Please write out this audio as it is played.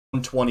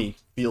120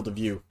 field of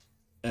view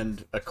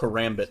and a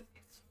karambit,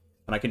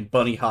 and I can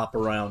bunny hop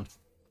around.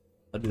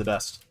 That'd be the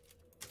best.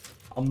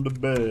 I'm the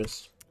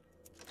best.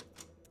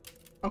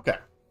 Okay,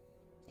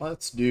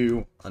 let's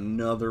do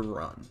another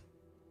run.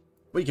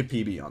 We could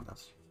PB on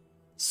this.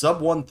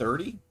 Sub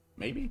 130,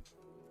 maybe,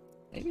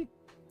 maybe.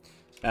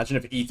 Imagine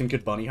if Ethan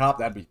could bunny hop.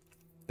 That'd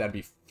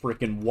be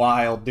freaking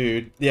wild,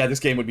 dude. Yeah,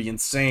 this game would be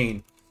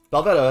insane.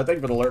 Velveta, thank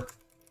you for the lurk.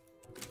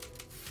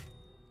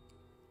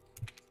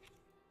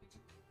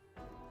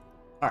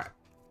 Alright.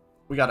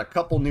 We got a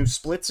couple new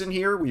splits in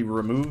here. We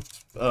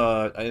removed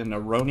an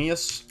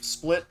erroneous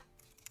split.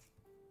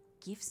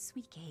 Gifts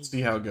we gave.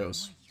 See how it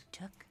goes. You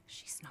took,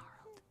 she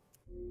snarled.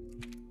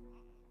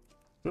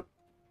 Oop.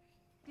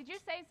 Did you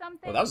say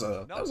something? Oh,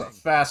 that was a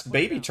fast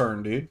baby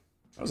turn, dude.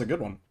 That was a good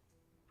one.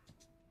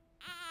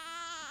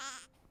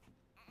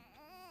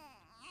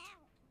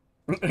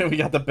 We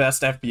got the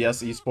best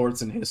FPS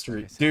esports in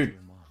history. Dude,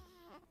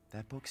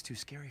 that book's too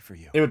scary for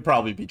you. It would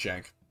probably be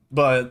jank,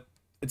 but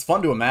it's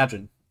fun to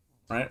imagine,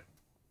 right?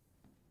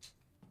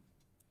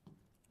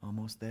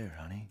 Almost there,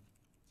 honey.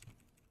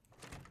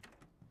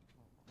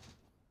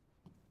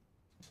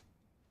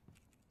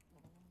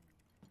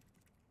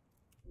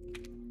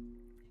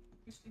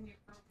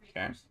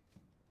 Okay.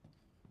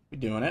 We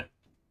doing it.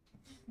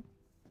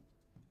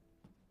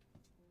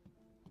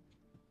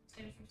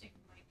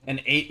 An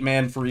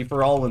 8-man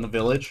free-for-all in the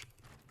village.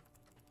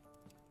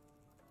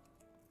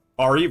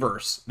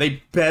 RE-verse.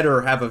 They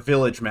better have a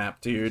village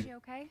map, dude.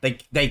 Okay?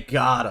 They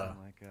gotta.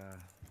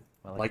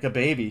 Like a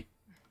baby.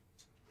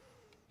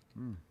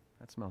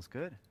 That smells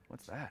good.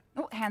 What's that?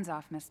 Oh, hands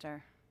off,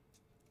 mister.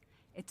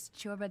 It's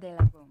Chorba de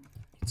la Boom.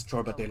 It's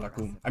Chorba de la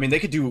Boom. I mean, they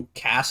could do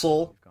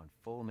castle, We've gone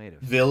full native.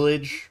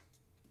 village,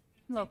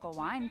 Local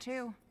wine,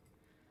 too.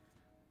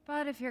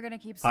 But if you're gonna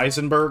keep...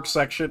 Heisenberg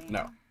section.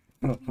 No.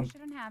 You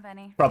shouldn't have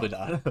any. Probably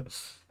not.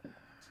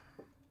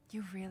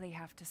 You really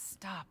have to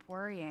stop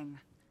worrying.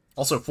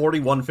 Also,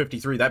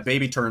 41:53. That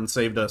baby turn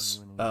saved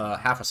us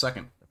half a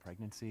second. The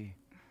pregnancy,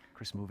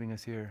 Chris moving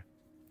us here.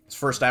 It's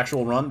first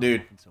actual run,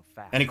 dude. So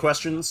fast. Any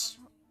questions?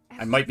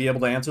 I might be able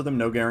to answer them.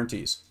 No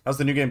guarantees. How's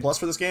the new game plus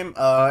for this game?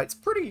 It's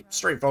pretty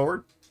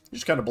straightforward. You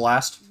just kind of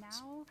blast.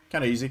 It's Now,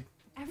 kind of easy.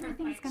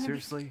 everything's gonna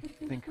Seriously,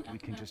 think we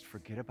can just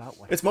forget about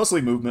what? It's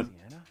mostly movement,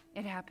 Louisiana? be...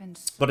 It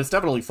happens. but it's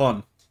definitely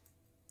fun.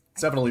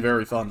 It's definitely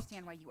very I fun.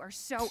 understand why you are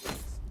so...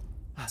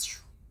 That's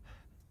true.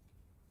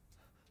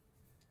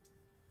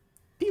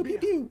 Pew, pew,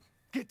 pew.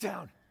 Get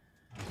down.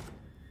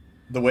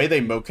 The way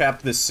they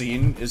mocapped this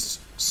scene is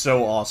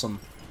so awesome.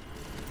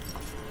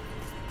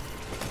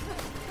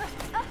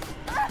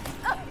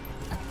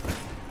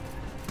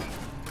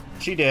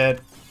 She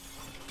did.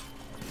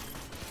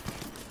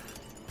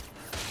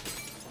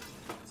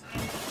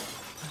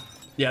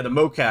 Yeah, the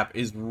mocap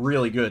is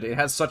really good. It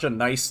has such a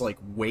nice, like,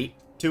 weight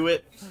to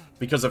it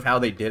because of how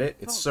they did it.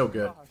 It's so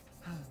good.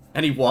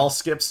 Any wall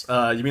skips?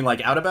 You mean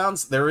like out of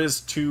bounds? There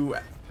is 2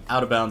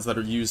 out of bounds that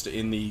are used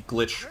in the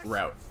glitch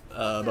route.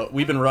 But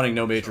we've been running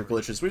no major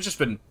glitches. We've just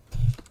been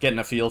getting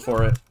a feel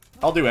for it.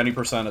 I'll do any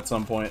percent at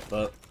some point,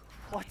 but...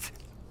 What?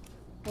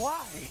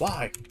 Why?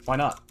 Why? Why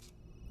not?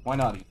 Why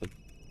not, Ethan?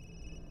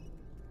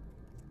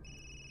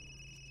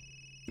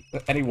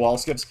 Any wall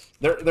skips?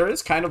 There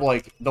is kind of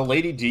like the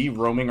Lady D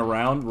roaming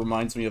around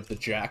reminds me of the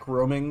Jack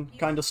roaming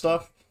kind of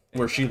stuff,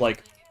 where she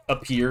like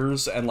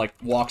appears and like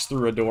walks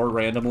through a door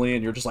randomly,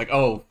 and you're just like,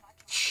 oh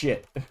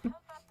shit.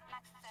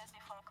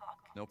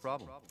 No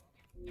problem.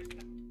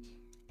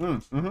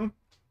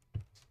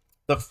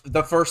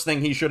 The first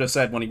thing he should have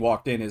said when he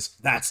walked in is,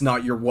 "That's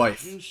not your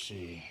wife." Is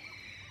she?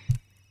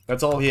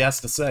 That's all he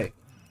has to say.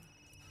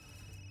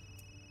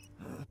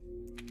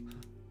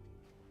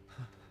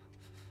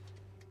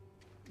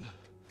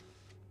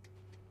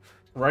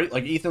 Right?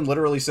 Like, Ethan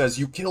literally says,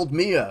 "You killed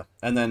Mia,"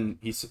 and then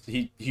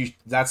he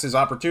that's his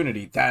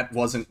opportunity. That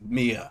wasn't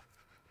Mia.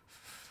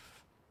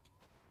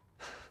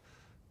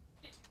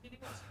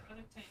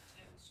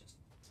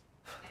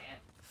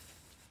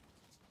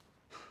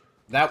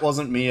 That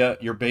wasn't Mia.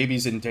 Your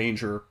baby's in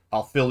danger.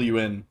 I'll fill you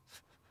in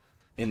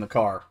the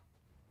car.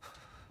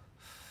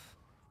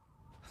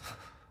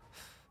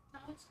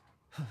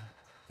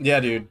 Yeah,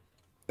 dude.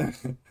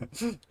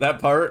 That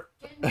part,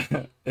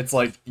 it's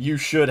like, you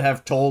should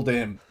have told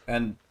him.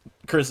 And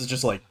Chris is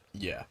just like,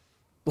 yeah.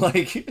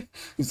 Like,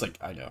 he's like,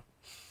 I know.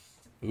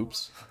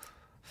 Oops.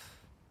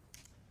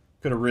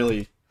 Could have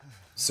really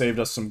saved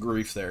us some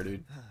grief there,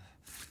 dude.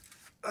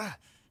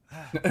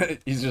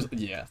 He's just,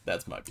 yeah,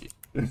 that's my beat.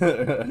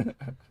 Okay,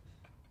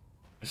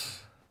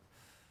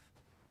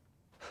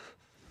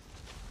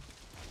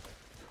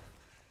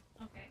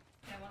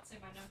 yeah, let's say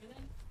my number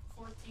then.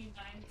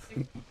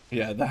 1496.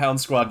 Yeah, the Hound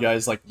Squad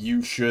guy's like,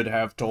 you should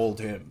have told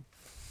him.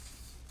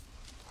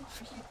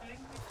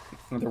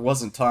 There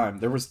wasn't time.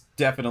 There was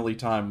definitely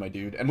time, my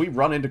dude. And we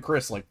run into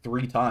Chris like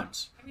 3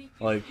 times.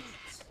 Like,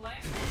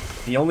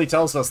 he only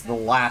tells us the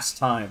last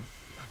time.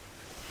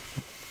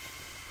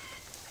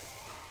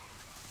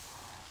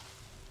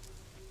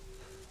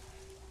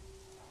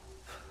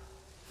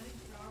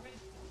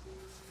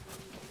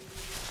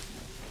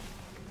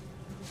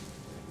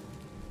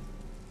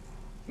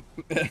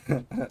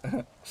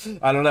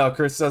 I don't know.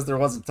 Chris says there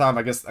wasn't time.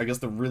 I guess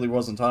there really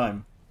wasn't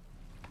time.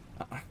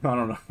 I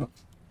don't know.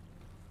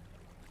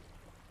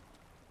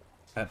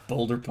 That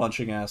boulder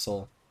punching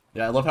asshole.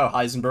 Yeah, I love how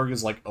Heisenberg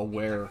is like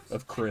aware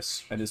of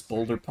Chris and his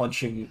boulder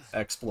punching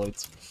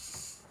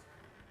exploits.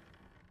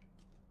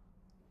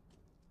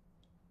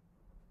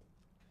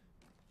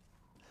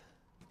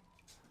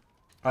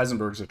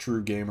 Heisenberg's a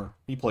true gamer.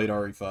 He played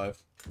RE5.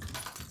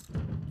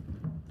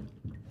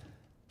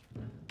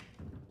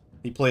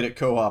 He played it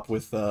co-op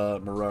with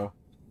Moreau.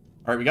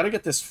 Alright, we gotta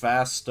get this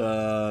fast,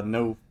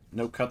 no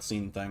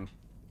cutscene thing.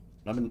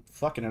 I've been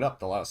fucking it up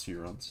the last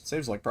few runs. It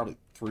saves like probably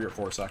 3 or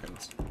 4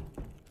 seconds.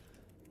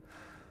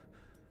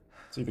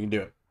 See if we can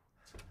do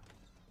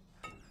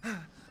it.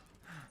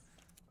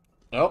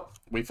 Oh,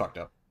 we fucked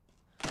up.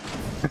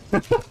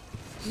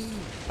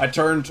 I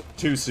turned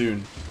too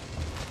soon.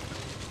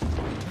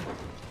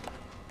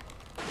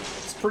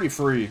 It's pretty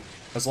free,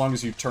 as long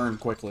as you turn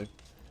quickly.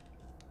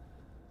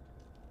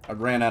 I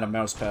ran out of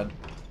mousepad.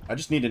 I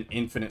just need an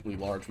infinitely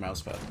large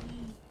mousepad.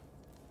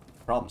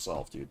 Problem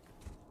solved, dude.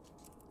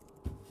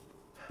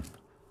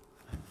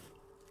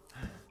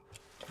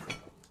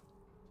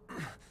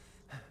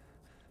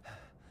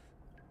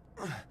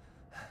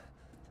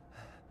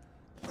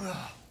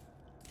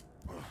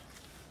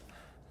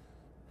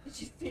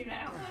 Did you see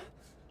that one?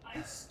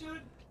 I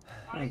stood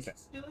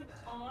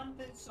on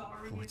the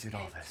sorry Who did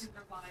all this? to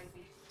revive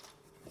me.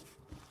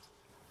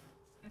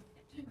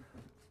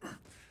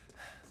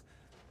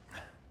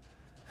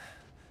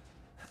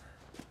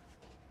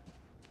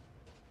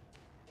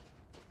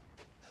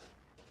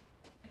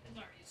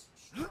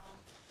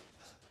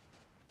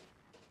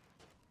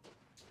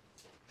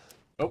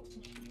 Oh.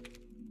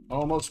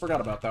 Almost forgot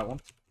about that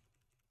one.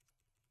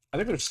 I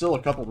think there's still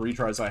a couple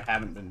retries I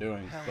haven't been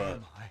doing,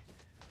 but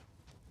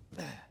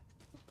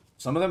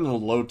some of them, the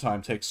load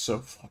time takes so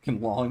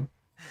fucking long.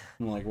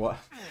 I'm like, what?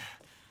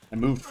 I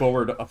moved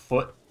forward a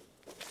foot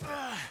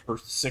for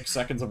 6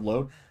 seconds of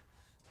load.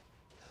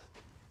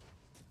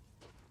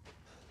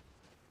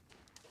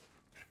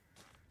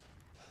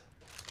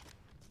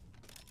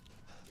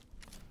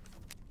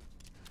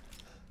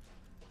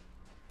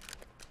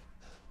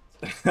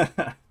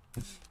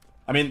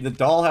 I mean, the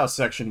dollhouse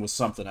section was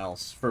something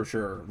else, for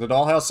sure. The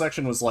dollhouse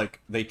section was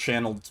like, they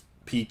channeled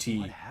PT.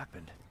 What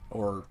happened?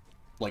 Or,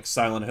 like,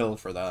 Silent Hill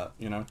for that,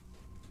 you know?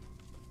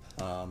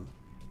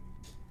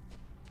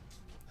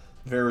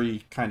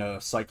 Very kind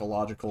of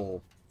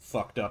psychological,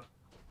 fucked up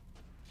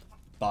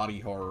body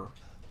horror.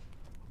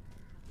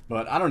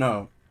 But, I don't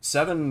know.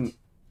 7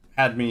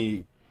 had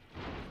me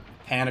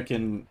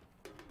panicking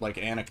like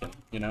Anakin,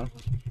 you know?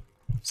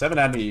 7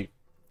 had me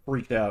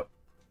freaked out.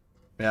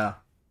 Yeah.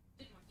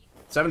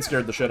 7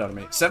 scared the shit out of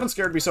me. 7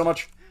 scared me so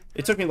much,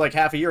 it took me like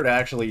half a year to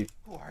actually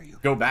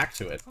go back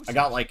to it. I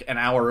got like an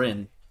hour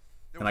in,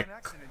 and I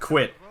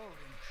quit.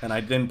 And I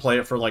didn't play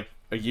it for like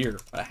a year.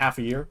 Half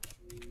a year.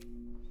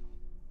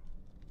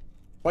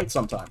 Quite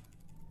some time.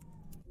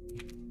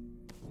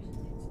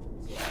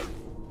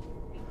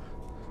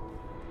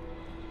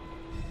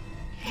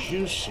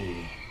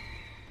 Juicy.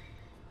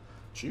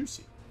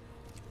 Juicy.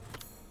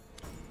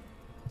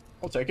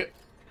 I'll take it.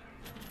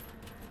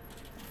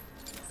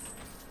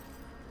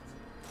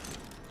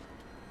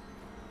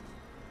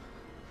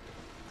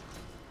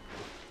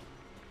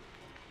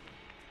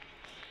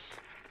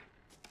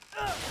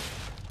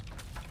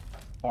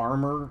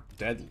 Farmer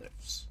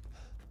deadlifts.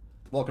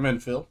 Welcome in,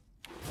 Phil.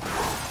 I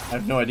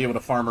have no idea what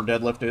a farmer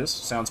deadlift is.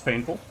 Sounds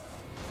painful.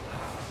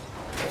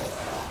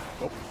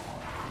 Oh.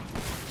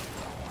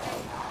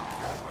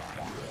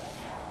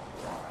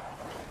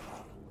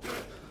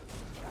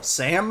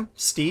 Sam?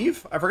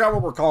 Steve? I forgot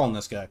what we're calling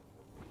this guy.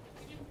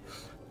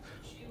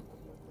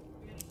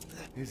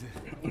 Is it?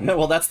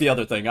 Well, that's the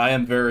other thing. I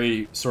am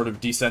very sort of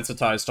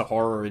desensitized to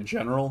horror in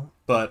general,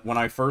 but when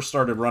I first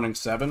started running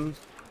 7,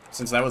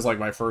 since that was like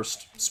my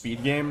first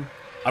speed game,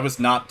 I was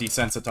not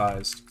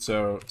desensitized.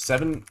 So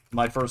 7,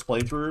 my first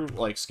playthrough,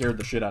 like, scared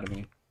the shit out of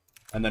me.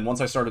 And then once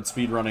I started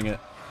speedrunning it,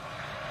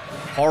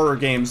 horror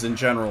games in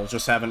general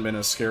just haven't been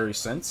as scary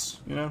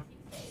since, you know?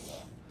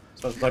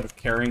 Special type of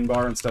carrying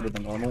bar instead of the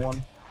normal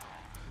one.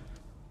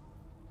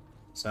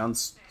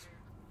 Sounds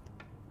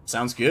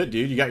good,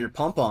 dude. You got your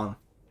pump on.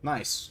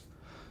 Nice.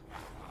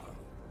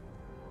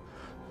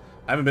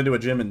 I haven't been to a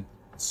gym in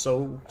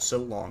so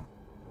long.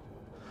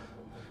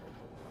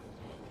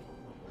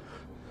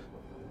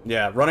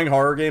 Yeah, running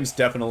horror games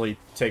definitely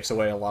takes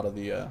away a lot of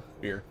the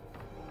fear.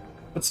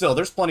 But still,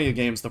 there's plenty of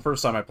games, the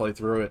first time I play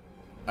through it,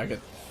 I get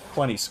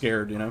plenty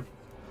scared, you know?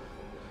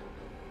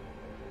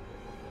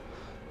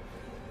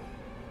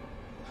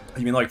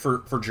 You mean like for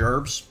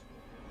gerbs?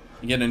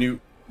 You getting a new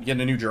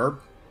gerb?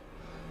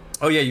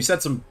 Oh yeah, you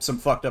said some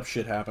fucked up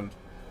shit happened.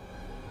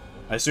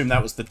 I assume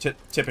that was the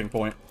tipping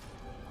point.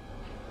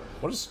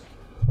 Where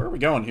are we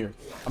going here?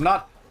 I'm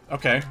not...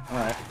 Okay,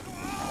 alright.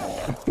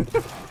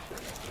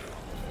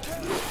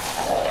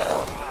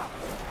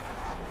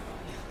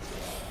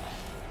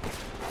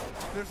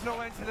 There's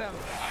no end to them.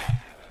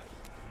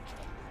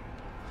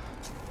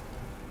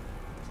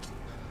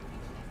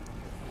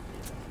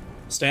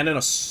 stand in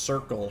a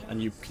circle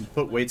and you can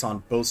put weights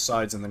on both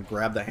sides and then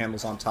grab the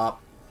handles on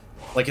top.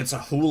 Like it's a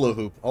hula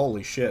hoop.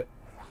 Holy shit.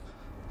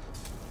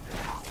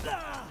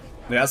 Yeah,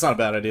 that's not a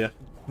bad idea.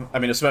 I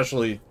mean,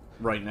 especially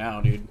right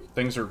now, dude.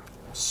 Things are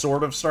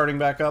sort of starting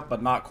back up,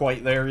 but not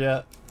quite there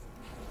yet.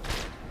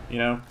 You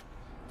know?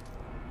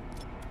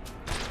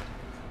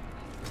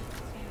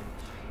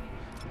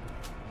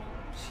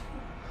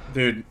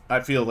 Dude, I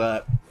feel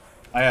that.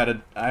 I had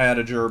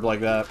a gerb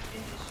like that.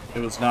 It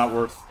was not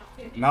worth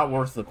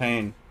the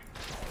pain.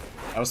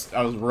 I was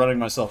running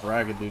myself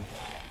ragged, dude.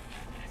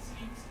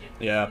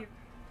 Yeah.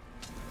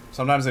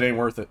 Sometimes it ain't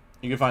worth it.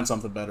 You can find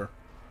something better.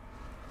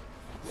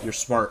 You're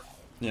smart,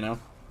 you know?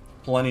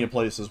 Plenty of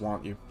places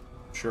want you.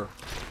 Sure.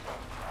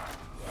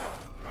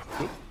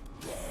 Oop.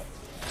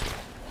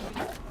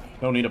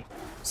 Don't need to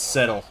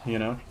settle, you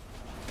know?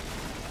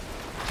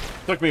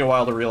 Took me a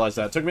while to realize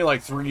that. It took me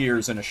like 3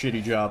 years in a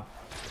shitty job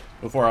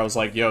before I was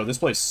like, yo, this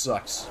place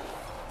sucks.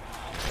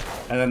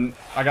 And then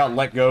I got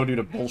let go due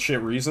to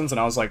bullshit reasons, and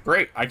I was like,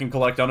 great, I can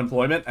collect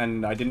unemployment,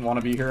 and I didn't want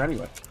to be here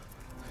anyway.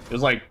 It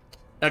was like,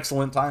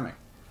 excellent timing.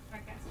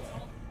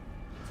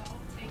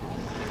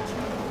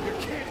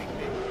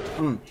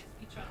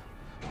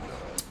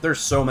 There's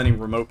so many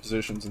remote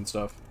positions and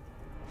stuff.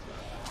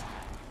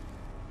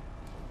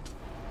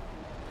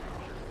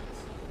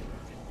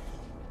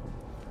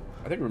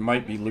 I think we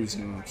might be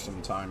losing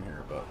some time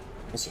here, but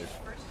we'll see.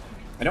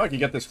 I know I could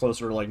get this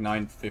closer to like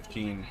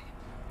 9:15,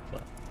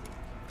 but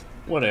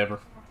whatever.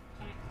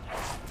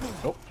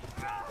 Oh.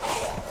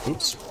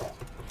 Oops.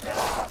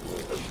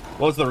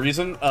 What was the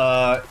reason?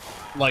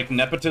 Like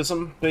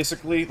nepotism,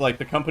 basically. Like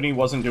the company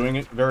wasn't doing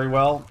it very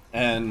well,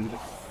 and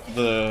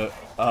the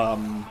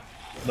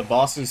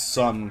boss's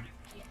son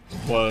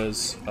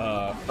was,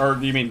 or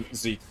you mean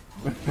Zeke?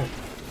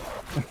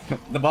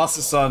 The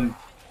boss's son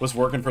was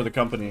working for the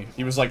company.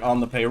 He was like on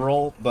the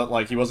payroll, but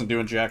like he wasn't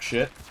doing jack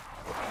shit.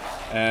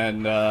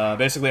 And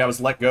basically I was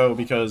let go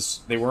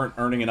because they weren't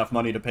earning enough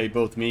money to pay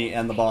both me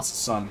and the boss's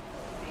son.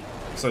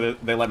 So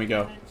they let me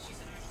go.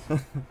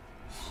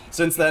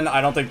 Since then,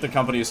 I don't think the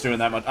company is doing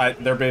that much.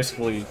 They're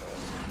basically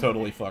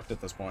totally fucked at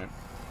this point.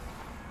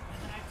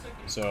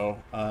 So,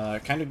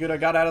 kind of good I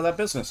got out of that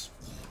business.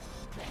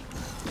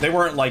 They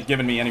weren't, like,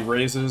 giving me any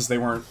raises. They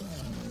were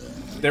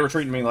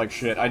treating me like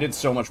shit. I did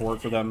so much work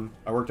for them.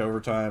 I worked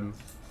overtime.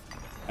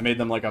 I made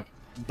them, like, a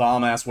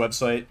bomb-ass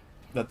website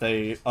that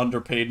they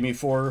underpaid me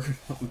for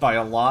by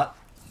a lot.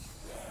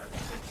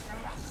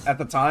 At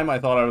the time, I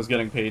thought I was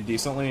getting paid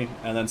decently,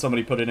 and then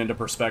somebody put it into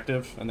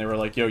perspective, and they were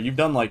like, yo, you've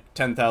done, like,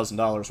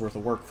 $10,000 worth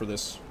of work for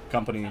this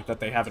company that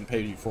they haven't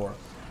paid you for.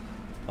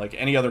 Like,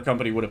 any other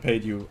company would have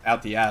paid you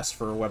out the ass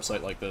for a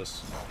website like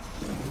this.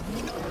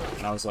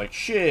 And I was like,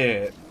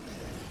 shit,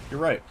 you're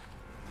right.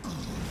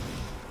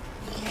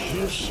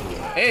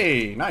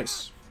 Hey,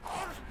 nice.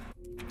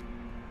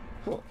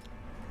 Cool.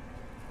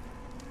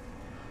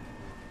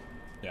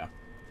 Yeah.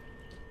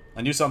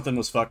 I knew something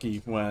was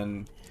fucky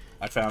when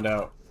I found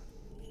out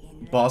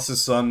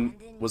boss's son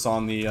was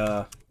on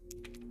the,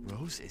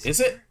 Rose,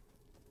 is it?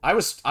 I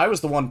was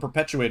the one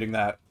perpetuating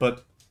that,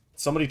 but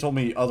somebody told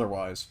me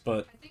otherwise,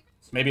 but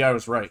maybe I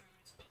was right.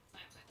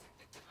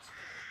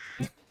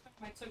 I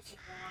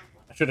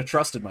should have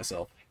trusted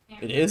myself.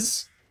 It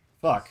is?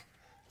 Fuck.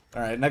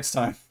 Alright, next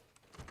time.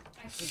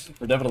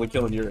 We're definitely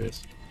killing your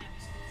ace.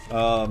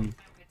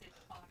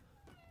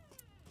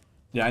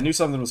 Yeah, I knew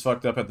something was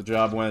fucked up at the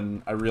job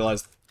when I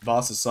realized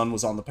boss's son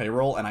was on the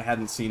payroll, and I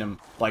hadn't seen him,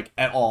 like,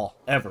 at all,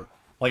 ever.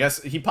 Like,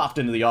 he popped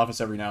into the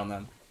office every now and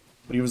then.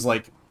 But he was,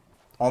 like,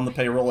 on the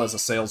payroll as a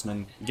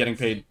salesman, getting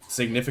paid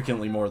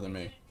significantly more than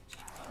me.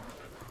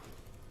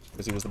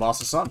 Because he was the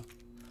boss's son.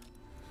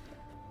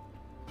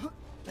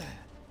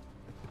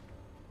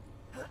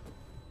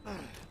 I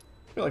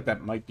feel like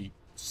that might be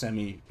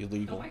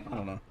semi-illegal. I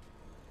don't know.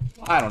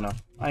 I don't know.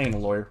 I ain't a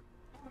lawyer.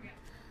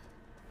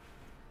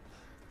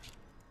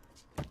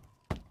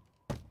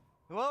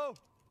 Hello?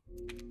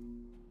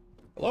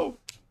 Hello?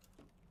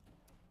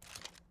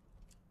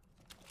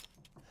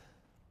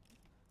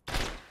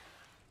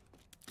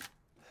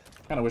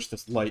 Kinda wish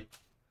this light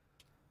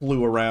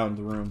flew around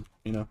the room,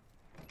 you know?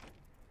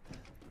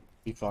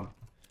 Be fun.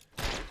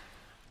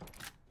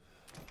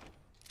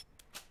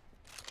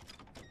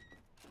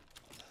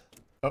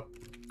 Oh.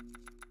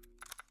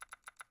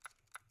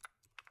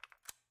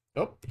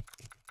 Oh.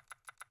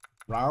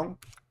 Round.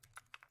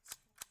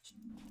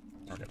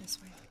 Okay. This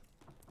way.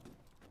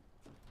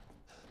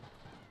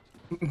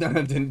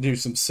 Didn't do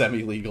some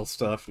semi-legal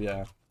stuff,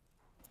 yeah.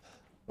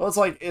 Well, it's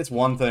like, it's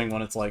one thing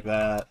when it's like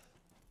that.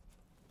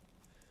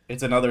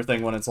 It's another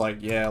thing when it's like,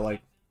 yeah,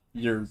 like,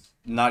 you're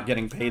not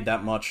getting paid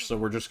that much, so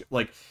we're just,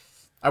 like,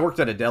 I worked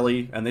at a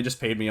deli, and they just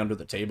paid me under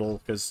the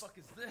table, because,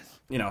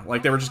 you know,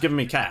 like, they were just giving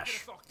me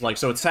cash. Like,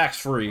 so it's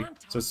tax-free,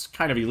 so it's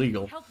kind of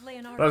illegal.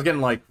 But I was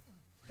getting, like,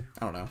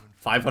 I don't know,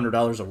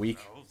 $500 a week,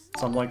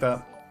 something like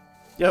that.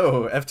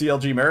 Yo,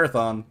 FTLG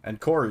Marathon, and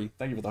Corey,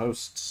 thank you for the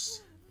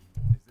hosts.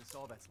 Is this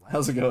all that's left?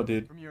 How's it going,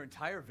 dude? From your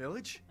entire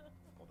village?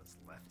 All that's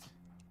left.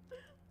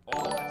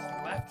 All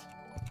that's left?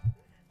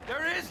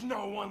 There is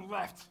no one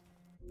left!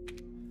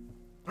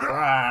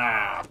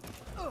 Ah!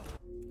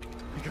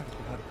 We gotta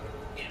get out of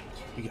here.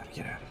 You gotta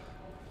get out of here.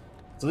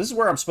 So this is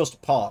where I'm supposed to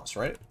pause,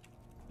 right?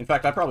 In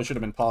fact, I probably should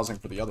have been pausing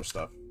for the other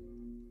stuff.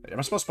 Am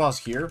I supposed to pause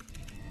here?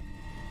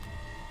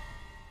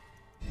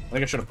 I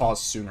think I should have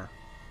paused sooner.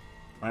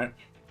 Right?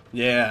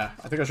 Yeah,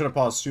 I think I should have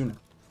paused sooner.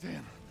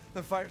 Damn,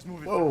 the fire's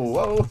moving. Whoa,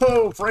 whoa,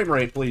 whoa! Frame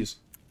rate, please.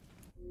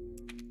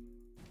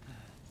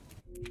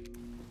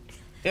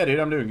 Yeah, dude,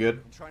 I'm doing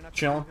good. Try not to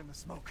Chilling. breathe in the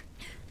smoke.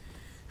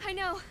 I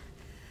know.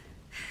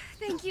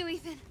 Thank you,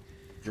 Ethan.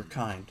 You're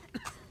kind.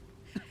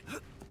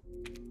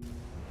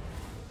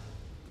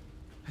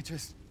 I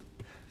just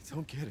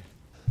don't get it.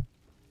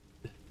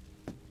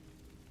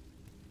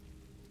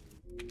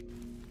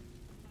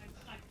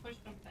 I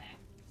pushed him back.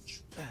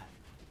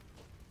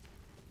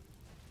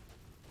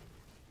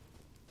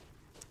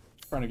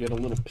 Trying to get a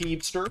little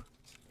peepster,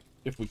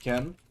 if we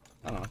can.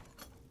 I don't know.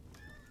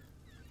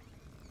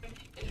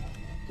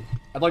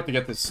 I'd like to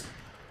get this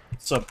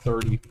sub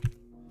 30.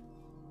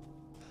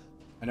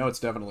 I know it's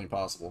definitely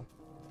possible.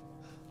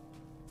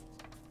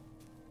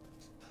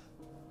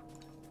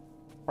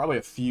 Probably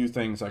a few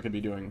things I could be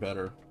doing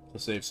better to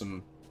save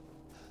some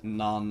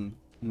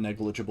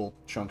non-negligible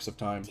chunks of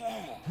time.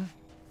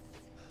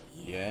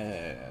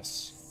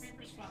 Yes.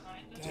 Creepers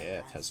behind us.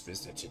 Death has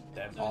visited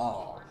them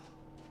all.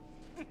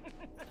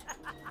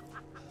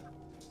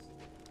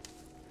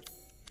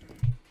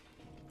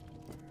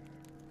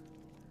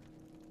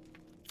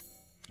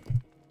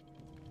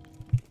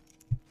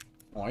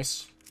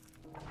 Nice.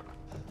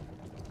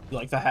 You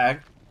like the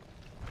hag?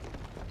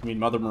 You mean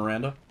Mother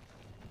Miranda?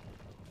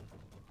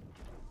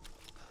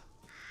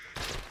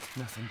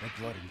 Nothing but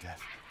blood and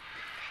death.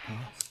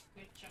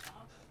 Good job.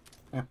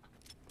 Yeah.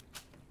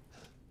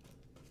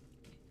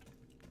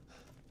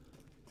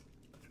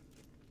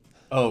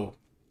 Oh.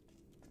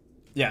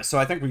 Yeah, so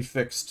I think we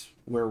fixed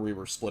where we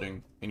were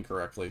splitting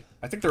incorrectly.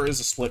 I think there is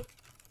a split.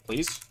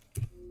 Please?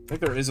 I think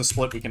there is a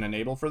split we can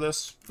enable for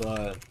this,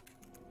 but...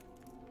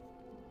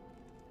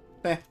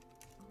 Eh.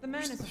 The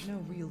man is of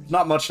no real use.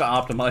 Not much to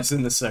optimize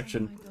in this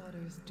section. My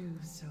daughters do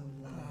so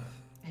love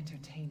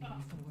entertaining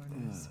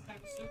foreigners.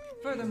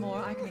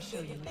 Furthermore, I can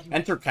assure you if you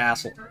Enter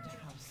castle. the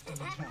house in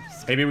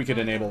trust, Maybe we could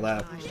enable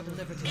that. I shall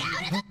deliver to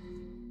you.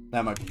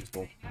 That might be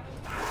useful.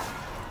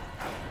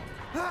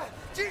 Ah,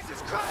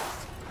 Jesus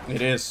Christ!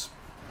 It is.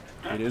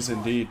 It is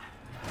indeed.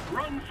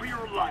 Run for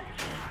your life.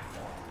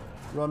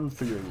 Run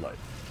for your life.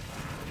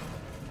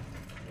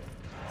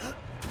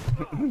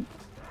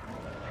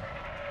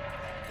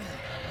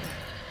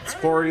 It's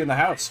Corey in the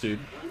house, dude.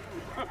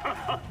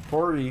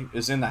 Corey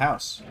is in the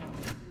house.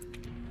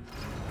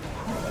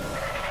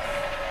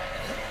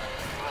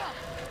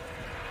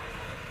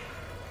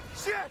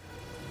 Shit!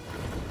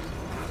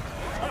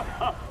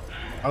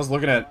 I was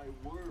looking at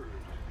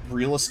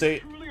real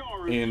estate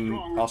in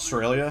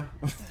Australia.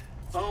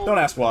 Don't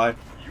ask why.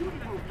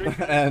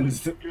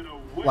 And,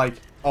 like,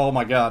 oh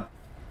my god.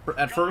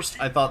 At first,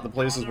 I thought the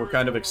places were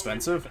kind of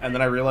expensive, and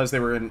then I realized they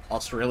were in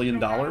Australian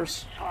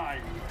dollars.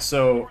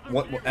 So,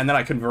 and then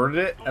I converted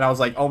it, and I was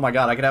like, oh my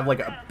god, I could have,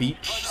 like, a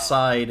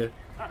beachside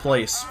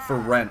place for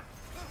rent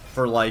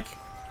for, like,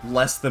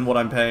 less than what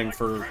I'm paying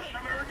for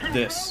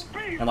this.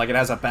 And, like, it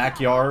has a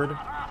backyard,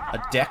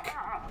 a deck,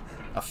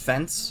 a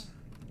fence.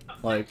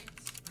 Like,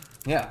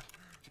 yeah.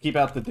 Keep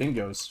out the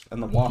dingoes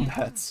and the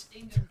wombats.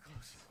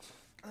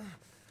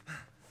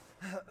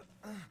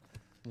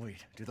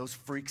 Wait, do those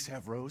freaks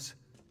have Rose?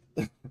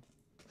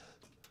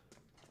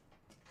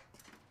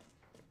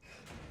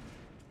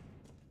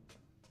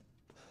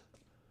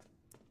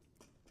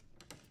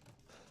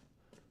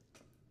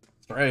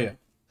 Australia.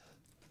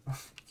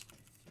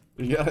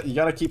 You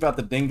gotta keep out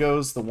the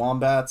dingoes, the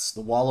wombats,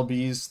 the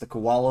wallabies, the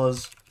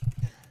koalas,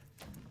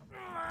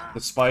 the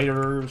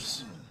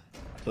spiders,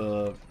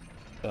 the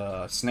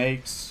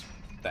snakes,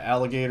 the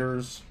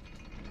alligators.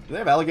 Do they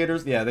have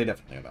alligators? Yeah, they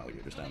definitely have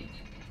alligators down there.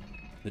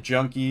 The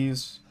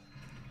junkies.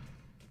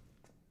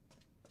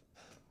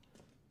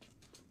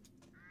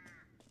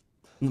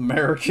 The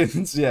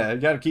Americans. Yeah, you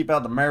gotta keep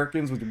out the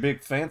Americans with your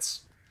big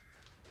fence.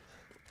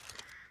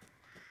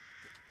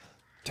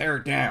 Tear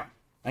it down.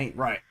 Ain't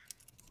right.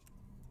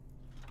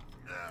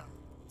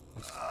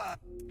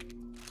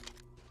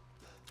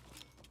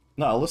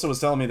 No, Alyssa was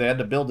telling me they had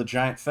to build a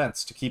giant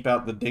fence to keep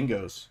out the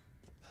dingoes.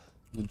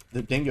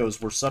 The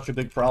dingoes were such a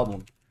big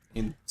problem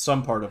in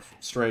some part of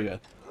Australia,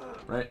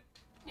 right?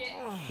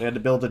 They had to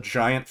build a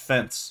giant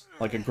fence,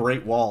 like a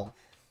great wall,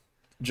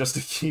 just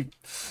to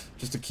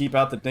keep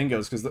out the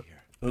dingoes, because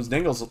those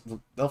dingoes,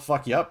 they'll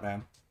fuck you up,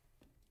 man.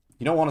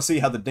 You don't want to see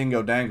how the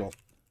dingo dangle.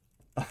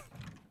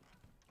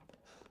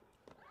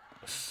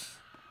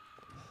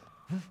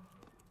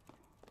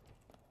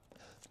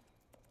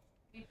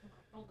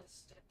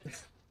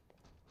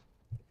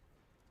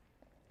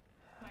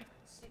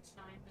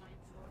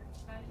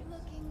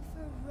 Looking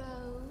for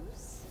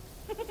Rose?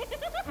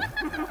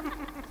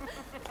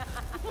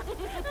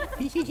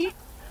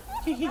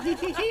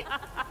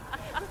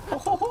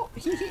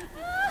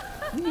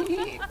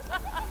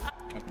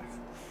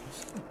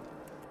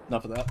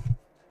 Enough of that.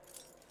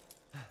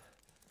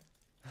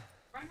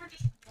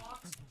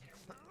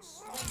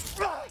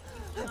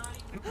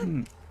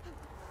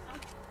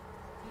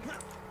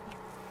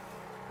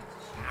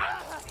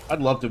 I'd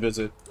love to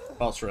visit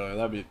Australia.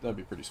 That'd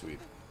be pretty sweet.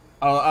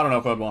 I don't know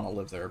if I'd want to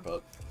live there,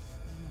 but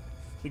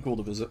it'd be cool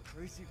to visit.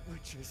 Crazy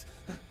witches.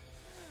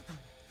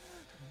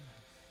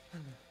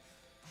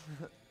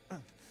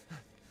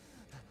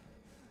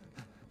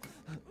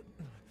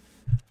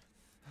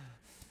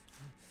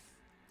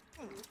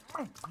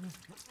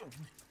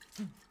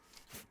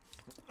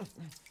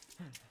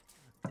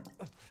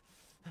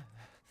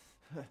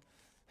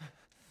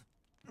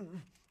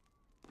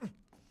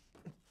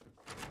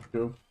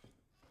 Go.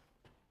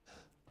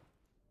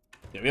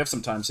 Yeah, we have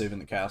some time save in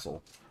the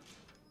castle.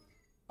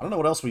 I don't know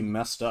what else we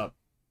messed up,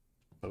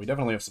 but we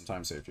definitely have some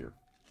time saved here.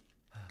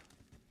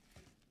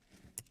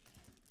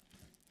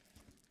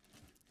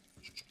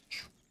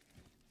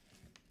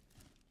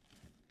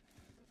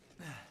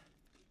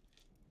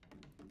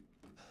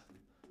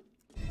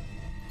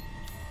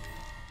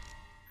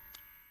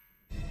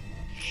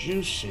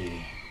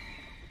 Juicy.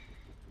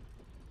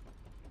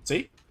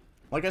 See?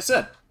 Like I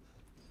said,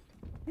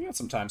 we got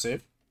some time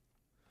saved.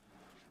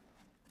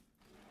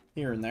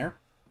 Here and there.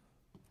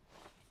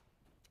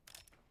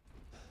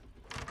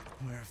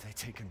 Where have they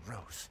taken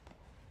Rose?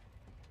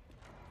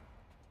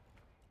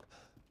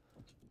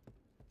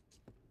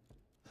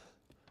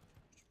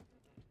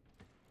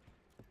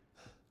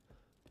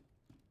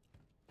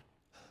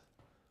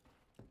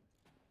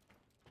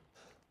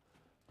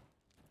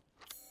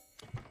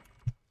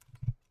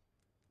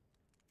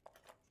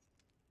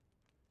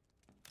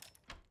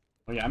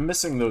 Oh yeah, I'm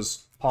missing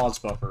those pause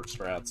buffer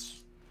strats.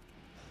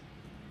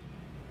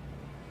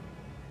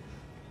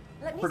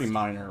 Pretty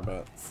minor,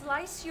 but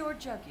Slice your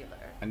jugular.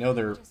 I know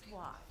they're Just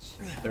watch.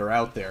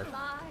 out there.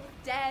 Alive,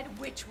 dead,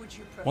 which would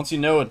you prefer? Once you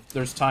know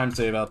there's time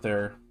save out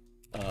there,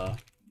 you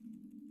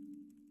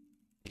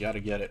gotta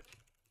get it.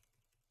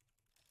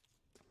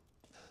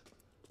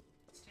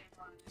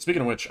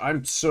 Speaking of which,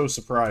 I'm so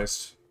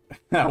surprised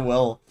how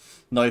well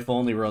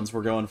knife-only runs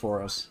were going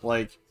for us.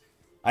 Like,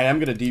 I am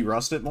gonna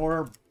de-rust it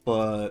more,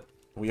 but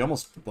we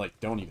almost, like,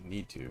 don't even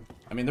need to.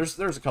 I mean, there's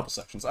a couple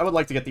sections. I would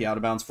like to get the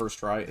out-of-bounds first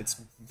try.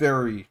 It's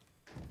very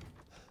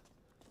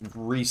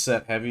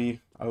reset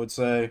heavy, I would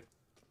say,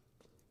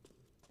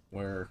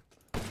 where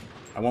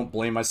I won't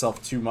blame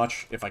myself too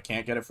much if I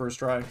can't get it first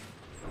try. I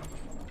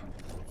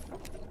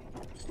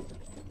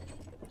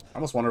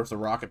almost wonder if the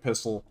rocket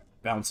pistol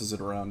bounces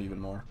it around even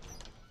more.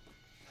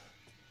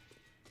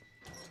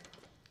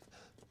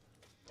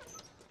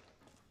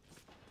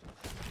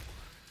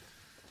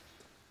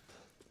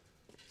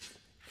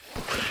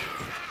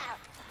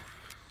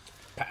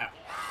 Pow.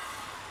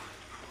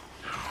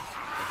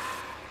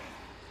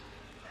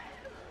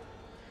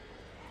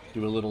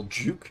 Do a little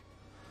juke.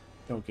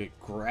 Don't get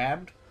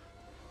grabbed.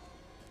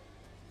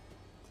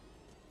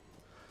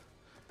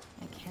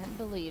 I can't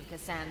believe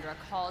Cassandra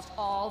caused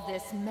all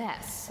this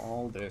mess.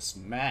 All this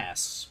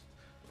mess.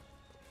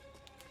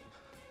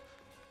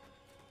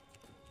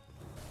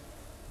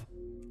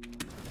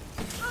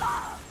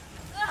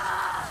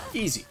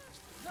 Easy.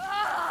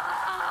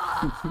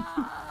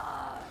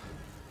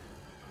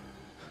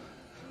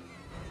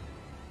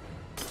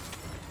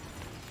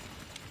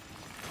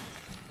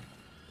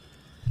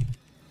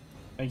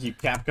 Thank you,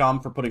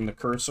 Capcom, for putting the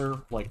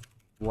cursor, like,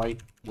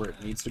 right where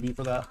it needs to be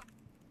for that.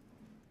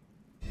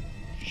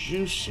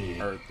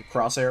 Juicy. Or the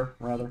crosshair,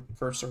 rather.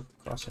 Cursor.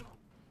 Crosshair.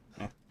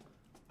 Yeah.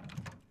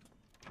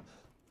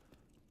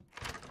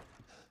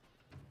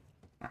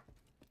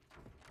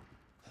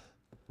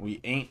 We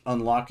ain't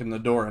unlocking the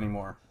door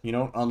anymore. You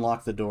don't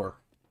unlock the door.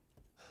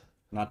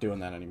 Not doing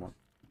that anymore.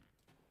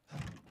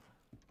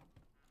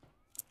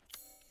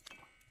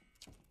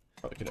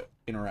 Probably could have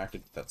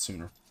interacted with that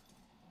sooner.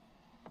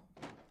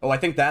 Oh, I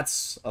think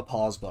that's a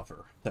pause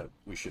buffer that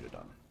we should have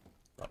done.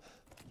 But...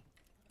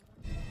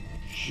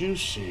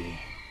 Juicy.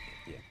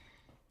 yeah.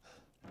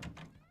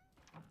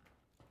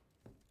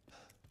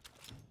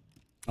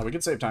 Oh, we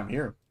could save time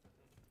here.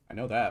 I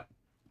know that.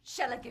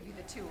 Shall I give you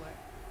the tour?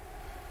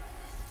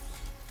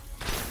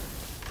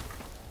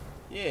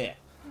 Yeah.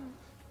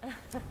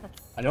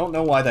 I don't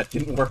know why that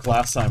didn't work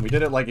last time. We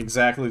did it, like,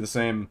 exactly the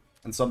same,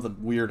 and something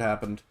weird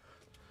happened.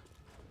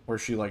 Where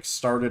she, like,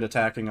 started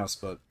attacking us,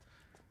 but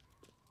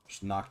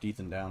just knocked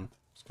Ethan down.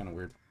 It's kind of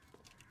weird.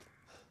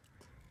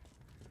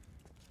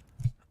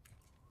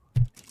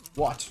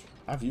 What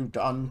have you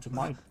done to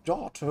my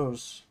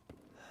daughters?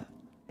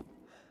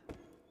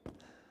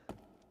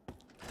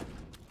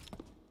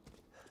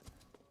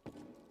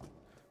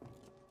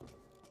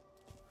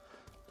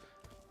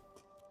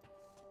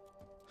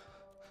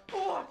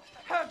 What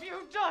have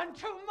you done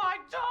to my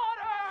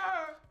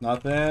daughter?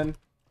 Nothing.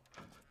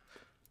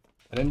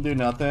 I didn't do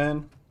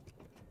nothing.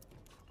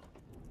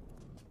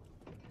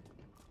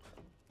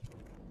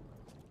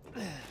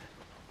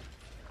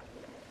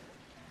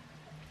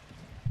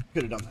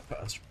 Could have done that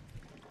faster.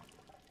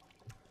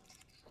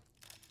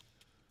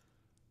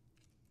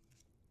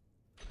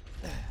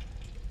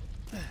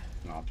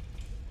 No.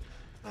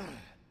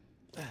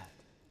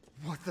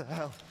 What the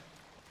hell?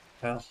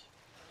 Hell.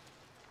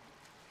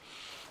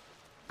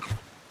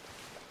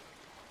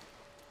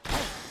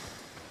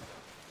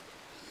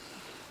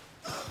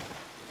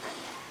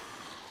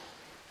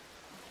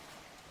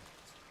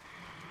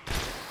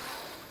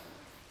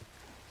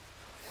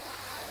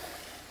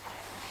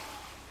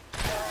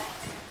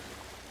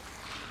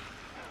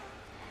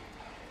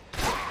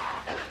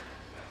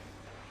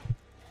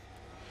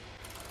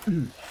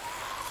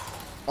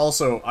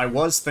 Also, I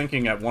was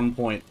thinking at one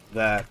point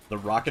that the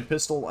rocket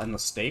pistol and the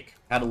stake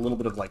had a little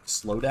bit of, like,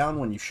 slowdown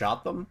when you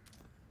shot them.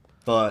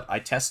 But I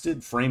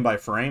tested frame by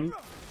frame,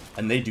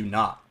 and they do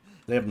not.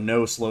 They have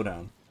no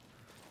slowdown.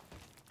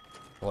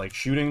 Like,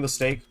 shooting the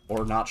stake,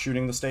 or not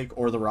shooting the stake,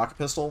 or the rocket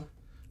pistol.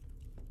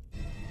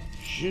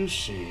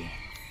 Juicy.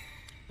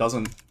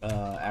 Doesn't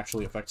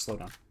actually affect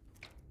slowdown.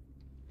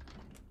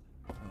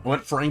 I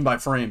went frame by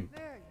frame.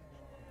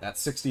 At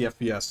 60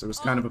 FPS. It was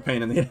kind of a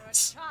pain in the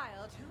ass.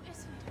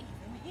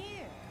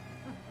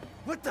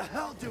 What the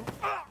hell do...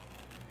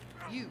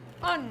 You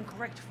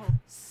ungrateful,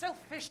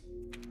 selfish...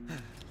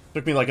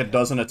 Took me like a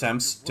dozen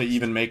attempts to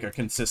even make a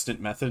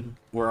consistent method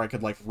where I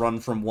could, like,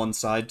 run from one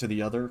side to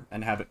the other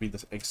and have it be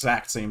the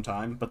exact same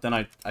time, but then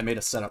I made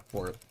a setup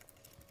for it.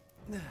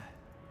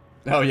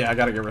 Oh yeah, I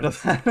gotta get rid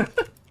of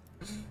that.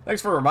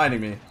 Thanks for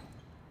reminding me.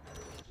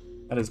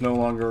 That is no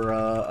longer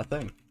a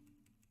thing.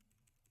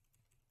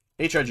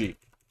 HIG.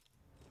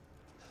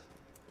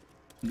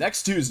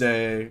 Next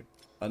Tuesday,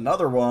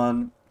 another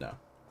one. No.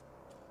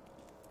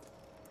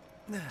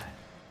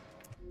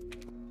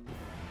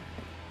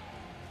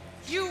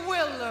 You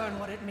will learn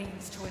what it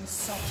means to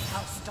insult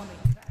House Dummy.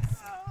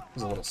 It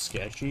was a little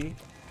sketchy.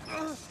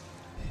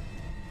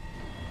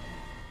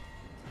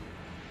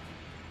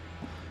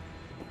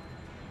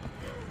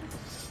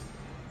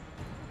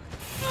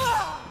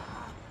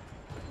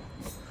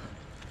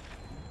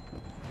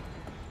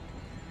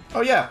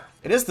 Oh yeah,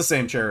 it is the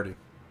same charity.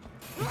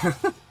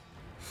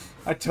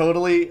 I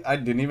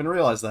didn't even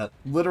realize that.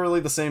 Literally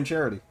the same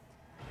charity.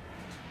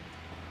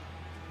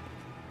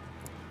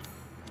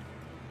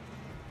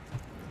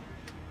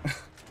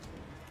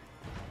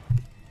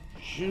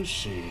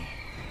 Juicy.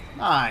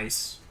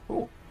 Nice.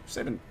 Cool.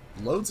 Saving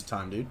loads of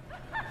time, dude.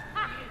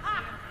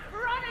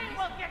 Running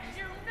will get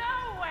you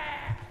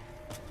nowhere!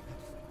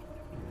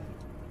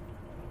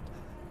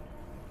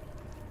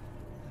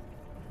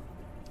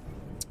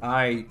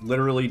 I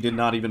literally did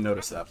not even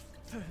notice that.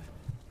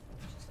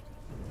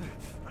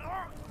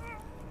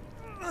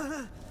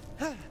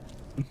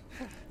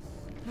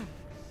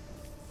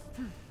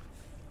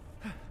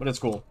 But it's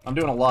cool. I'm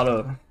doing a lot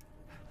of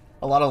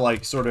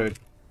like sort of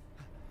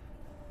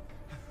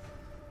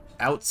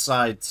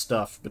outside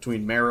stuff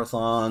between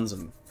marathons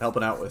and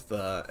helping out with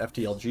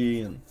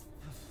FTLG and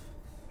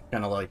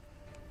kind of like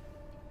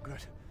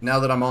now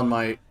that I'm on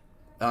my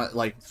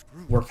like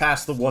we're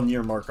past the 1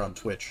 year mark on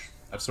Twitch.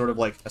 I've sort of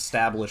like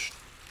established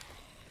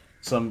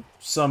some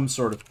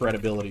sort of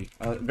credibility.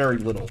 Very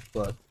little,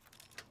 but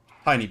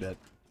tiny bit.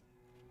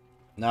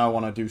 Now I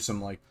want to do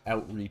some like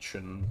outreach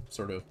and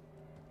sort of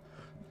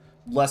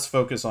less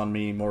focus on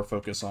me, more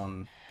focus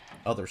on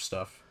other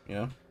stuff, you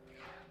know?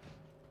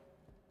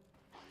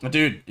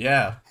 Dude,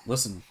 yeah,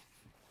 listen.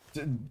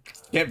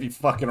 Can't be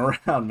fucking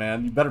around,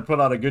 man. You better put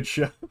on a good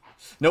show.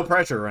 No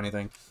pressure or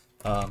anything.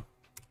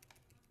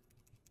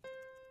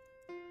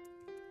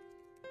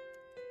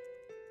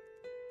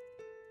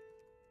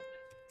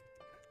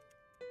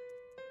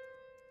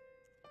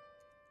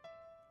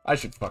 I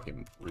should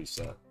fucking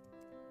reset.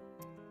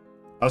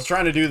 I was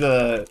trying to do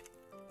the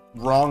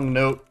wrong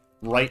note,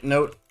 right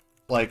note,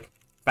 like,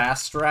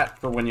 fast strat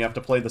for when you have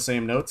to play the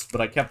same notes,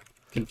 but I kept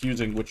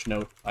confusing which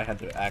note I had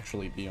to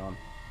actually be on.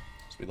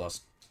 So we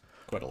lost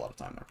quite a lot of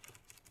time there.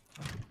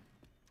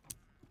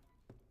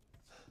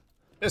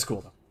 It's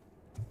cool, though.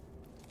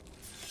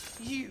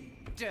 You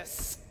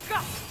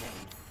disgusting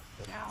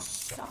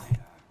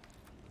outsider.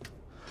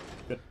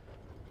 Good.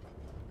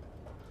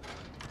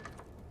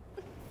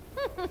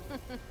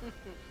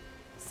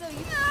 So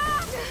you...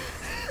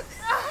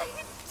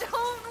 I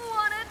don't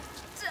want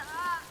to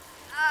die.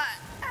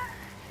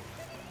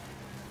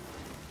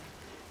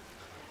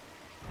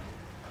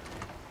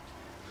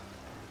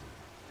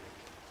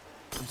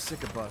 I'm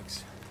sick of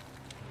bugs.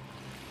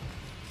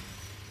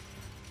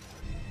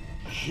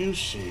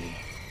 Juicy.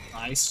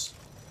 Nice.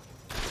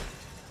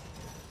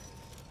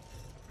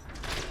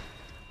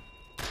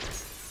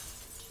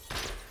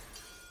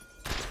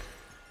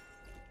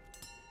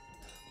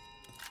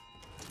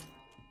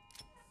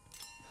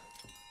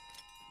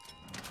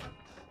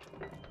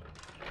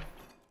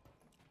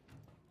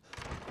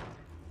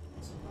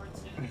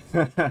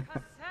 Cassandra,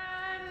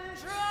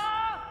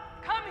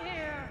 come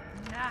here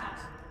now.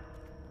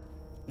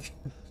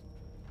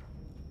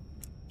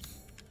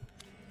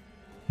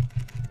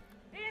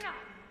 Enough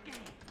games.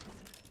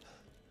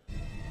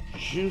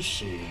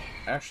 Juicy.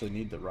 I actually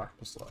need the rock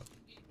pistol out.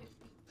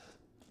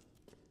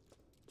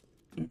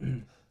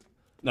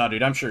 No,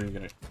 dude, I'm sure you're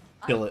gonna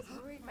kill it.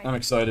 I'm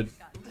excited.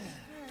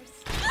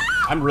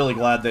 I'm really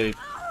glad they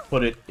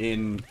put it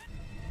in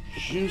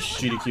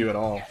GDQ at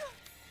all.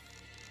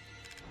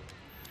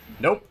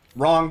 Nope,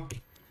 wrong.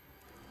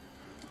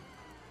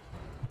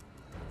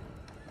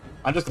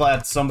 I'm just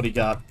glad somebody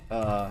got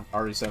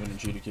RE7 in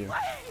GDQ.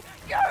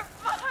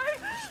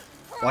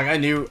 Like, I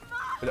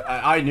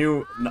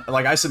knew,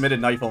 like, I submitted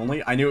knife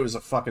only. I knew it was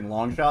a fucking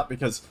long shot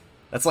because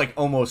that's like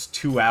almost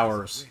 2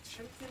 hours.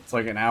 It's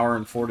like an hour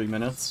and 40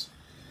 minutes.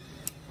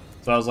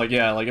 So I was like,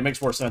 yeah, like, it makes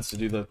more sense to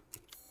do the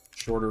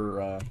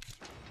shorter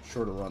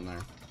shorter run there.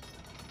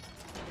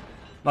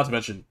 Not to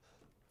mention,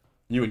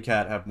 you and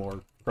Kat have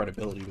more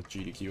credibility with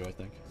GDQ, I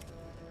think.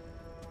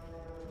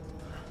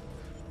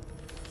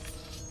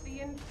 The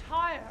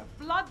entire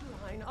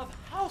bloodline of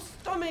House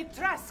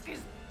Domitresk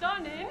is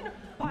done in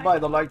by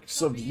the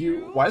likes of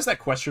you. Why is that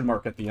question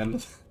mark at the end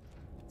of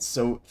it's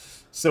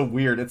so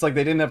weird. It's like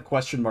they didn't have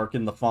question mark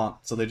in the font,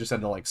 so they just had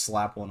to like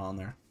slap one on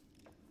there.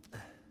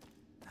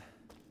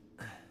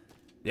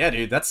 Yeah,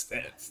 dude, that's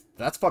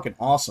fucking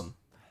awesome.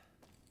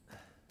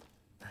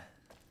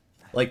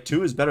 Like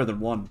 2 is better than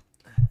 1,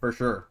 for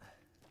sure.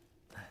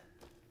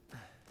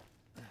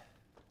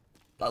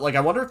 Like,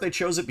 I wonder if they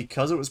chose it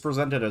because it was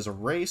presented as a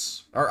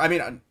race. Or, I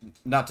mean,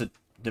 not to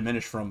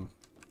diminish from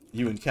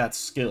you and Kat's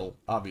skill,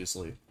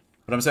 obviously.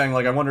 But I'm saying,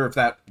 like, I wonder if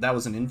that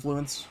was an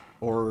influence.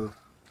 Or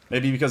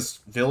maybe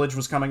because Village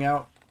was coming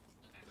out.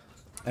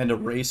 And a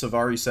race of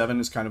RE7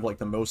 is kind of, like,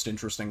 the most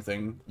interesting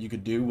thing you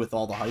could do with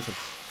all the hype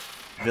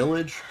of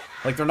Village.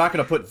 Like, they're not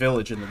going to put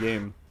Village in the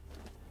game.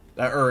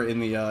 Or in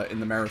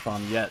the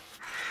marathon yet.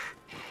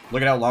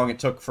 Look at how long it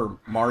took for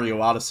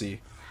Mario Odyssey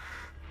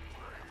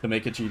to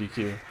make a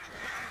GDQ.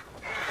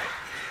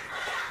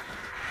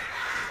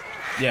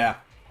 Yeah.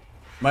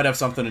 Might have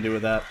something to do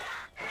with that.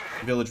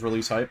 Village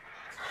release hype.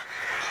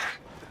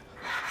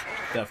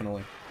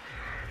 Definitely.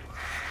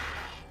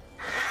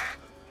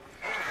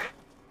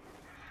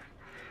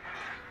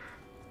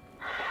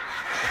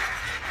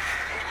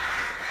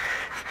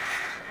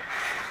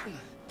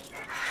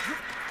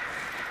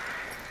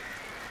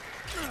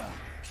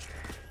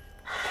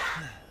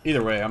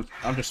 Either way,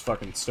 I'm just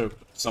fucking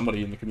stoked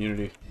somebody in the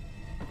community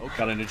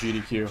got into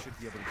GDQ.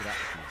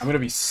 I'm gonna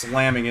be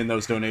slamming in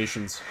those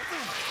donations.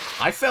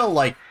 I fell,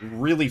 like,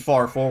 really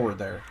far forward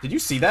there. Did you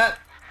see that?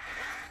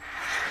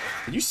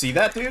 Did you see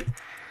that, dude?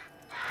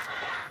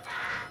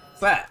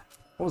 What's that?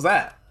 What was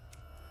that?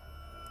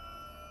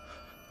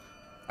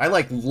 I,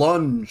 like,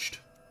 lunged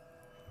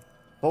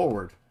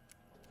forward.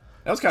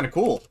 That was kind of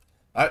cool.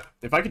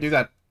 If I could do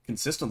that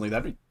consistently,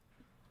 that'd be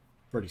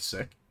pretty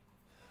sick.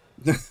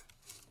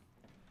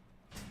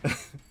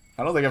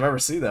 I don't think I've ever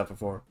seen that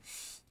before.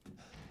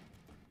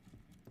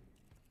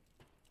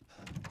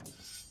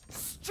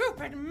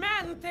 Stupid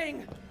man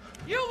thing!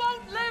 You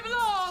won't live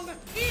long,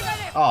 even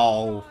if...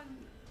 Oh.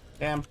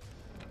 Damn.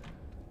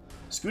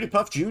 Scooty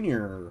Puff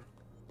Jr.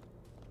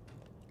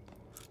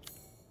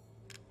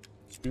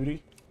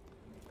 Scooty?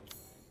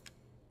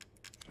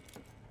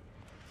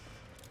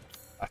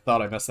 I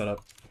thought I messed that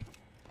up.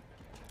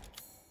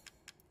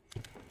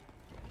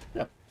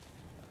 Yep.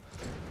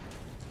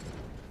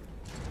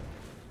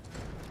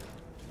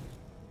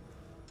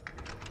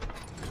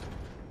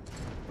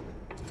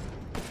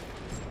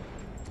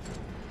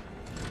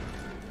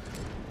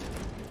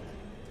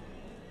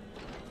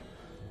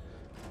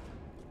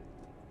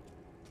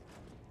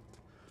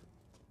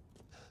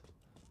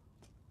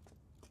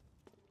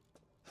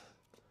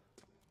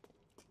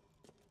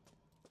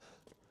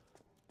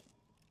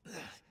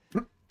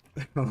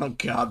 Oh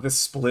god, this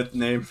split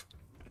name.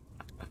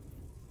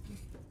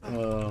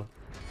 You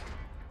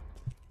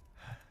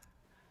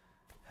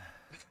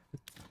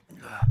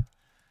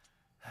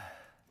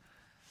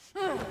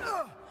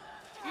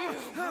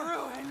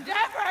ruined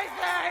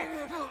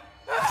everything!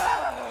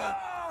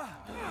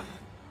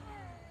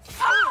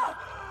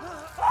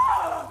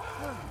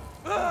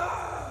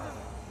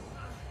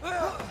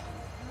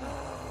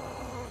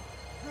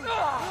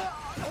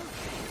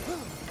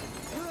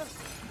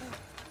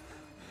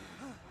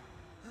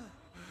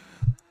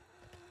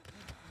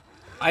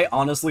 I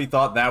honestly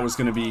thought that was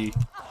gonna be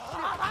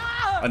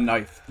a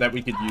knife that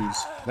we could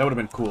use. That would have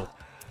been cool.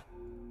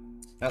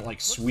 That,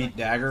 like, sweet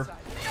dagger.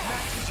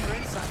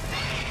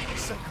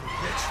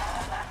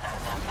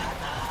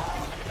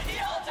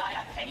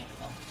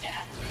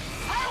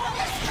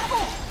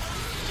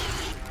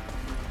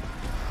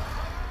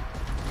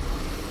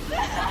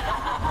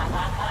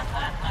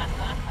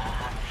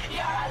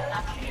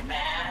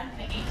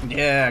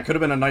 Yeah, it could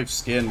have been a knife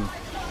skin.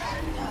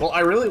 Well,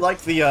 I really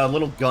like the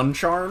little gun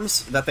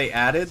charms that they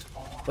added.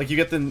 Like, you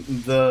get the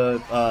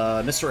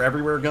Mr.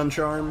 Everywhere gun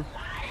charm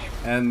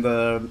and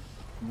the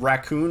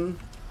raccoon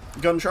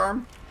gun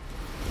charm.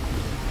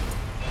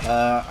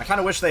 I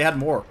kind of wish they had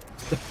more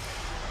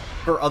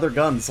for other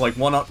guns, like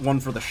one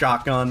for the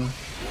shotgun.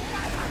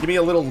 Give me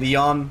a little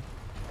Leon,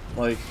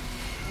 like.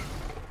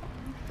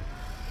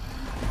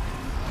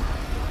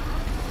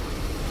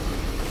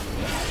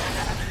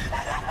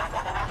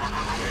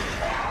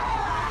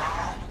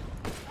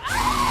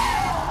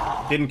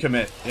 Didn't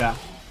commit, yeah.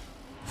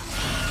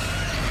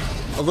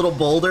 A little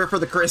boulder for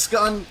the Chris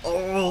gun?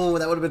 Oh,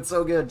 that would have been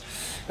so good.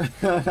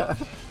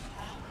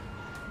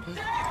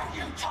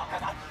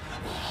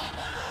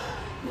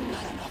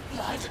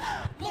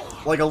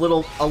 Like a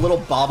little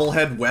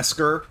bobblehead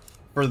Wesker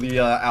for the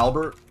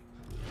Albert.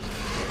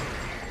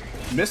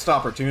 Missed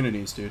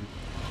opportunities, dude.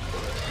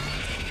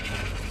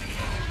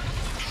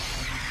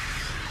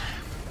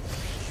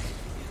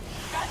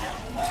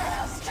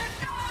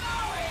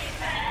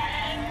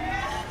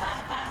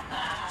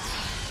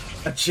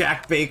 A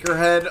Jack Baker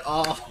head?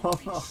 Oh.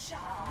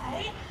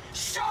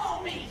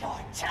 Show me your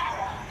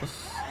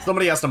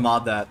Somebody has to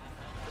mod that.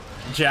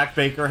 Jack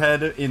Baker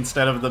head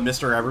instead of the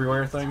Mr.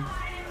 Everywhere thing.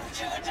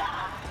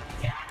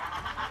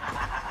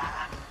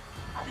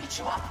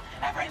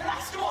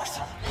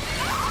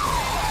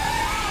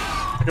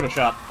 I could have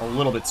shot a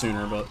little bit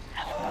sooner, but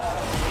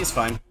he's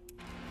fine.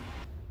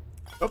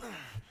 Oh,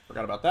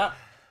 forgot about that.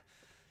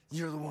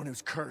 You're the one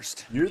who's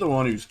cursed. You're the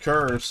one who's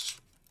cursed.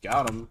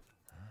 Got him.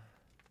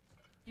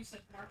 You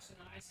said Marks and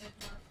I said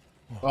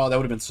Mark. Oh, that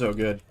would have been so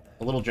good.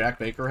 A little Jack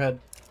Baker head.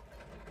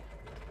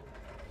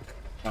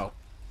 Oh.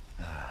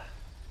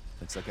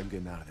 Looks like I'm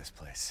getting out of this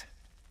place.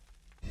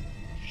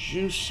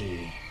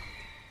 Juicy.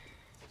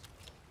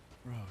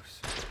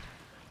 Rose.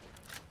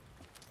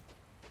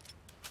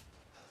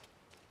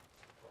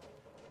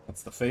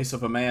 That's the face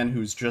of a man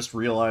who's just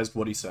realized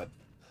what he said.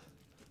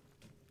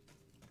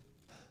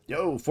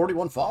 Yo,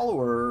 41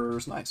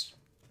 followers. Nice.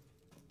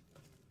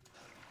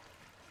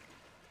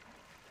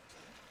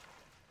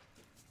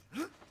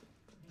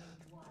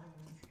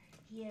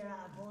 Hear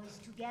our voice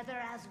together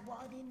as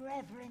one in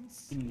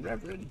reverence. In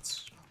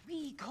reverence.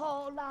 We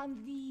call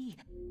on thee.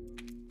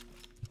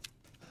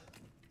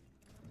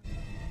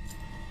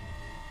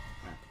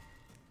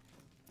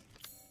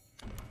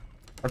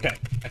 Okay,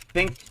 I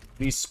think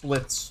these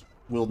splits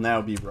will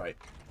now be right.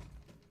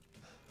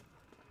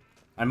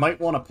 I might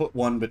want to put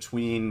one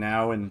between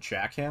now and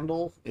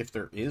Jackhandle, if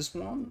there is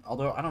one.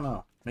 Although, I don't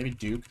know. Maybe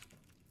Duke?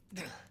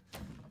 I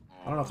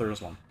don't know if there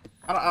is one.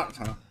 I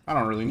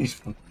don't really need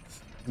one.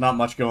 Not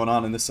much going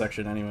on in this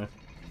section anyway.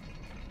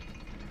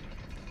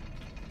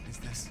 Is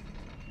this?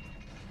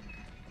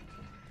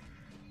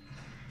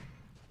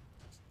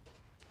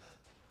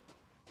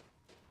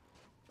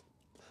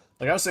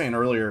 Like I was saying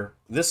earlier,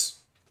 this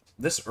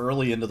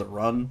early into the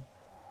run,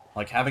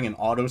 like having an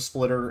auto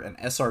splitter, an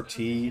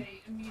SRT,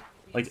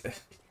 like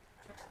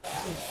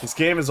this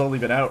game has only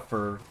been out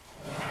for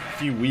a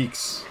few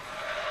weeks.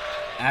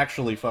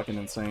 Actually fucking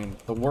insane.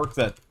 The work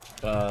that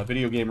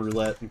Video Game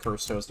Roulette and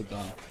Cursed Toast have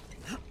done.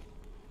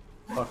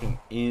 Fucking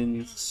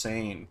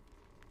insane.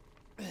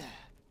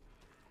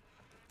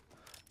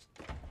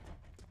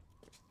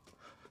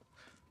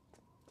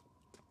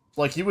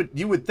 Like you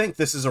would think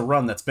this is a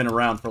run that's been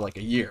around for like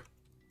a year,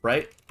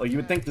 right? Like you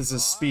would think this is a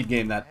speed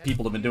game that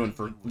people have been doing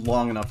for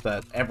long enough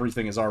that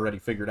everything is already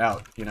figured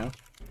out, you know?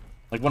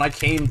 Like when I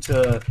came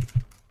to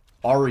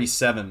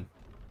RE7,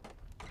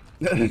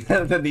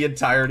 then the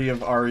entirety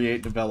of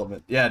RE8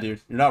 development. Yeah, dude,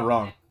 you're not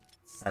wrong.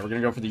 Alright, we're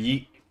gonna go for the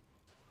yeet.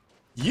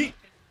 Yeet!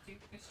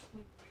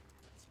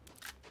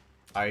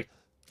 I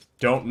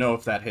don't know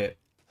if that hit.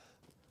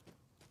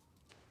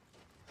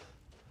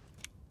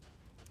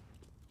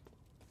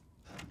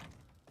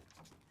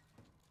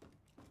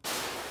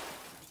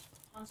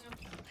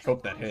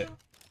 Hope that hit.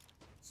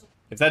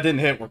 If that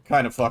didn't hit, we're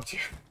kind of fucked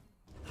here.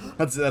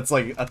 That's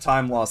like a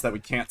time loss that we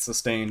can't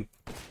sustain.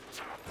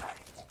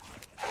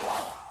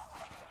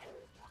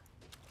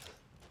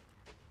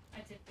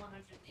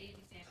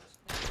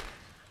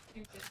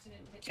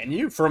 Can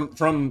you?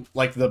 From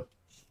like the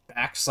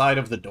back side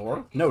of the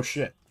door? No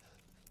shit.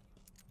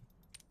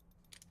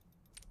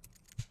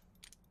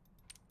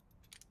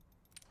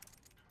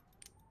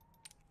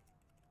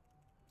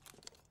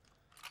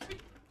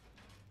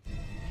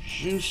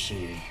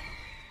 Juicy.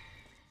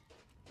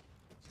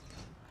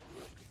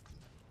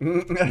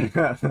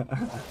 Yeah,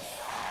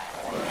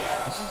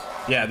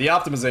 the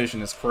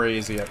optimization is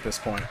crazy at this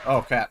point.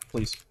 Oh, cat,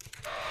 please.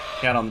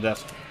 Cat on the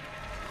desk.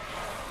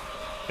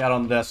 Cat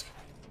on the desk.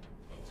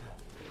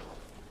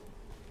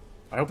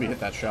 I hope he hit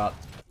that shot.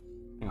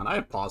 Hang on, I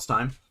have pause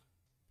time.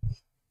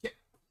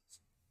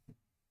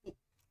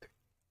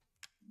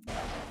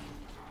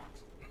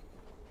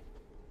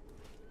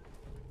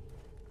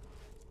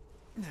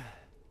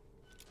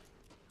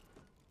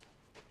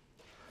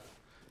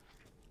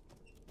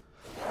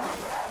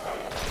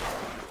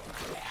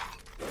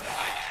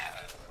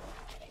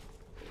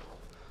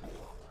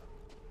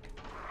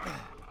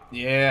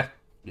 Yeah.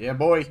 Yeah,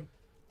 boy.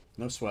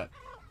 No sweat.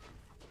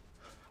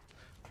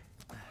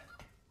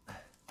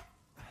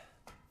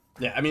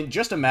 Yeah, I mean,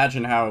 just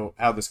imagine how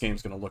this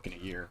game's gonna look in a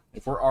year.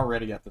 If we're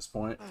already at this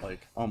point,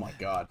 like, oh my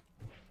god.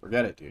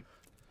 Forget it, dude.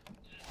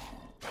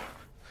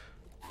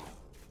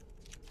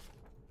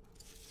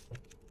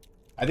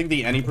 I think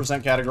the any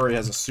 % category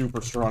has a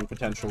super strong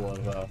potential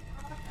of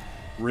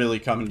really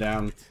coming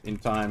down in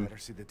time. Better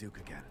see the Duke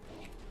again.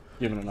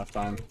 Given enough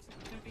time.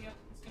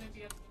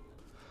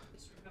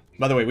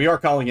 By the way, we are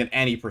calling it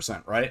any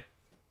 %, right?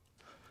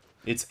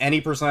 It's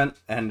any %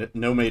 and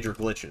no major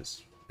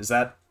glitches. Is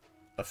that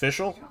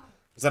official?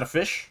 Is that a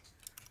fish?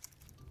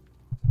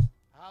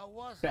 How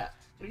was Cat,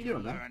 what are you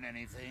doing, man? Learn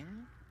anything?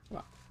 Come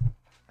on.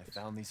 I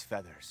found these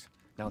feathers.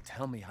 Now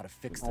tell me how to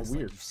fix Oh, this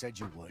weird. like you said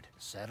you would.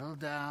 Settle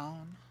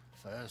down.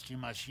 First, you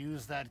must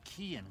use that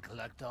key and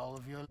collect all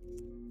of your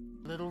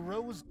little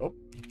rose. Oh.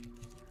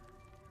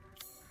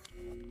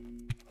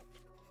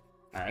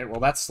 Alright, well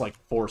that's like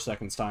 4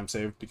 seconds time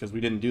saved because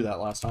we didn't do that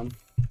last time.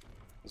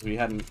 Because we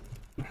hadn't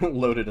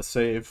loaded a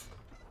save.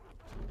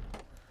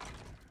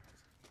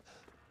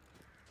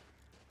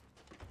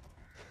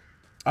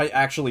 I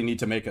actually need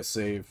to make a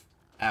save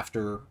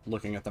after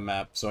looking at the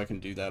map, so I can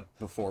do that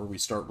before we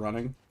start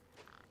running.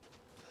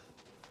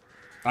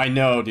 I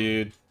know,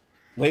 dude.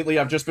 Lately,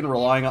 I've just been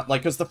relying on...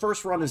 Like, because the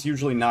first run is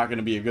usually not going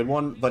to be a good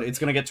one, but it's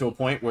going to get to a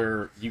point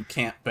where you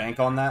can't bank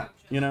on that,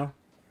 you know?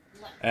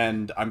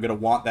 And I'm going to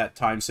want that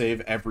time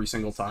save every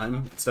single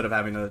time, instead of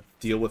having to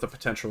deal with a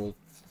potential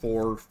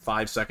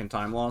 4-5 second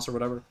time loss or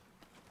whatever.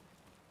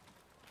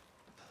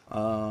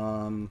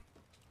 Do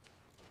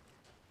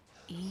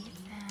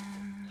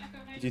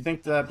you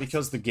think that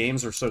because the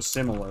games are so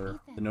similar,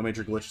 the no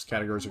major glitches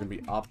categories are going to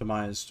be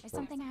optimized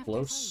or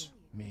close?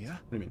 Mia?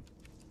 What do you mean?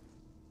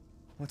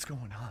 What's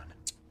going on?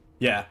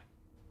 Yeah,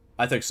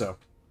 I think so.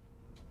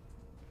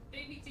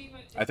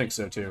 I think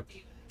so too.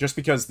 Just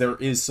because there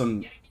is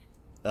some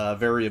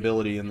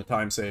variability in the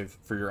time save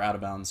for your out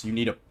of bounds. You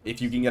need a,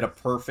 if you can get a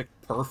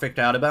perfect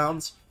out of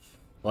bounds,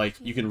 like,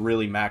 you can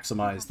really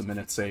maximize the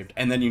minutes saved,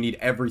 and then you need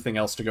everything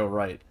else to go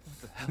right.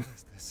 What the hell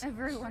is this?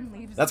 Everyone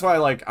leaves. That's why,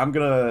 like, I'm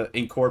gonna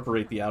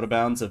incorporate the out of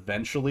bounds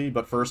eventually,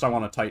 but first I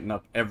want to tighten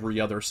up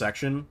every other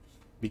section,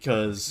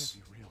 because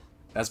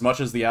as much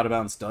as the out of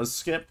bounds does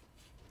skip,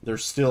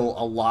 there's still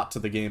a lot to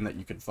the game that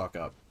you can fuck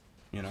up,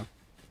 you know?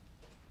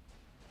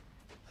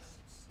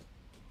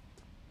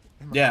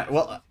 Yeah,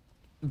 well,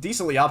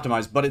 decently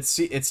optimized, but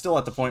it's still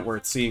at the point where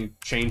it's seeing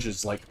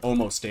changes, like,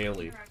 almost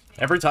daily.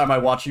 Every time I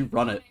watch you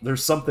run it,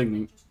 there's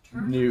something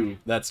new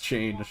that's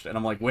changed, and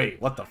I'm like,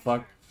 wait, what the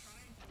fuck?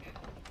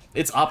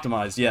 It's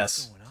optimized,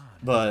 yes,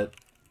 but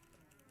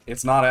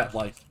it's not at,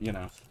 like, you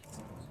know,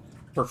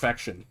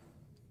 perfection,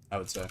 I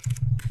would say.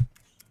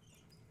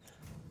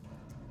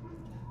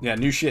 Yeah,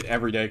 new shit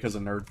every day because a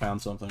nerd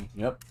found something.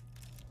 Yep.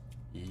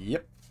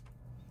 Yep.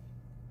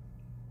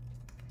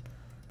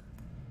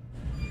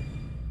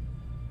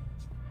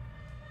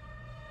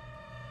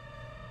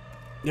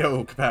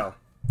 Yo, kapow.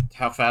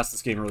 How fast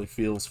this game really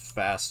feels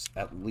fast,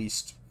 at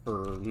least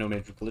for no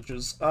major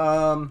glitches.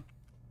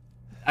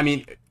 I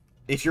mean,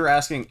 if you're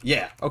asking...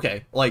 Yeah,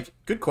 okay. Like,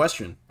 good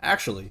question.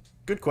 Actually,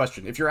 good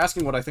question. If you're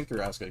asking what I think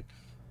you're asking.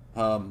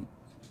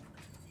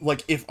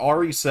 Like, if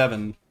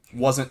RE7...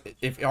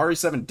 if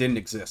RE7 didn't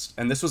exist,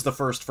 and this was the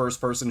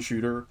first-person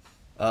shooter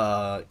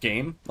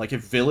game, like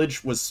if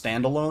Village was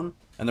standalone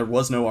and there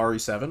was no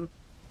RE7,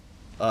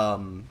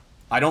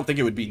 I don't think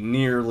it would be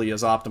nearly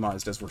as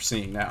optimized as we're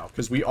seeing now,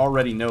 because we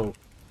already know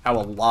how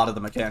a lot of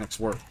the mechanics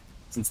work,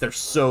 since they're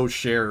so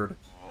shared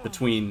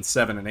between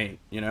 7 and 8,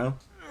 you know?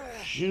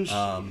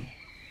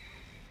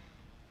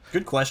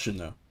 Good question,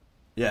 though.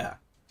 Yeah.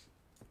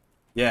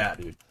 Yeah,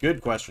 dude. Good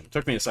question.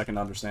 Took me a second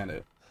to understand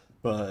it,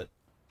 but...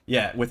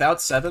 Yeah,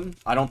 without 7,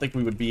 I don't think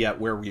we would be at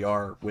where we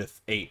are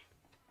with 8.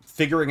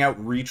 Figuring out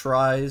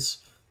retries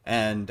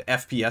and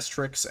FPS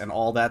tricks and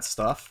all that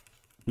stuff,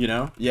 you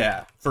know?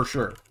 Yeah, for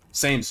sure.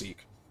 Same,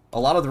 Zeke. A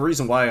lot of the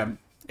reason why I'm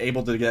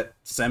able to get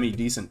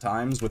semi-decent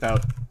times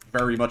without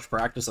very much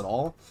practice at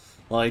all,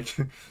 like,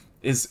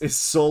 is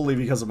solely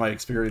because of my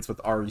experience with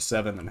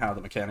RE7 and how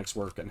the mechanics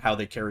work and how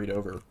they carried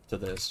over to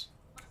this.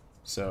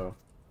 So,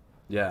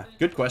 yeah.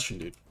 Good question,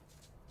 dude.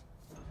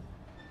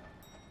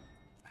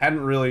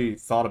 Hadn't really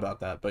thought about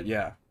that, but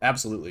yeah,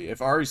 absolutely. If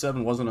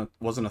RE7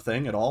 wasn't a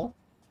thing at all,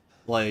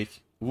 like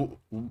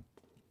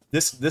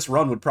this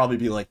run would probably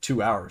be like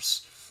 2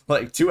 hours.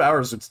 Like 2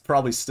 hours would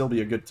probably still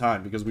be a good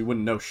time because we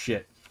wouldn't know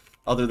shit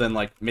other than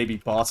like maybe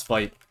boss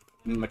fight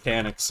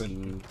mechanics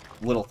and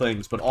little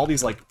things, but all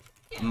these like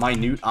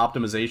minute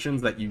optimizations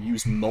that you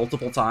use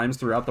multiple times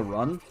throughout the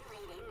run,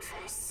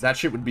 that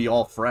shit would be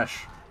all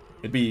fresh.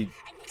 It'd be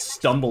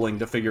stumbling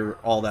to figure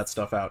all that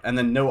stuff out. And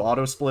then no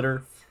auto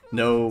splitter,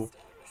 no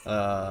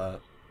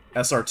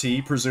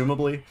SRT,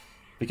 presumably,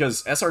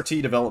 because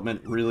SRT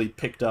development really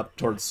picked up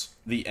towards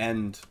the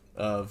end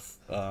of,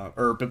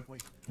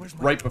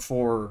 right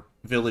before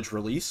Village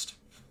released.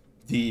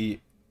 The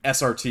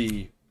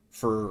SRT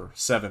for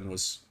 7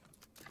 was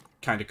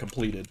kind of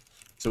completed.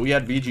 So we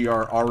had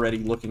VGR already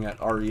looking at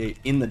RE8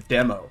 in the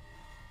demo.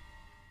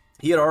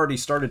 He had already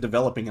started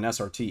developing an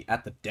SRT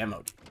at the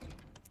demo.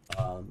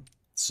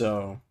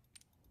 So,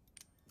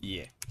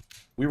 yeah.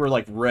 We were,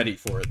 like, ready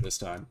for it this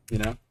time, you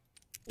know?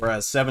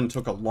 Whereas 7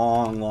 took a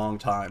long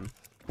time.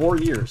 4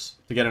 years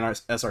to get an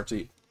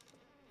SRT.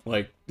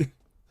 Like,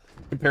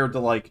 compared to,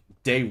 like,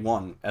 day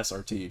 1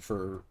 SRT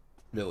for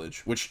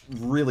Village, which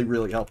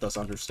really helped us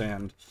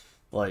understand,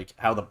 like,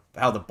 how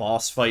the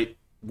boss fight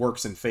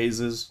works in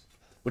phases,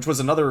 which was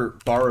another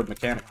borrowed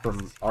mechanic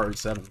from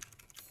RE7.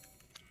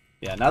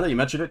 Yeah, now that you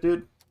mention it,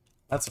 dude,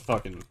 that's a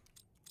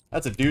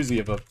doozy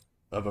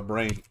of a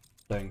brain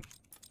thing.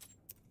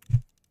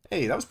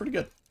 Hey, that was pretty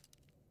good.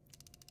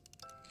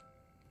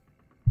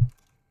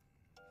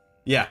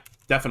 Yeah,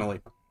 definitely.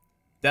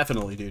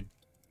 Definitely, dude.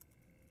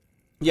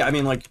 Yeah, I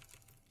mean, like,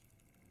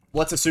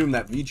 let's assume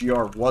that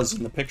VGR was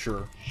in the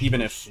picture,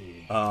 even if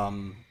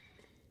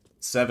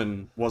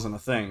 7 wasn't a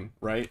thing,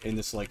 right? In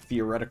this, like,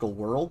 theoretical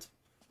world.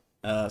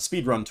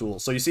 Speedrun tool.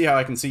 So you see how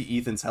I can see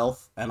Ethan's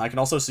health, and I can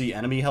also see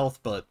enemy health,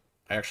 but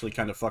I actually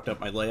kind of fucked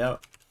up my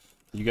layout.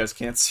 You guys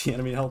can't see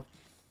enemy health.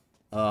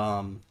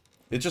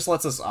 It just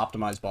lets us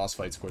optimize boss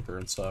fights quicker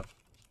and stuff.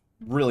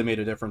 really made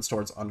a difference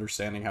towards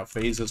understanding how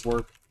phases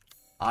work,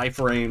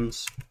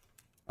 iframes,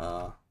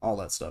 all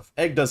that stuff.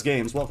 Egg does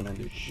games. Welcome in,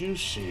 dude.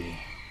 Juicy.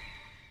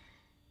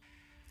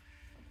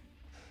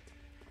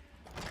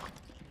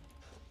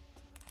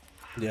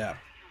 Yeah.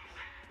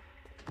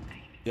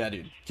 Yeah,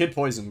 dude. Kid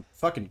poison.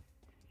 Fucking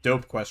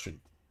dope question.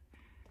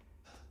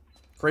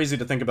 Crazy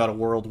to think about a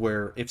world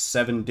where if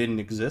 7 didn't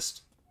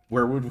exist,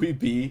 where would we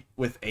be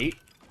with 8?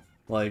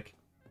 Like...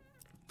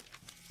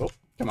 Oh,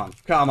 come on.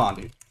 Come on,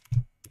 dude.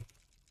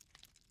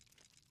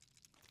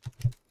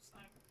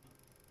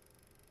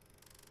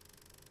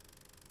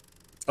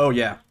 Oh,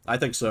 yeah. I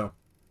think so.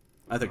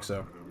 I think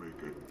so.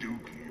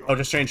 Oh,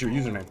 just change your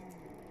username.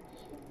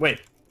 Wait.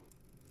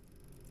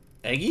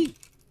 Eggy?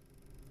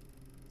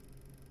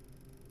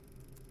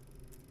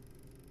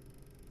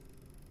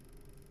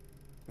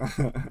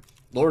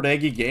 Lord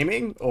Eggy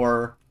Gaming?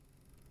 Or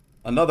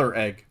another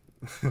egg?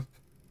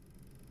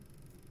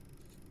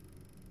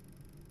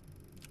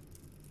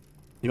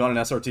 You want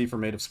an SRT for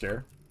Made of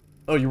Scare?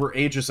 Oh, you were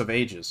Aegis of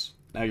Ages.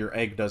 Now your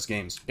egg does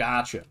games.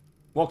 Gotcha.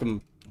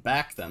 Welcome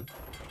back, then.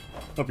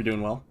 Hope you're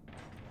doing well.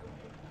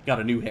 Got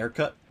a new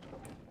haircut.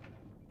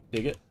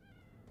 Dig it.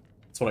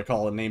 That's what I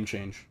call a name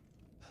change.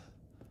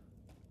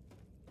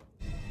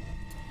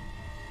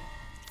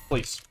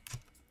 Please.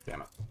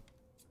 Damn it.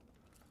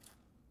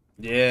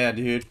 Yeah,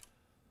 dude.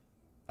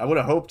 I would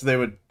have hoped they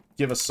would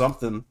give us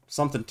something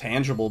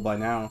tangible by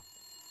now.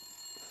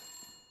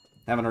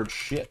 Haven't heard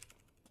shit.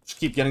 Just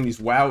keep getting these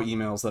WoW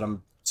emails that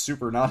I'm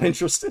super not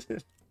interested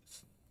in.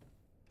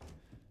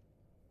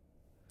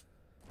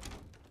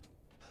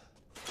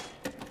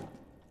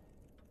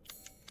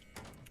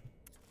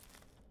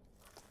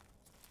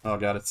 Oh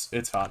god,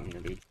 it's hot in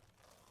here, dude.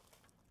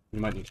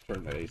 You might need to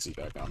turn that AC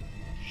back on.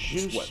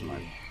 I'm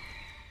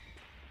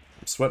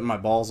sweating my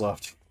balls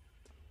off, dude.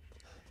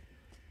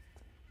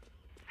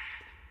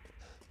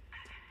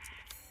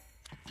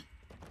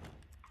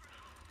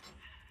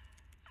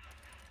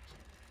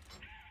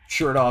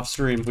 Shirt off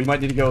stream. We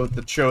might need to go with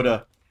the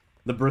Chota.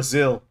 The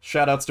Brazil.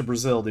 Shoutouts to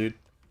Brazil, dude.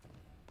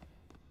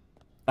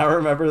 I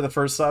remember the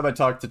first time I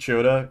talked to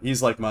Chota,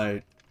 he's like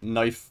my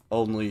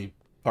knife-only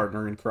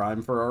partner in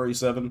crime for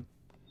RE7.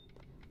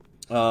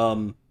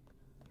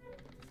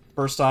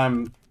 First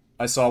time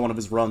I saw one of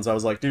his runs, I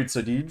was like, dude,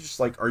 so do you just,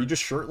 like, are you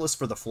just shirtless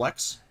for the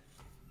flex?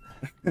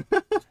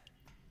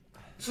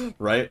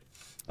 Right?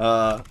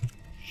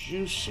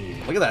 Juicy.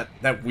 Look at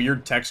that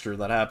weird texture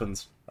that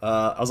happens.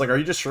 I was like, are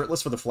you just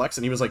shirtless for the flex?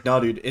 And he was like, no,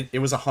 dude, it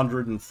was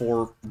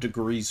 104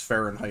 degrees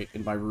Fahrenheit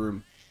in my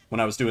room when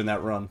I was doing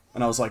that run.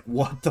 And I was like,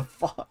 what the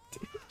fuck,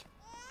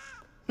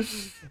 dude?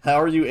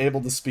 How are you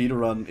able to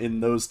speedrun in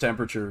those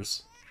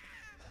temperatures?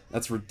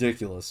 That's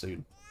ridiculous,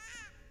 dude.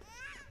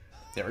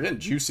 Yeah, we're getting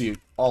juicy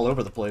all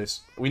over the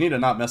place. We need to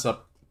not mess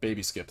up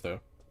baby skip,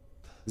 though.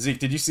 Zeke,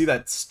 did you see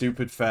that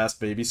stupid fast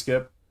baby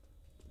skip?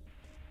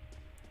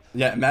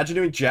 Yeah, imagine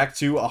doing Jack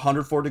 2,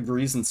 104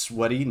 degrees and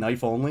sweaty,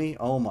 knife only.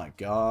 Oh my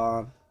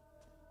god.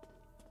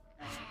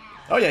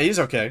 Oh yeah, he's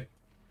okay.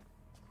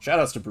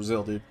 Shoutouts to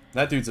Brazil, dude.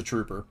 That dude's a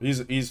trooper.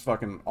 He's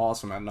fucking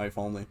awesome at knife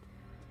only.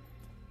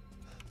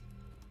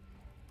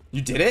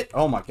 You did it?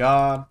 Oh my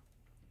god.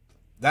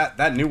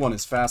 That new one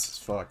is fast as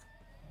fuck.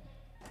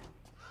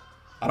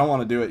 I don't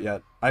want to do it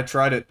yet. I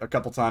tried it a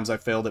couple times. I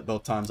failed it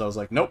both times. I was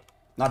like, nope,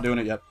 not doing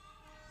it yet.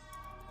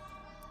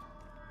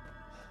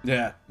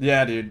 Yeah,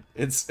 dude.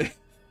 It's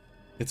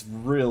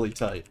really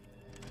tight.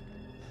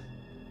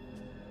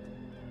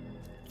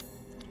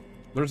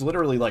 There's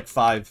literally like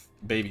 5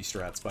 baby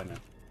strats by now.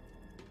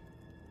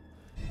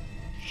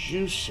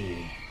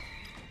 Juicy.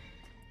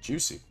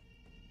 Juicy.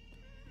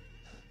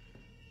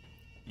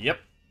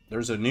 Yep.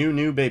 There's a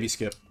new baby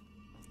skip.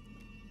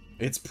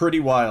 It's pretty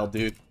wild,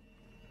 dude.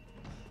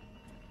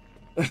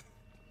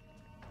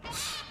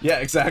 Yeah,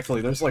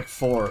 exactly. There's like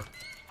 4.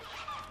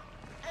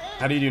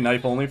 How do you do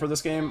knife only for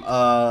this game?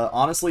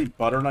 Honestly,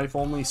 butter knife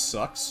only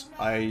sucks.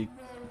 I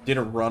did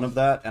a run of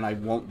that, and I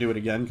won't do it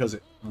again because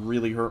it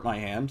really hurt my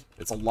hand.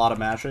 It's a lot of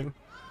mashing.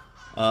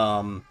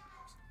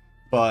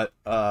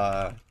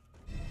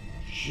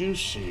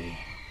 Juicy.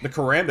 The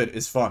Karambit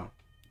is fun.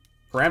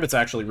 Karambit's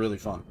actually really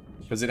fun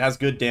because it has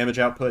good damage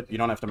output. You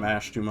don't have to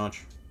mash too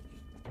much.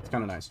 It's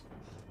kind of nice.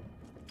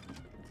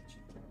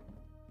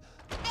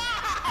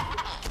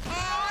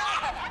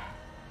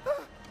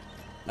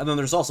 And then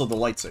there's also the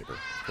lightsaber,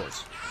 of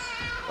course.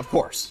 Of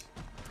course.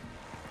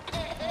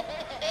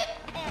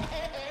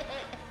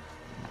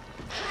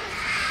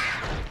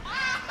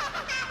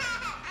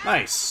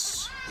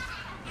 Nice.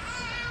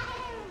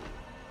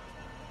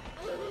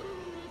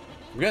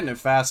 I'm getting it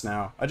fast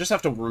now. I just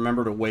have to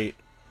remember to wait.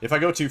 If I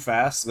go too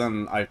fast,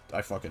 then I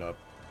fuck it up.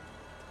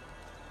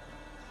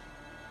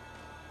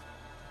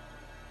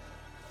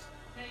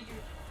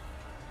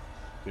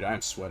 Dude, I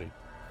am sweaty.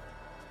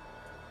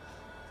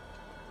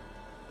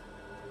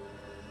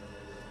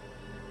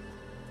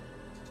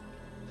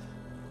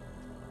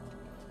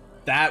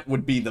 That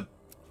would be the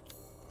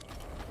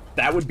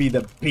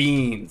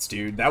beans,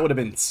 dude. That would have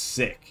been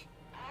sick.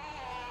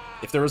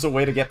 If there was a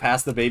way to get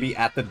past the baby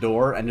at the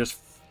door and just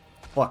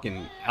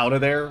fucking out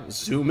of there,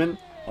 zooming.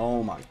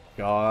 Oh my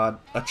god.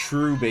 A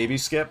true baby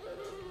skip.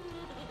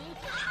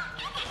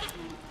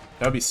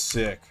 That'd be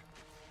sick.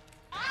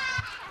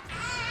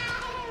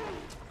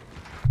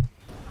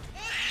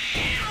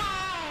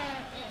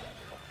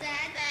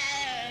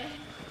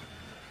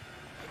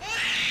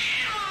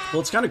 Well,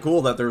 it's kind of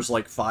cool that there's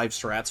like 5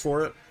 strats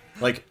for it.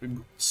 Like,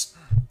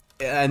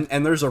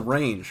 and there's a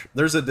range.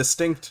 There's a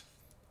distinct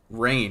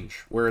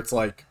range where it's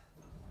like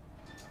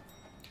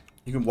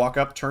you can walk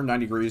up, turn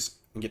 90 degrees,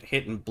 and get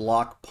hit and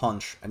block,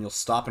 punch, and you'll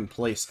stop in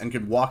place and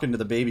can walk into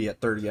the baby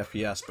at 30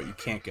 FPS, but you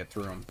can't get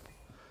through him.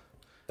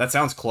 That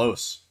sounds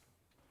close.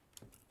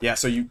 Yeah,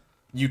 so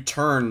you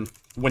turn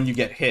when you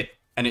get hit,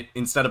 and it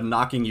instead of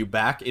knocking you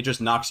back, it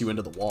just knocks you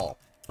into the wall,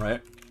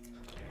 right?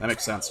 That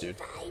makes sense, dude.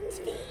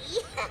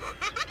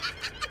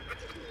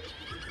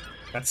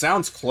 That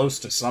sounds close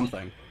to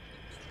something.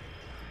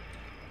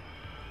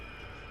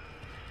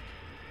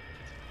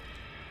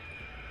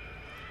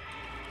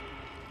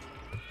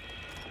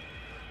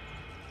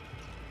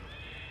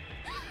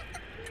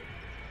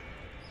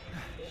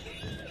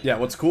 Yeah,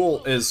 what's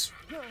cool is,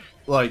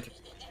 like,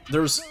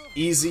 there's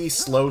easy,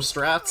 slow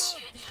strats.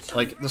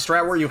 Like, the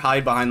strat where you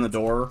hide behind the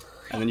door,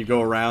 and then you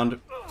go around,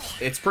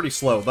 it's pretty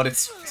slow, but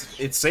it's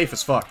safe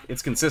as fuck.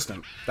 It's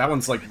consistent. That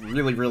one's, like,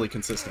 really, really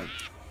consistent.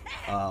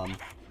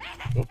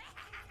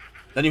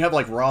 Then you have,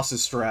 like,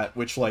 Ross's strat,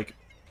 which, like,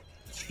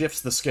 shifts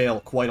the scale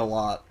quite a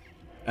lot.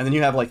 And then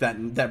you have, like,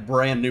 that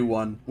brand new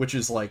one, which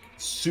is, like,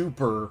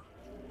 super...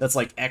 That's,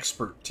 like,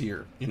 expert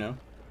tier, you know?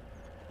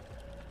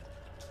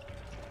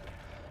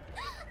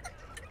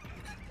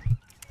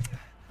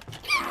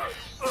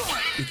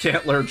 You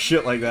can't learn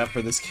shit like that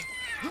for this game.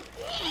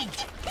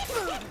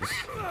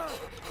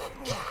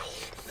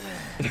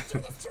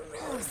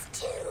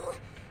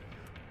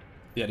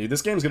 Yeah, dude,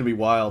 this game's gonna be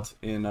wild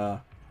in,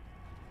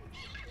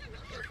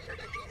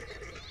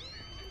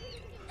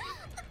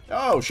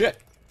 Oh, shit!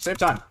 Same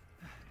time.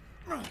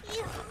 You're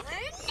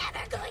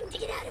never going to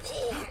get out of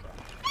here.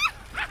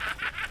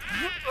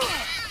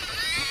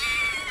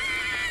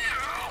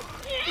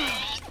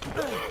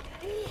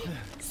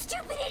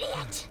 Stupid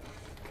idiot!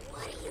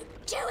 What are you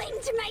doing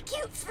to my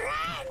cute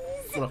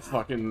friends? What a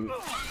fucking...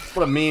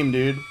 What a meme,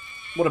 dude.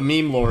 What a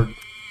meme lord.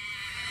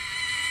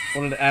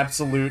 What an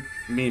absolute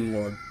meme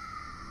lord.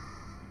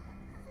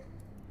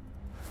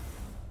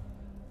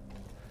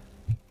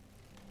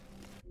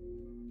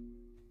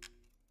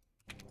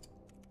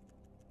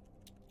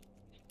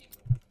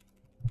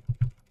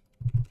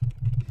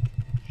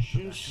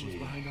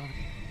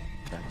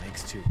 That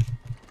makes 2.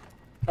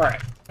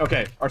 Alright,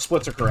 okay, our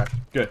splits are correct.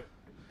 Good.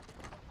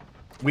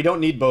 We don't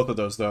need both of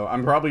those, though.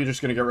 I'm probably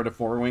just gonna get rid of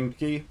 4-winged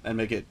key and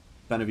make it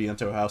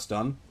Beneviento House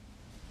done.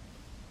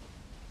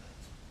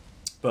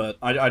 But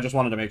I just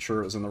wanted to make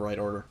sure it was in the right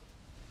order.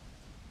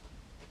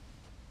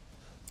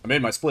 I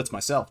made my splits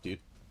myself, dude.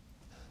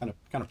 Kind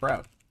of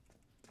proud.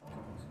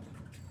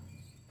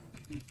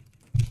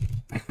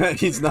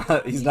 he's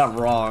not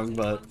wrong,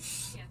 but...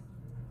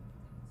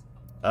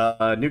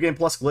 New Game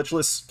Plus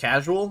glitchless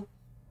casual.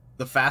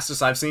 The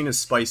fastest I've seen is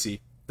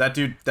Spicy. That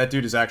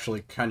dude is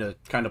actually kind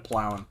of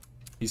plowing.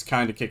 He's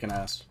kind of kicking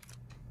ass.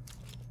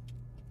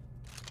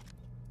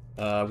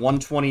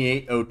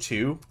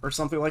 128.02 or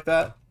something like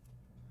that.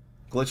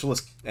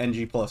 Glitchless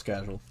NG Plus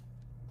casual.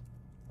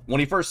 When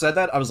he first said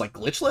that, I was like,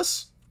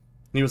 glitchless?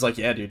 And he was like,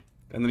 yeah, dude.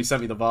 And then he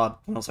sent me the VOD,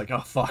 and I was like,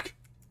 oh fuck.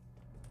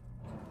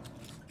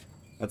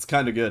 That's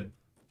kind of good.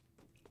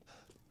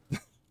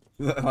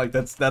 Like,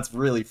 that's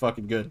really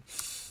fucking good.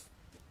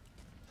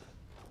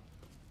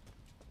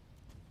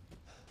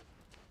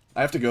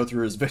 I have to go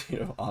through his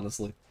video,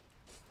 honestly.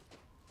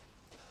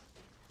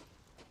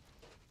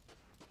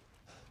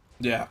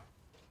 Yeah.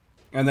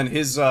 And then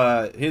his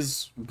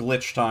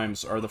glitch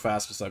times are the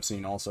fastest I've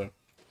seen also.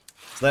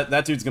 So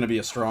that dude's gonna be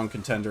a strong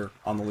contender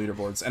on the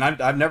leaderboards. And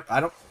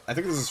I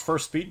think this is his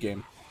first speed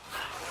game.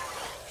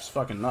 It's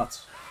fucking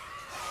nuts.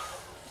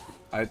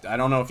 I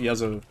don't know if he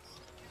has a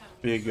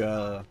big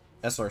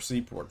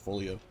SRC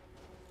portfolio.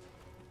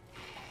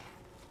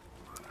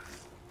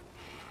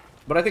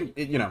 But I think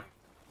you know,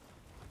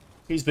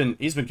 he's been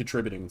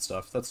contributing and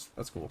stuff. That's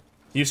cool.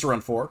 He used to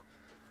run 4.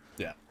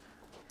 Yeah.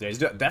 Yeah, he's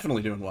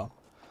definitely doing well.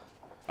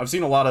 I've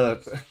seen a lot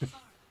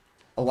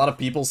of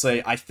people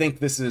say, I think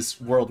this is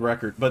world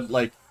record, but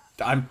like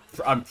I'm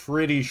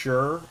pretty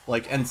sure,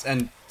 like,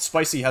 and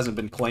Spicy hasn't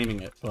been claiming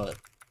it, but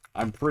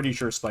I'm pretty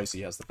sure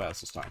Spicy has the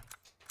fastest time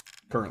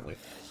currently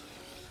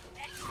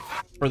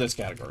for this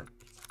category.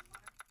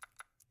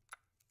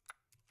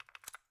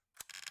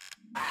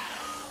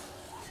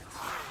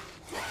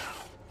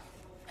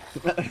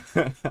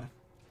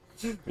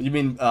 You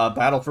mean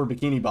Battle for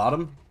Bikini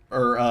Bottom?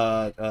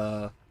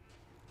 Or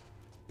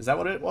is that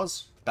what it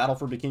was? Battle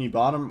for Bikini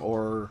Bottom,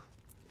 or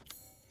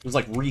it was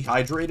like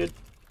Rehydrated?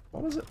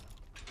 What was it?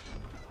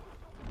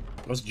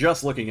 I was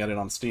just looking at it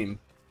on Steam.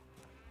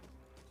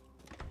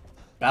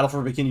 Battle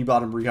for Bikini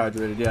Bottom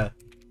Rehydrated, yeah.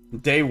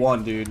 Day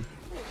 1, dude.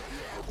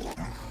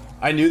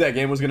 I knew that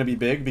game was going to be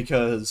big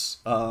because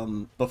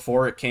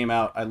before it came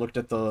out, I looked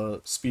at the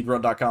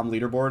Speedrun.com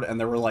leaderboard, and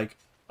there were like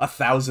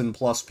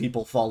 1,000+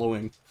 people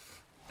following.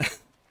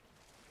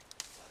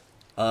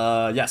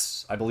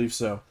 Yes, I believe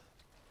so.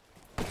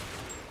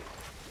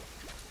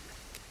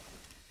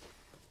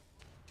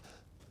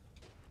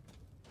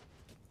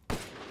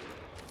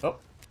 Oh.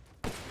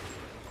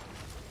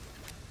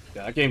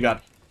 Yeah, that game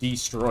got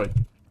destroyed.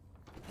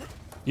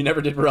 You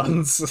never did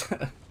runs.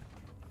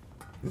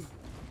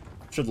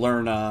 Should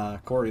learn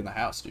Corey in the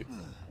house, dude.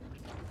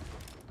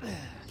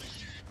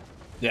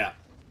 Yeah.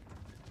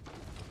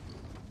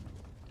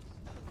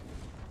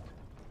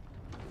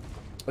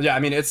 Yeah, I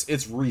mean,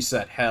 it's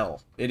reset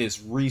hell. It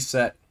is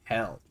reset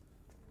hell.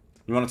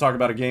 You want to talk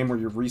about a game where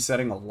you're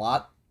resetting a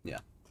lot? Yeah.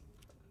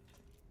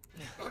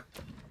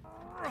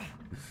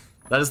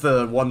 That is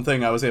the one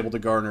thing I was able to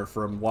garner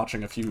from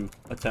watching a few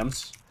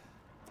attempts.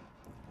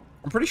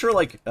 I'm pretty sure,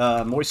 like,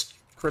 Moist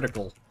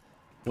Critical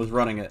was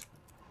running it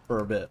for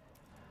a bit.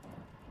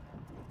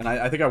 And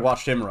I think I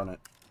watched him run it.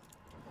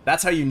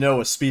 That's how you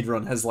know a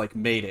speedrun has, like,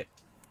 made it.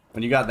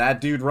 When you got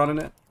that dude running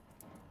it,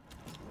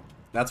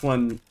 that's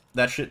when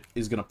that shit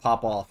is gonna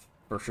pop off,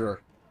 for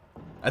sure.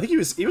 I think he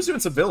was doing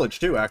some Village,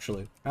 too,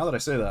 actually. Now that I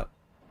say that.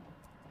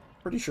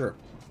 Pretty sure.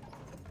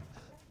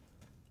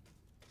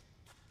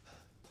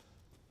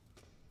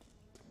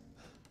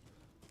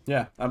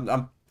 Yeah,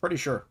 I'm pretty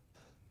sure.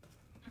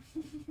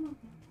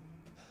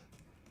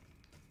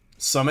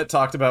 Summit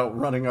talked about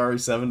running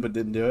RE7 but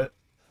didn't do it.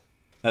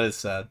 That is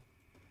sad.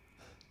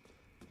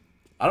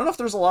 I don't know if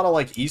there's a lot of,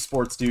 like,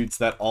 esports dudes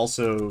that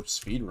also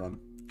speedrun.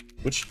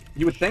 Which,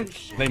 you would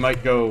think they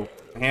might go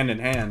hand in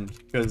hand,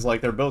 because, like,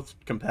 they're both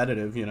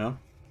competitive, you know?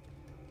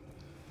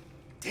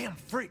 Damn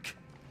freak!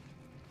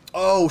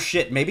 Oh,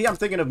 shit, maybe I'm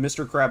thinking of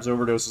Mr. Krabs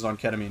overdoses on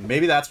ketamine.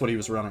 Maybe that's what he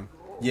was running.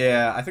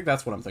 Yeah, I think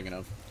that's what I'm thinking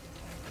of.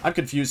 I'm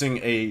confusing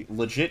a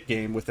legit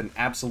game with an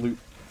absolute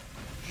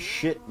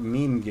shit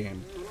meme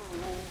game.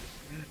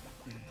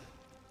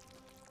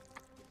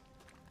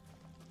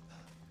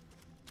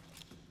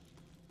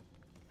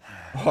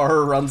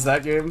 Horror runs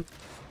that game.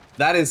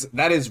 That is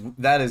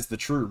the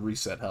true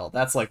reset hell.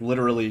 That's like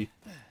literally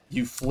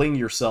you fling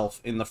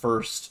yourself in the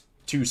first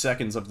 2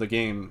 seconds of the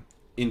game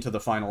into the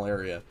final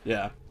area.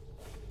 Yeah.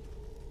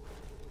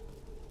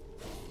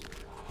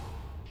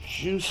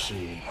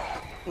 Juicy.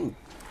 Ooh.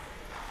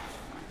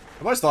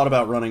 I've always thought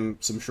about running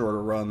some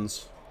shorter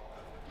runs.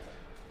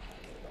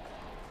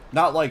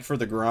 Not like for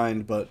the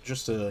grind, but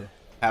just to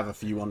have a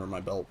few under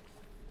my belt.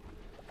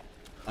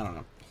 I don't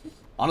know.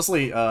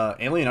 Honestly,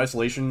 Alien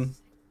Isolation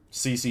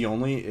CC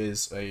only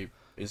is a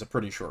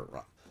pretty short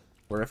run.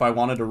 Where if I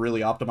wanted to really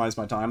optimize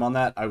my time on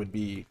that, I would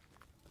be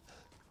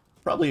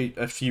probably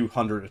a few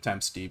hundred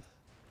attempts deep.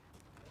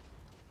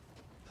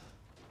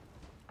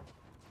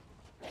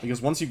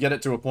 Because once you get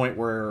it to a point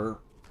where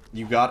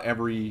you got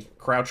every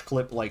crouch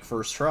clip like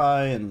first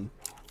try, and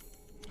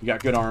you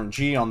got good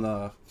RNG on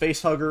the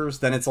face huggers,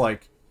 then it's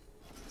like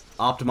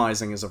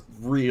optimizing is a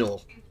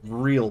real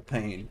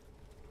pain.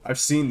 I've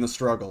seen the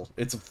struggle.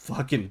 It's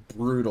fucking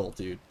brutal,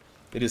 dude.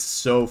 It is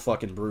so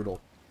fucking brutal.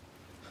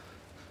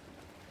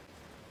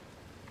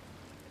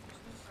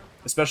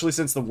 Especially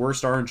since the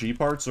worst RNG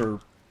parts are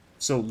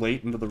so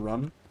late into the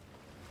run.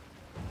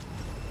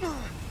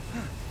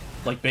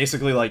 Like,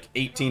 basically, like,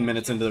 18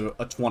 minutes into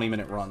a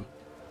 20-minute run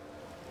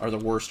are the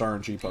worst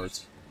RNG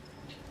parts.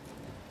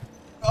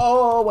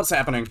 Oh, what's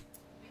happening?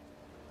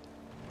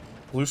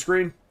 Blue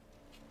screen?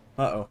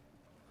 Uh-oh.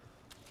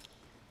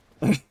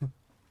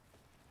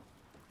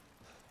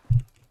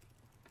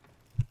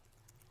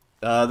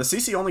 The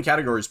CC-only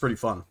category is pretty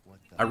fun.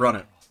 I run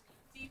it.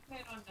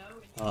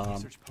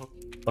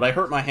 But I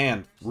hurt my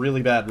hand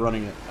really bad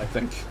running it, I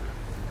think.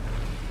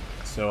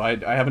 So I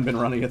haven't been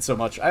running it so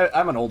much.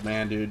 I'm an old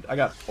man, dude. I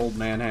got old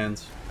man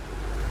hands.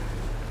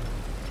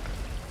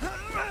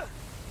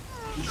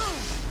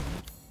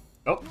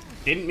 Oh,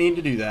 didn't mean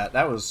to do that.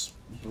 That was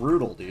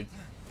brutal, dude.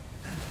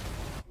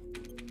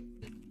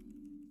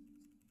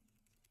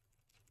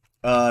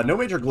 No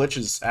Major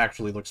Glitches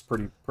actually looks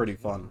pretty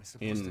fun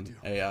in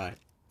AI.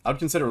 I would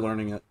consider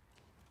learning it.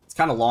 It's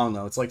kind of long,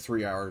 though. It's like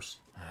 3 hours.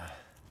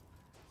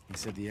 He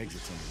said the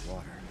exit's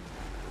underwater.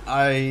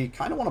 I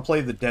kind of want to play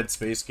the Dead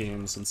Space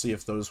games and see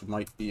if those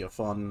might be a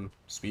fun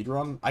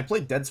speedrun. I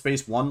played Dead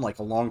Space 1 like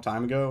a long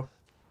time ago,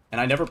 and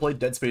I never played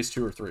Dead Space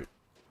 2 or 3.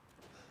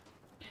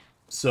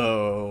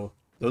 So,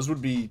 those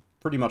would be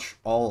pretty much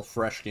all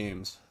fresh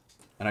games.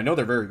 And I know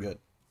they're very good.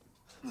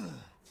 I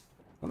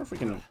wonder if we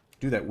can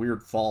do that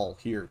weird fall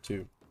here,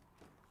 too.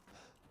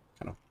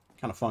 Kind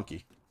of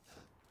funky.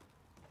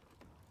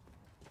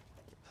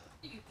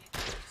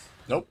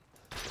 Nope.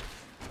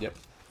 Yep.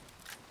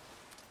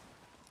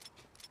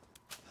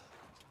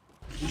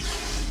 I'm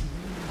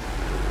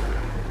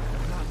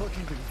not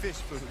looking for fish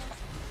food.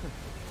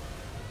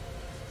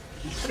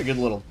 Pretty good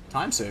little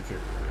time save here.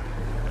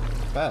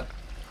 Not bad.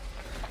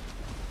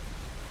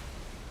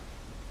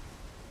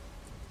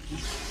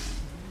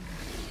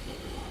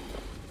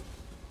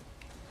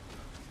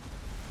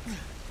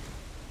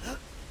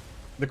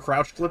 the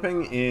crouch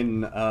clipping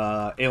in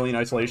Alien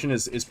Isolation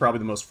is probably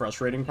the most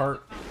frustrating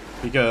part,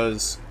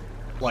 because,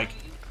 like,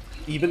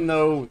 even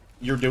though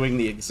you're doing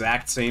the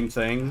exact same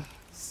thing,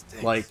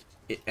 like,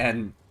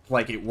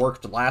 it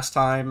worked last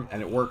time,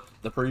 and it worked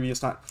the previous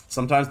time,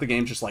 sometimes the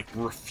game just, like,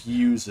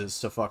 refuses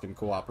to fucking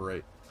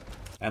cooperate.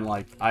 And,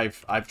 like,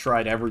 I've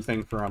tried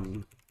everything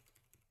from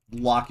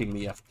locking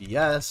the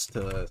FPS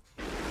to,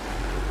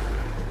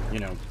 you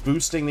know,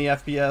 boosting the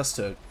FPS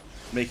to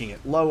making it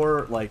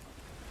lower. Like,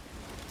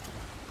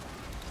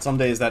 some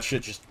days that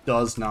shit just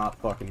does not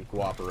fucking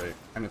cooperate,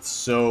 and it's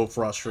so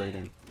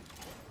frustrating.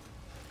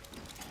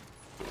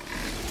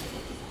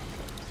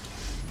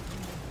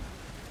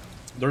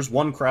 There's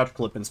one crouch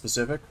clip in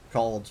specific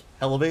called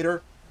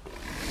Elevator,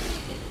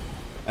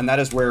 and that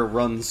is where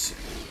runs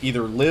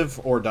either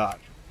live or die.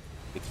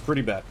 It's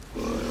pretty bad.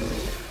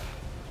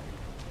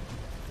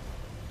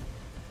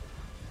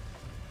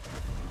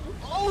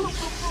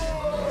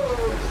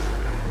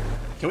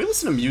 Can we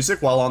listen to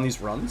music while on these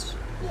runs?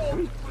 Can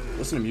we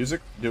listen to music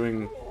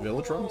doing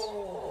village runs?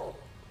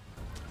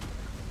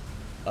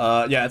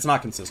 Yeah, it's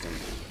not consistent.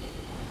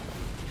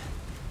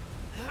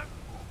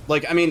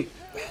 Like, I mean,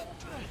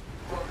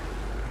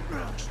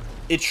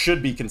 it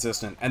should be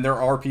consistent, and there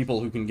are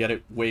people who can get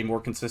it way more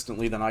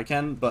consistently than I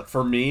can, but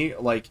for me,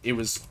 like, I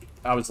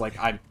was like,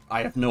 I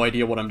have no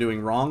idea what I'm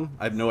doing wrong,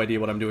 I have no idea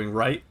what I'm doing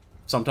right.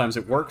 Sometimes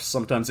it works,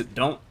 sometimes it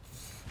don't.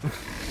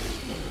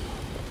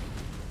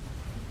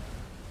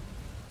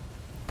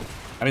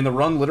 I mean, the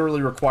run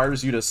literally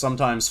requires you to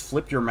sometimes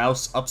flip your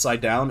mouse upside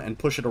down and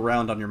push it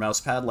around on your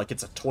mouse pad like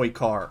it's a toy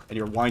car, and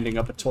you're winding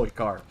up a toy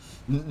car.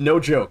 No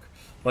joke.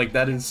 Like,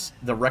 that is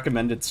the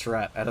recommended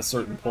strat at a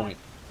certain point.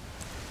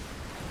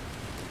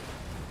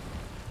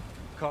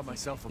 Caught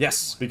myself.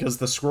 Yes, because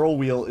the scroll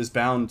wheel is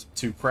bound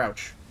to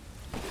crouch.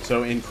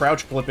 So in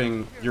crouch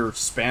clipping, you're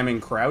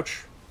spamming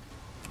crouch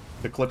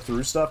to clip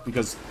through stuff,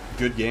 because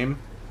good game.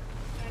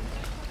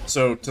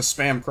 So to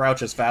spam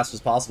crouch as fast as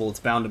possible,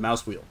 it's bound to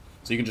mouse wheel.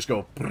 So you can just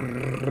go...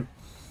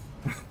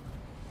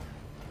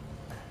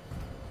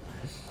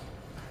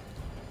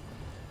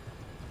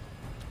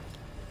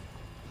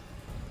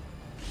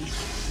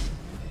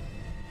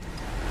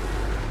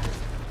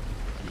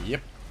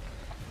 Yep.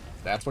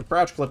 That's what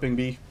crouch clipping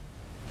be.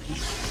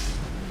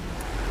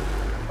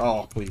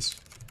 Oh, please.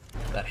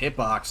 That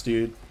hitbox,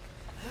 dude.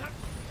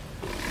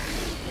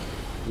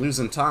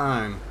 Losing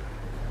time.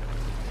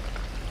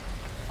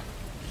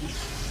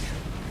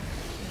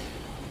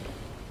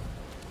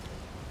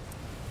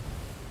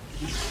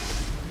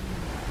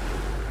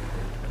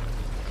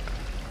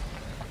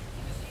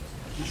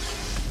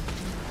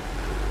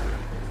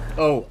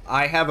 Oh,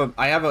 I have a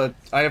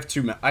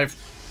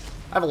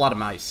lot of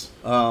mice.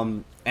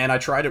 And I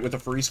tried it with a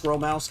free scroll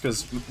mouse,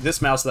 because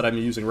this mouse that I'm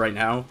using right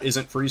now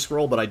isn't free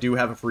scroll, but I do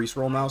have a free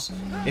scroll mouse.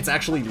 It's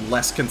actually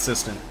less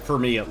consistent, for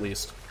me at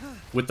least,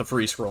 with the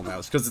free scroll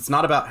mouse, because it's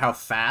not about how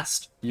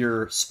fast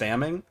you're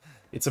spamming,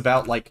 it's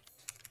about, like,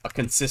 a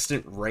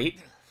consistent rate.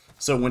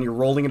 So when you're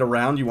rolling it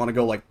around, you want to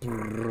go, like,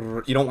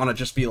 you don't want to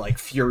just be, like,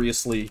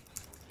 furiously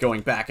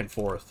going back and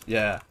forth.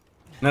 Yeah.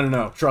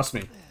 No, trust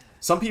me.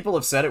 Some people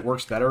have said it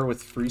works better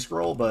with free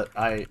scroll, but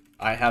I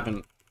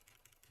haven't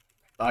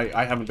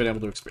been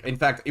able to experience. In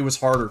fact, it was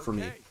harder for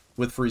me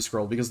with free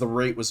scroll because the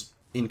rate was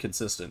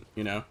inconsistent,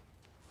 you know?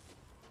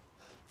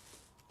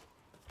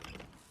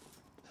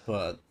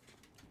 But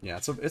yeah,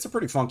 it's a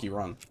pretty funky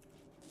run.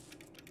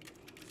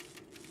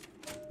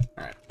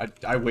 Alright,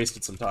 I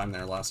wasted some time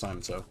there last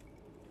time, so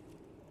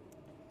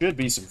should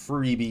be some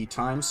freebie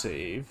time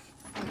save.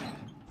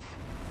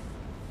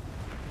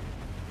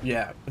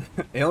 Yeah,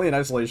 Alien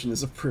Isolation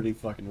is a pretty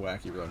fucking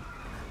wacky run.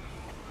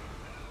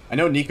 I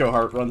know Nico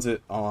Hart runs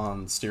it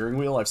on steering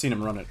wheel. I've seen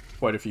him run it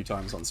quite a few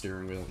times on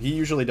steering wheel. He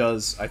usually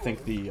does, I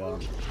think, the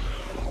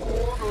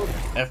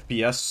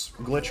FPS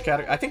glitch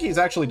category. I think he's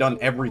actually done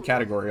every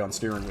category on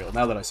steering wheel,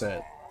 now that I say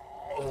it.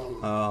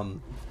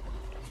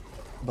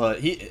 But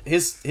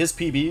his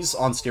PBs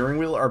on steering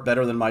wheel are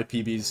better than my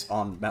PBs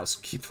on mouse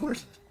and keyboard.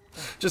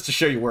 Just to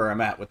show you where I'm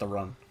at with the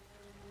run.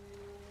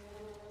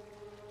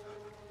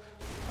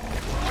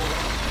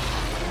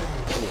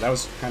 Ooh, that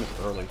was kind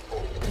of early.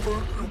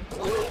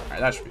 Alright,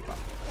 that should be fun.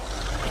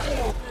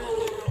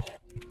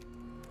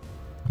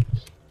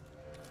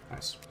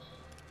 Nice.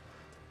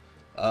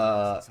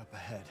 Up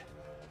ahead.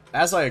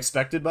 As I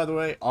expected, by the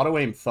way,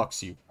 auto-aim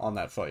fucks you on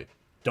that fight.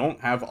 Don't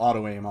have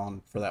auto-aim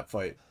on for that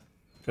fight.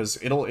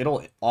 Because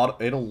it'll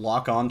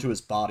lock onto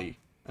his body,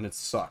 and it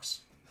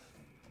sucks.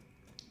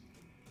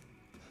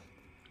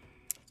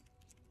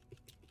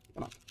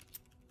 Come on.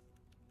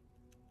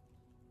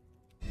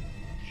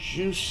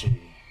 Juicy.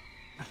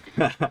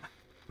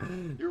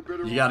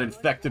 You got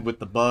infected with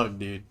the bug,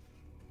 dude.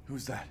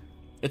 Who's that?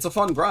 It's a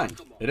fun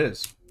grind. It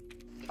is.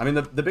 I mean,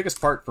 the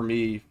biggest part for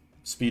me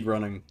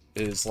speedrunning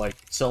is, like,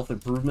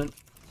 self-improvement.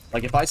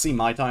 Like, if I see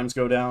my times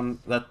go down,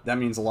 that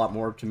means a lot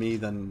more to me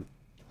than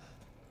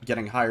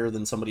getting higher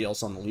than somebody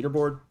else on the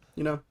leaderboard,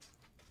 you know?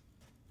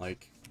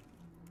 Like,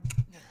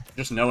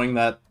 just knowing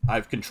that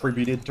I've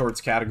contributed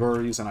towards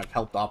categories and I've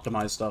helped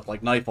optimize stuff,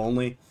 like knife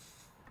only.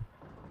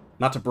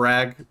 not to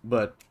brag,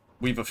 but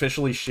we've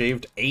officially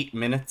shaved 8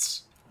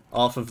 minutes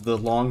off of the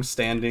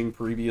long-standing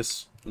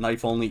previous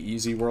knife-only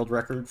easy world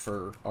record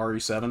for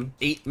RE7.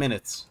 8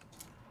 minutes.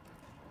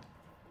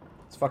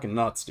 It's fucking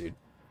nuts, dude.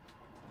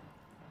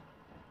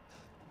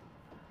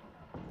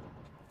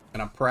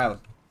 And I'm proud.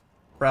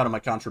 Proud of my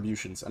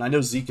contributions. And I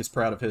know Zeke is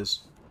proud of his,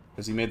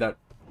 because he made that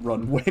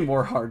run way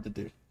more hard to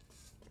do.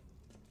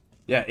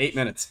 Yeah, 8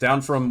 minutes.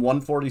 Down from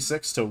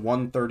 146 to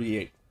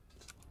 138.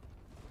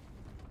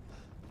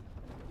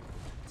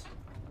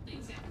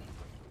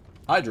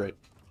 Hydrate.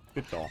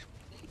 Good call.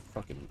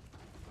 Fucking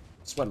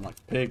sweating like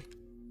a pig.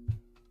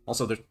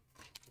 Also, here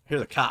are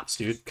the cops,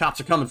 dude. Cops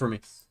are coming for me.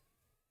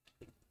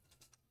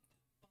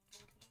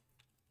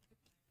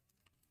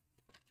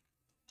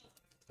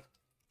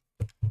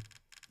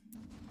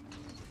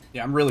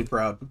 Yeah, I'm really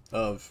proud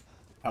of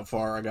how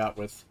far I got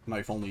with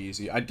Knife Only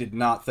Easy. I did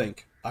not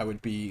think I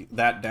would be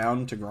that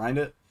down to grind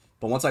it,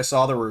 but once I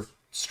saw there were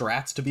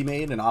strats to be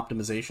made and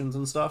optimizations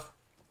and stuff,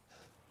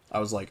 I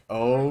was like,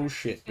 oh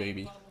shit,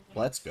 baby.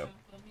 Let's go.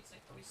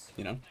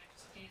 You know?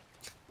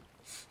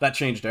 That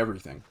changed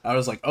everything. I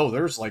was like, oh,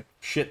 there's like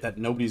shit that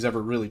nobody's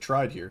ever really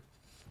tried here.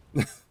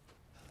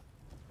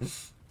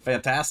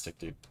 Fantastic,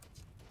 dude.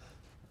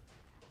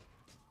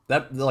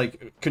 That,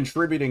 like,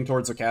 contributing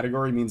towards a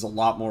category means a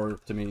lot more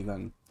to me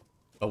than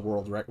a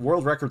world record.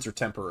 World records are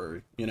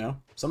temporary, you know?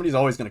 Somebody's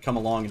always going to come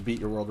along and beat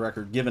your world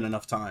record given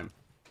enough time,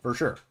 for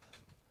sure.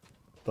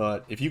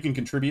 But if you can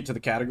contribute to the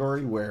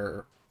category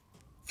where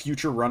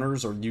future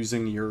runners are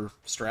using your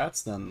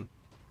strats, then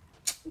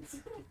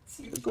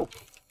cool.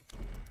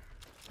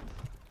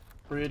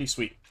 Pretty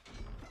sweet.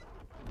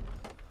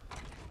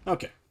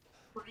 Okay.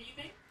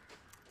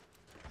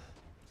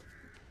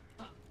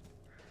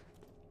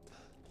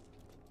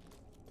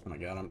 Oh my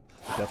god,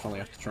 I definitely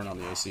have to turn on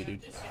the AC,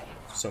 dude.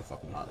 It's so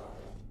fucking hot.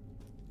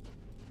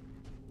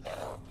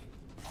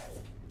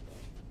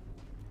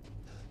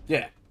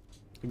 Yeah,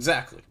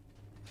 exactly.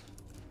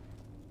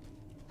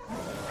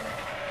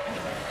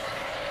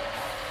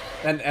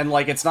 And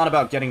like, it's not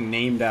about getting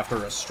named after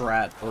a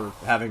strat or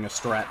having a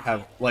strat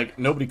have, like,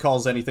 nobody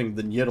calls anything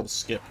the Yiddle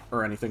skip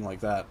or anything like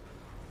that.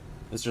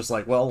 It's just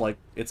like, well, like,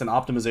 it's an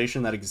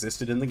optimization that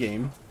existed in the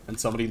game, and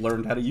somebody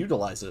learned how to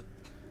utilize it.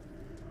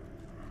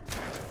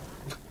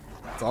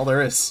 That's all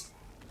there is.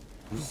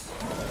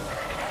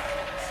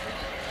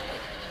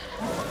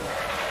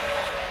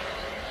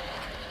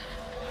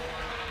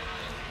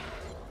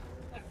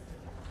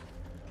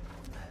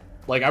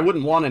 Like, I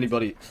wouldn't want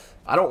anybody...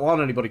 I don't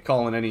want anybody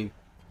calling any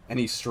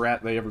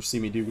strat they ever see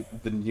me do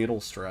the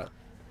needle strat.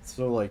 It's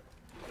so, like,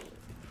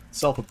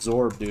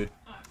 self-absorbed, dude.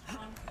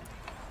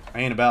 I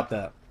ain't about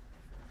that.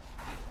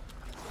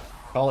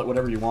 Call it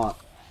whatever you want.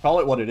 Call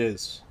it what it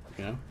is,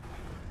 you know?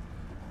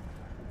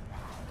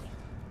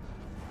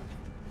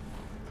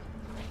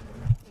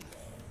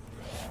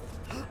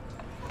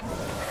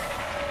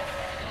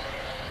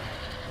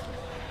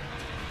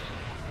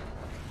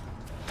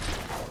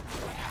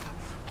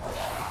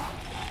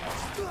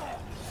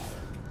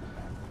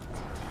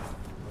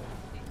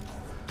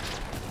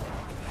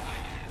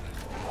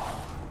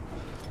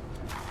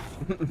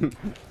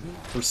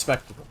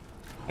 Respectable,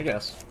 I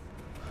guess.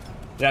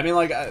 Yeah, I mean,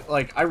 like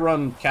I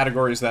run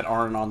categories that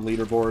aren't on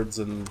leaderboards,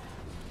 and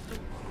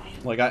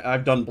like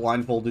I've done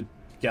blindfolded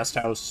guest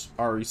house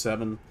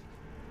RE7,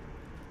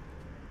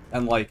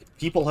 and like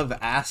people have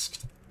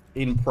asked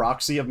in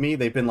proxy of me.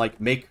 They've been like,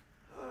 make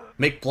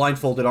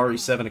blindfolded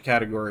RE7 a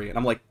category, and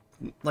I'm like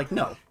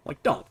no,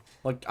 like don't.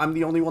 Like, I'm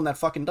the only one that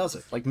fucking does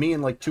it. Like, me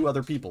and like 2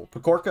 other people.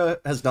 Pekorka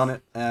has done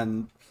it,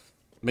 and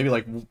maybe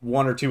like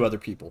 1 or 2 other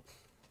people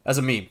as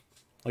a meme.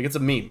 Like, it's a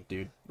meme,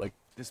 dude. Like,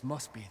 this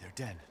must be their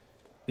den.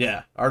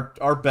 Yeah,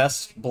 our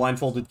best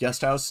blindfolded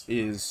guest house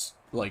is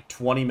like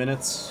 20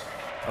 minutes,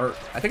 or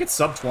I think it's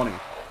sub 20.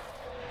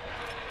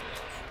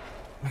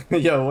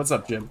 Yo, what's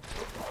up, Jim?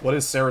 What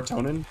is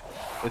serotonin?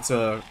 It's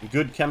a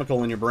good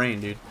chemical in your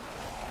brain, dude.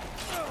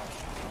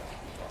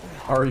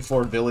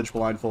 RE4 Village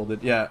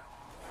blindfolded. Yeah,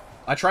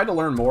 I tried to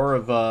learn more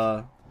of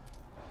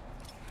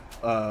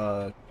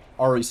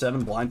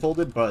RE7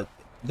 blindfolded, but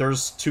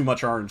there's too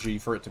much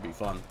RNG for it to be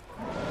fun.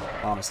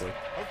 Honestly.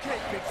 Okay,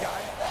 big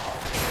guy.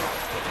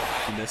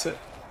 You miss it?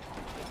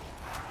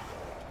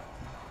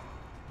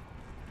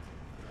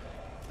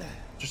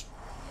 Just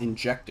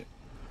inject it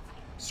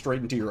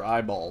straight into your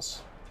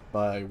eyeballs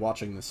by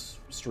watching this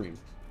stream.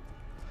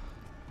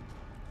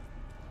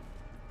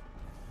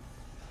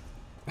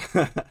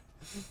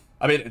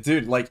 I mean,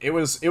 dude, like, it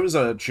was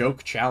a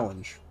joke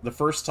challenge. The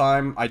first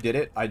time I did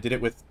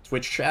it with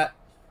Twitch chat,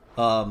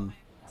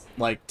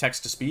 like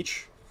text to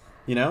speech,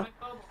 you know,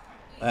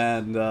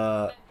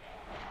 and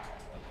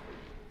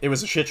it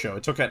was a shit show.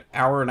 It took an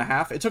hour and a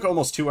half. It took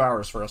almost 2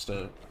 hours for us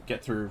to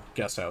get through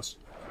Guest House.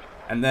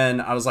 And then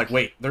I was like,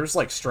 wait, there's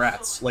like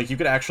strats. Like, you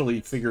could actually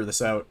figure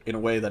this out in a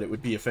way that it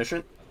would be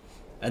efficient.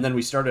 And then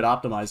we started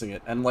optimizing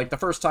it. And like the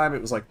first time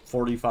it was like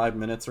 45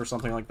 minutes or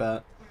something like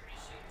that.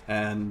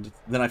 And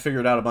then I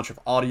figured out a bunch of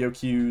audio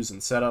cues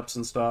and setups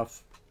and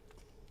stuff.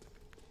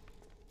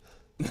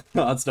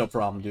 That's no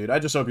problem, dude. I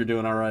just hope you're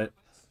doing alright.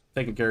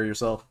 taking care of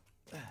yourself.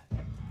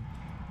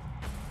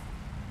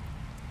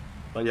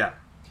 But yeah.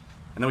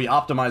 And then we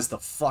optimized the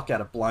fuck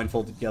out of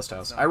Blindfolded Guest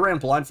House. I ran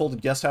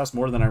Blindfolded Guest House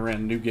more than I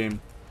ran New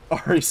Game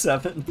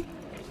RE7.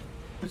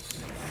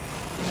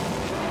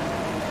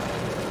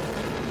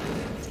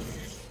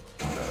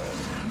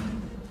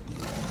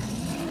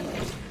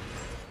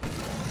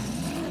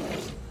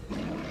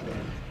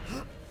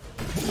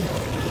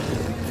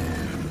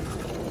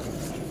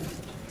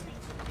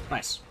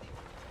 Nice.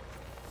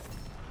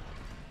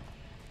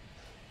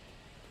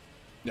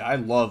 Yeah, I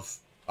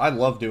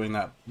love doing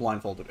that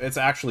blindfolded. It's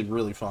actually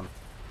really fun.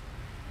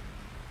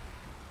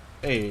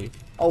 Hey,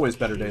 always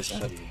better days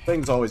ahead.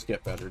 Things always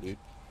get better, dude.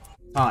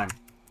 Time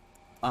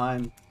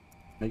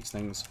makes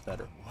things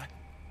better. What?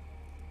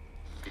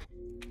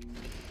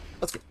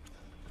 Let's go.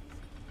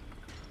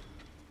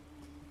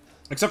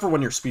 Except for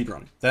when you're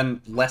speedrunning.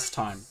 Then less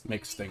time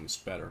makes things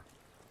better.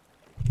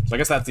 So I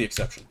guess that's the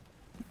exception.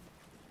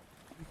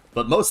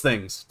 But most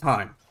things,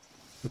 time.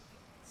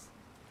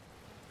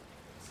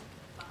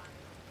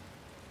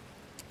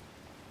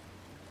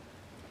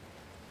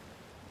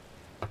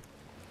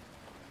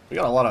 We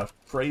got a lot of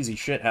crazy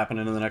shit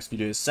happening in the next few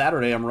days.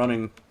 Saturday, I'm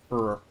running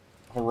for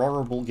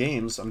Horrible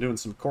Games. I'm doing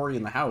some Cory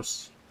in the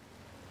House.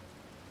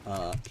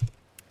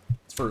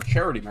 It's for a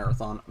charity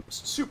marathon. I'm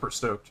super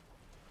stoked.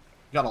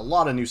 Got a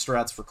lot of new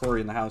strats for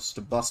Cory in the House to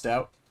bust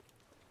out.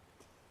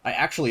 I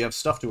actually have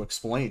stuff to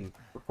explain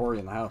for Cory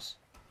in the House.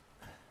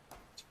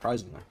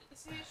 Surprisingly.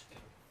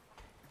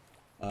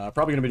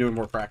 Probably going to be doing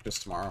more practice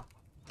tomorrow.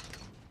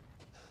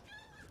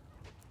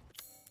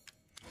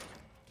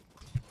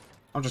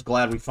 I'm just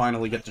glad we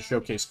finally get to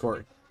showcase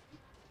Cory.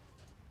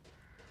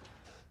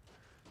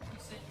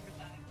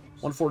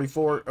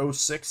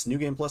 144.06, New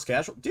Game Plus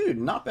Casual. Dude,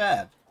 not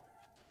bad.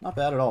 Not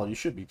bad at all. You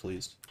should be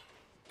pleased.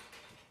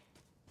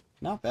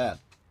 Not bad.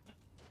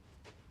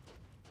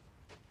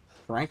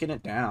 Cranking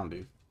it down,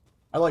 dude.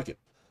 I like it.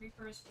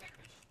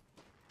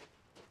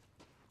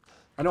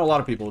 I know a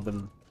lot of people have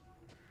been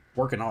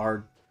working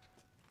hard.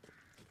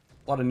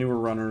 A lot of newer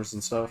runners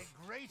and stuff.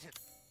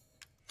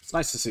 It's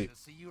nice to see.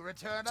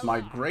 It's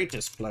my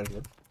greatest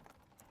pleasure.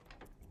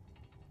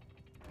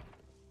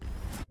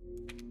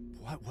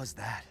 What was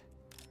that?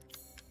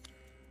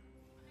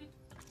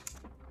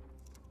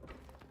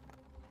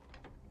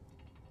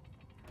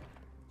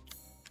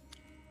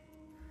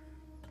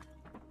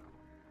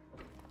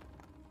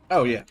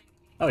 Oh, yeah.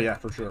 Oh, yeah,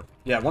 for sure.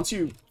 Yeah, once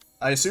you...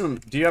 I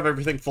assume... Do you have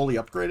everything fully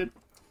upgraded?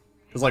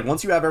 Because, like,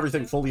 once you have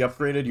everything fully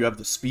upgraded, you have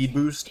the speed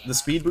boost. The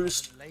speed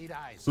boost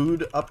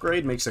food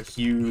upgrade makes a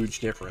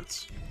huge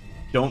difference.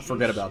 Don't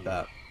forget about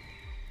that.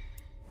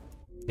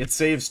 It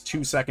saves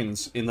 2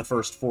 seconds in the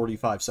first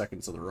 45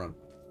 seconds of the run.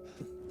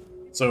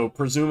 So,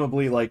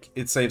 presumably, like,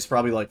 it saves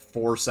probably, like,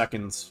 4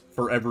 seconds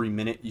for every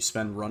minute you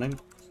spend running,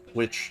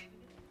 which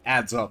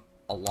adds up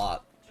a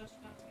lot.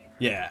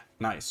 Yeah,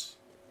 nice.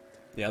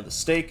 Yeah, the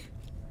stake,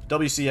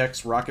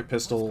 WCX, rocket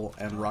pistol,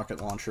 and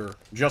rocket launcher,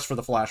 just for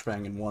the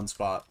flashbang in one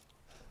spot.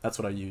 That's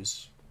what I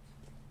use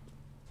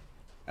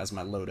as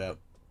my loadout.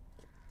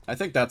 I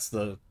think that's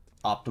the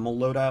optimal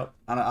loadout.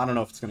 I don't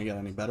know if it's going to get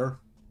any better.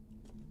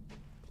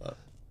 But...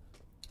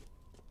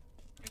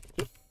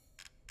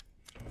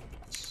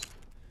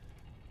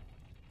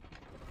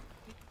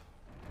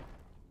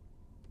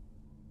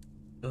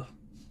 Ugh.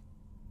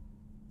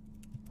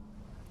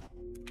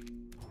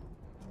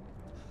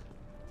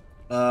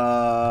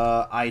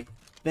 I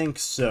think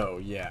so,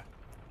 yeah.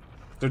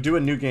 So do a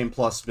New Game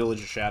Plus Village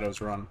of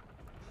Shadows run.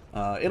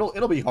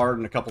 It'll be hard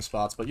in a couple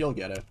spots, but you'll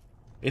get it.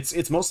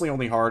 It's mostly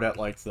only hard at,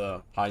 like,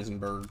 the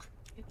Heisenberg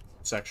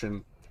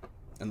section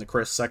and the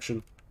Chris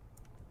section.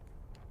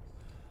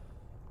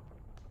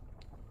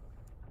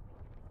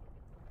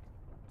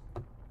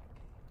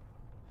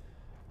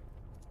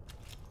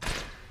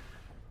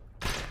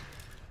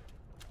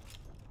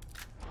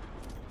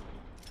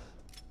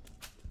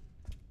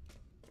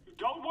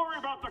 Don't worry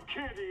about the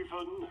kid,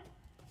 Ethan.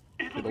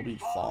 It'll be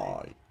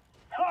fine.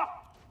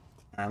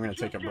 I'm gonna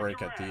take a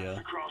break at the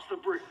across the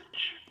bridge.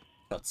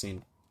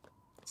 cutscene.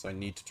 So I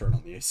need to turn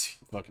on the AC.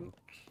 Fucking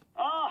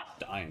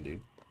dying,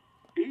 dude.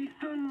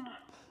 Ethan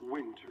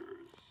Winters.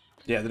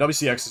 Yeah, the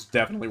WCX is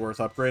definitely worth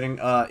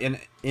upgrading.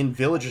 In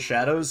Village of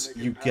Shadows,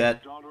 you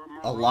get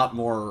a lot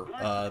more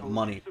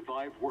money.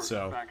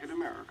 So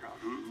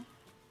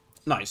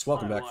nice.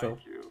 Welcome back, Phil.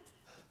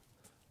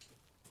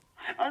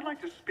 I'd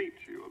like to speak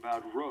to you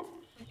about Rose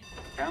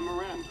and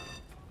Miranda.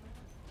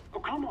 Oh,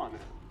 come on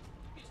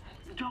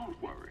in.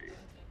 Don't worry.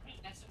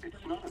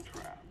 It's not a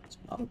trap. It's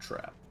not a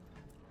trap.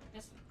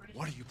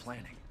 What are you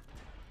planning?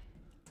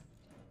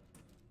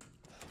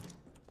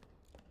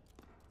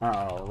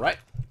 Alright.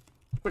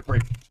 Quick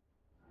break.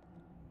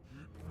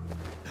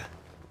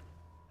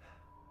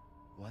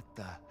 What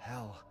the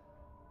hell?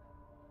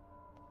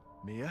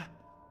 Mia?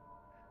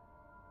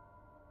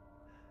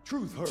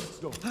 Truth hurts,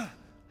 don't it?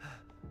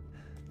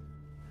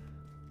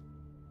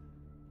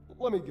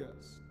 Let me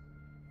guess.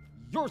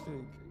 You're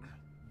thinking,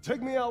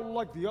 take me out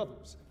like the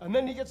others, and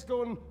then he gets to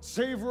go and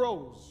save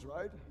Rose,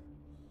 right?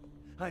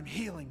 I'm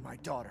healing my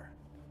daughter.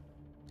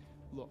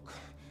 Look,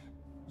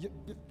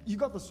 You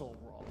got this all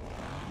wrong.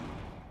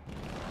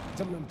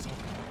 Tell me what I'm talking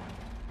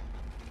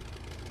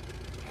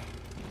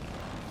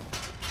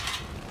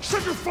about.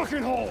 Shut your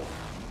fucking hole!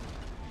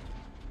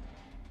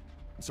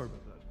 Sorry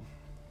about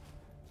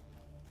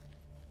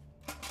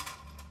that.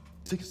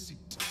 Take a seat.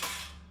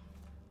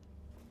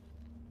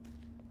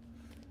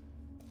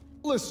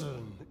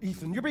 Listen,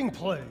 Ethan, you're being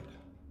played.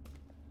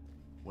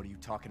 What are you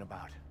talking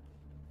about?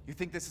 You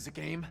think this is a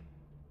game?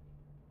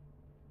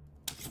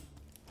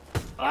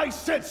 I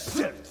said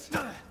sit!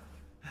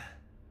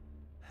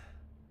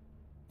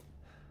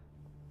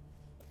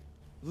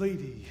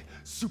 Lady,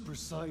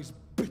 supersized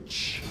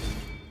bitch.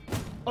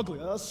 Ugly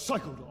ass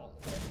psycho doll.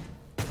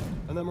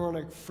 An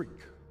embryonic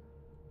freak.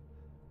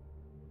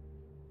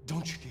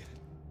 Don't you get it?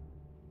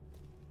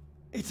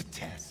 It's a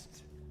test.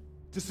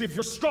 To see if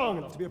you're strong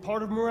enough to be a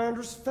part of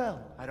Miranda's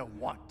family. I don't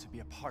want to be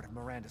a part of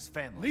Miranda's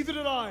family. Neither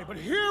did I, but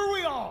here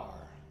we are.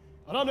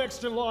 And I'm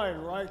next in line,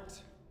 right?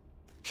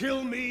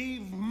 Kill me,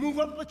 move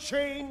up the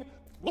chain.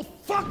 Well,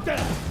 fuck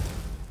that!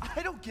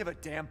 I don't give a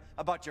damn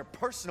about your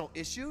personal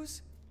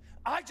issues.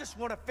 I just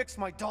want to fix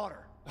my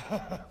daughter.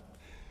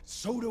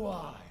 So do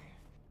I.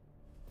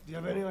 Do you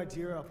have any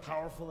idea how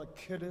powerful that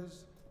kid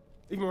is?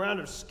 Even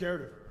Miranda's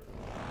scared of her.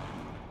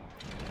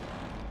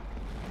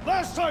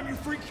 Last time, you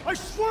freak, I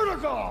swear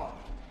to God!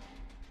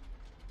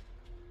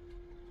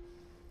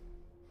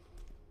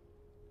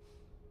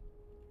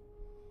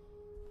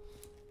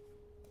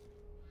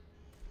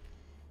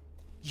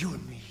 You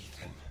and me,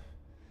 Ethan.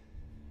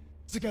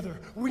 Together,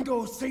 we can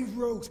go save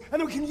Rose, and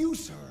then we can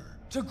use her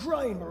to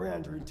grind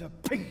Miranda into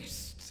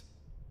paste.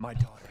 My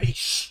daughter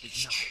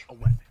is not a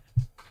weapon.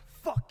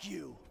 Fuck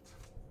you.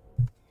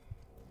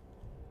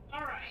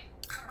 Alright.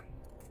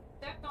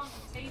 Stepped on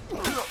the table.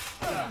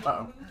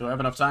 Uh-oh. Do I have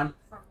enough time?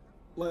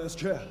 Last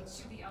chance.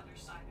 To the other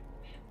side of the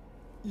map.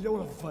 You don't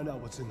want to find out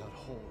what's in that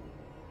hole.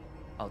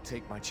 I'll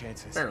take my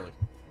chances. Barely.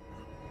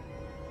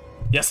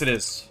 Yes, it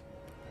is.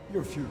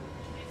 You're furious.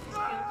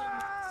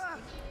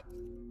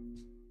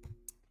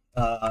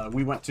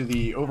 We went to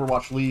the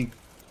Overwatch League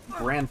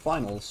Grand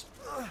Finals.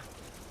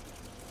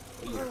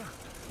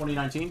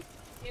 2019?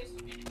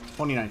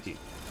 2019.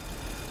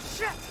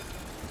 Shit!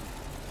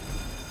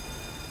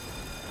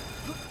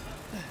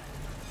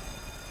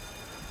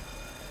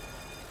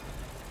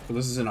 So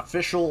this is an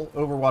official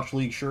Overwatch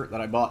League shirt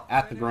that I bought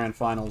at the Grand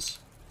Finals.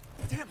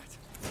 Damn it.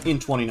 In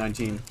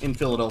 2019, in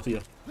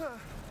Philadelphia.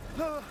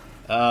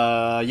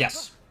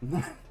 Yes.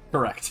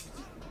 Correct.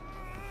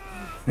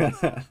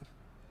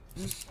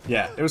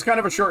 Yeah, it was kind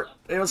of a short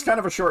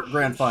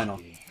grand final.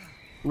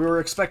 We were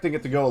expecting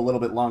it to go a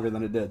little bit longer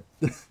than it did.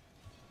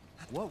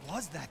 What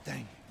was that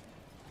thing?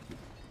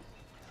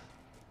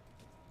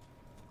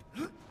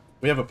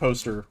 We have a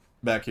poster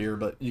back here,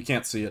 but you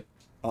can't see it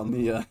on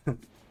the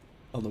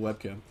on the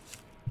webcam.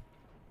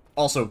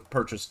 Also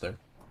purchased there.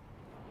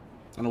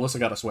 And Alyssa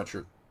got a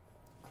sweatshirt.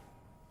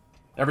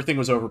 Everything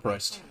was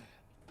overpriced.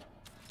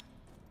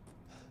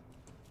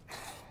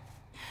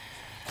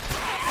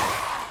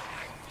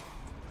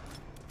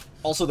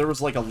 Also, there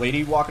was like a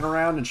lady walking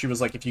around, and she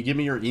was like, if you give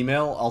me your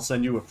email, I'll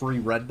send you a free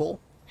Red Bull.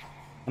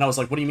 And I was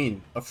like, what do you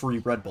mean, a free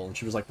Red Bull? And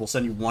she was like, we'll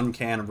send you 1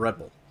 can of Red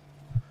Bull.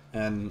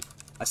 And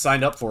I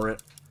signed up for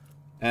it.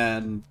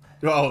 And,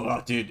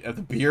 oh dude,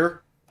 the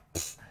beer?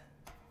 Pfft.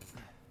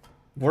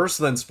 Worse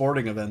than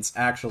sporting events,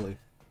 actually.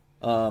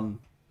 But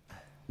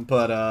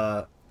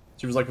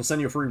she was like, we'll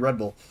send you a free Red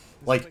Bull.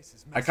 Like,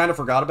 I kind of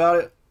forgot about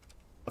it.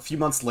 A few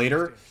months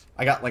later,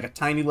 I got like a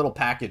tiny little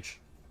package.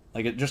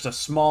 Like, just a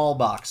small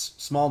box,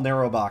 small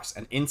narrow box,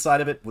 and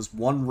inside of it was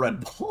 1 Red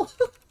Bull.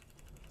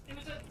 It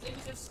was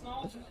a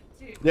small one,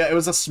 too. Yeah, it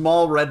was a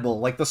small Red Bull,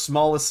 like the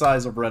smallest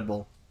size of Red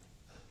Bull.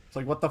 It's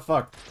like, what the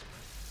fuck?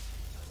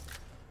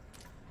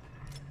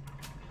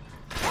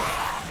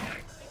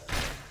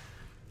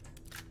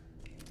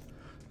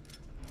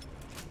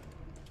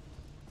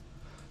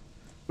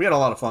 We had a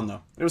lot of fun,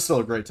 though. It was still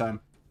a great time.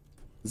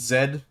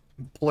 Zed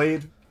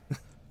played.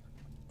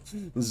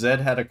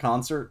 Zed had a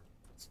concert.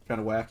 It's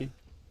kind of wacky.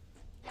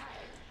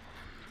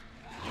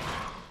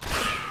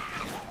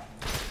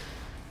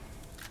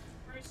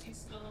 Percy's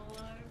still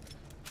alive.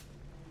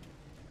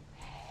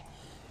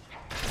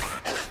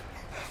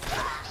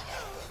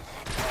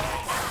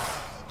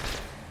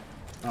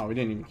 Oh, we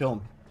didn't even kill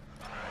him.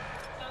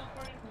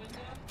 Teleporting window.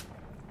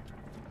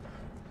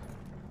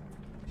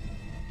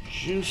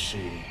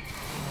 Juicy.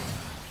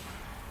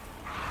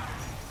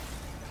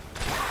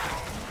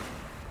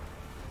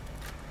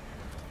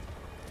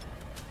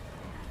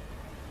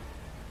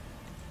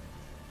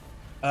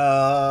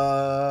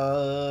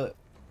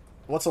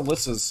 What's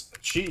Alyssa's?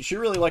 She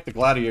really liked the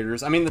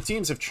Gladiators. I mean, the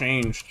teams have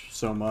changed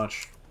so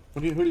much. Who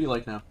do you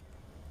like now?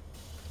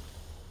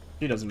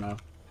 She doesn't know.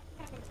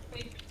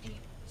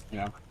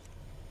 Yeah.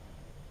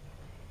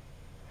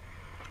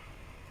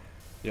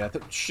 Yeah,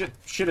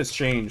 shit has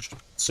changed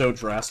so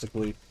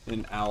drastically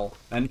in OWL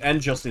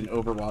and just in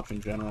Overwatch in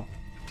general.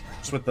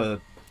 Just with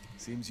the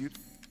seems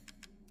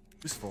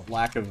useful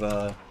lack of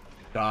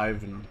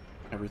dive and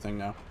everything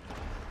now.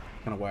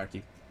 Kind of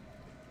wacky.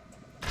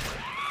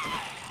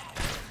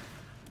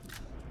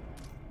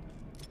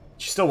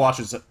 She still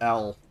watches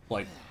Al,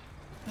 like,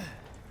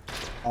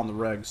 on the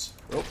regs.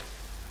 Oh.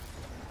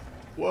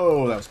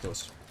 Whoa, that was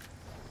close.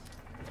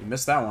 You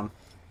missed that one.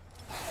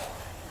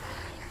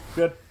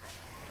 Good.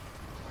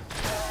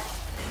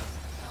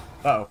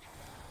 Uh-oh.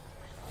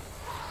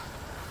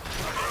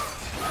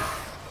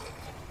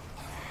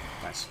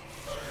 Nice.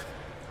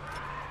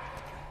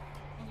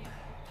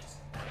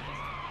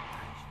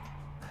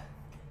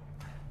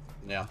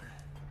 Yeah.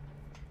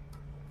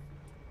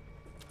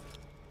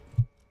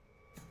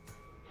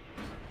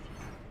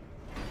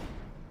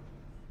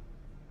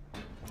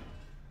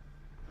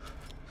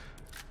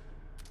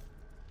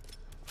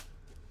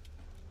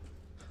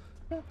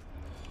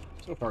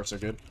 So far, so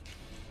good.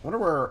 I wonder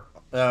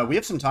where... we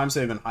have some time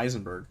save in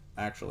Heisenberg,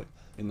 actually,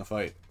 in the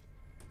fight.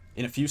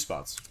 In a few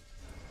spots.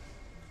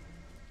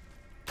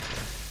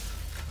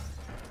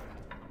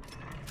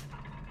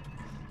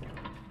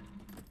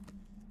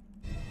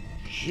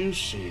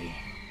 Juicy.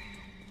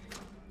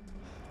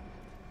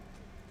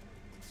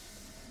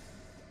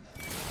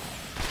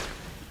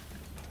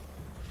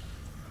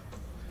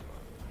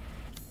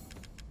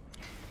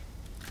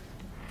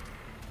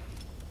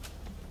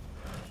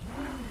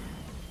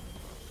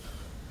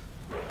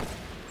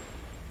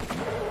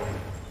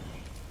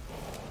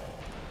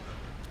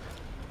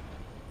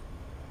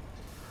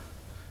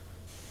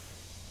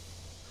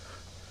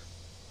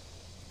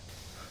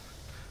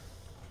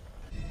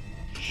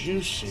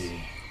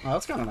 Juicy. Oh,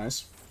 that's kind of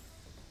nice.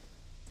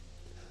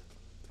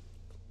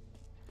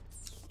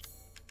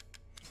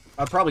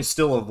 I'd probably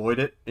still avoid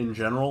it in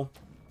general,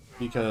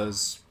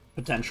 because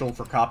potential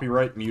for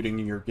copyright muting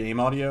your game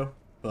audio,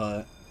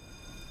 but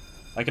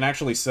I can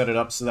actually set it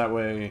up so that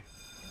way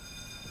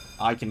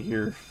I can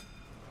hear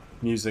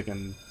music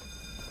and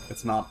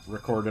it's not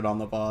recorded on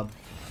the VOD.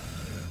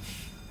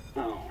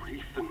 Oh,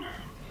 Ethan.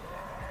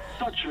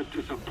 Such a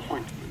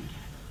disappointment.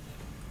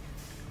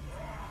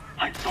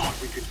 I thought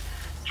we could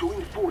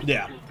join forces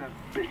against that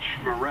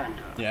bitch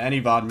Miranda. Yeah,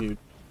 any VOD mute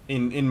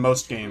in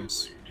most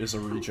games is a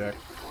reject.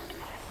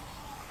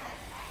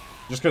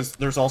 Just because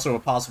there's also a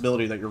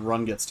possibility that your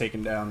run gets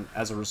taken down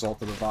as a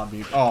result of the VOD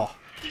mute. Oh.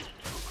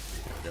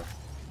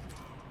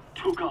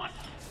 Took us.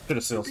 Could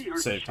have still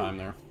saved time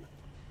there.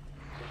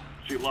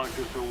 She locked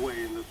us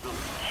away in the village.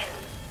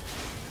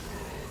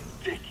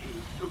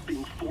 Decades of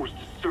being forced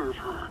to serve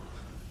her.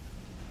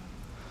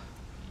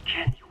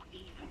 Can you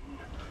even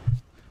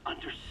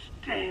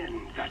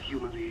understand that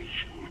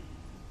humiliation?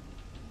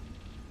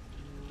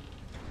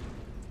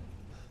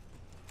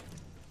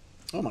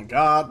 Oh my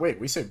god, wait,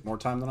 we saved more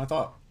time than I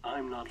thought.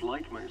 I'm not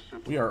like my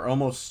siblings. We are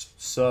almost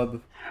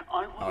sub...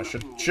 Oh, I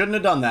shouldn't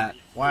have done that.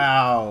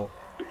 Wow.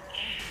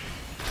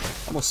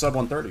 Almost sub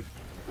 130.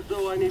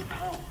 So I need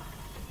power.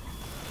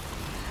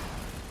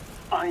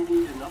 I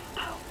need enough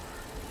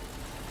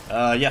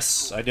power.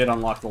 Yes, I did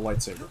unlock the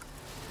lightsaber.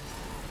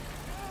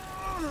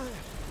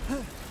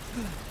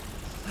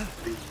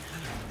 These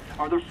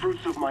are the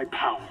fruits of my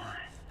power.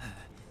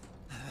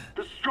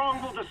 The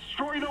strong will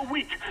destroy the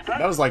weak.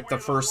 That was like the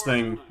first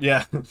thing,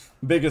 yeah,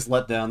 biggest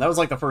letdown. That was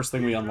like the first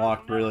thing we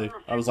unlocked, really.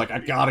 I was like, I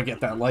gotta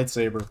get that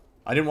lightsaber.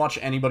 I didn't watch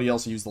anybody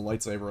else use the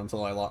lightsaber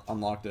until I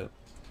unlocked it.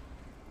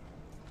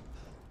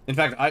 In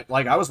fact,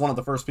 I was one of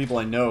the first people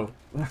I know,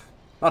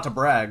 not to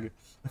brag,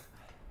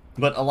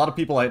 but a lot of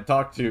people I had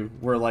talked to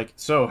were like,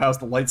 so, how's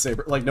the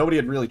lightsaber? Like, nobody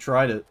had really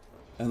tried it,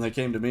 and they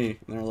came to me,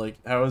 and they were like,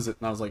 how is it?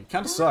 And I was like, it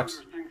kinda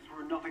sucks.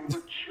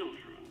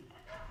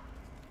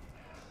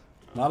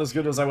 Not as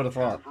good as I would have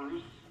thought.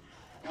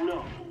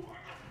 No.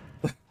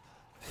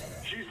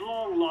 She's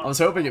long lost. I was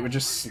hoping it would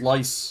just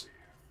slice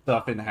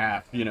stuff in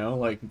half, you know?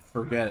 Like,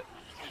 forget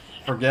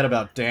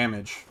about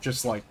damage.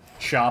 Just, like,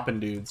 chopping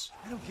dudes.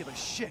 I don't give a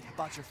shit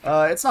about your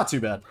it's not too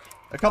bad.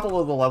 A couple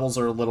of the levels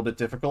are a little bit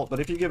difficult, but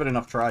if you give it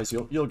enough tries,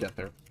 you'll get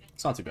there.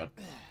 It's not too bad.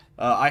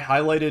 I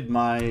highlighted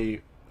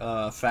my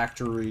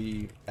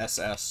Factory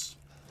SS,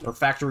 or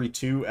Factory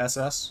 2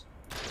 SS,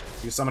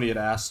 because somebody had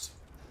asked.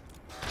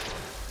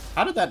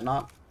 How did that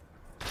not...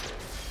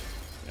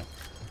 Yeah.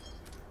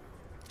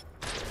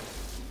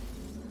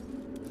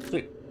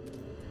 Sweet.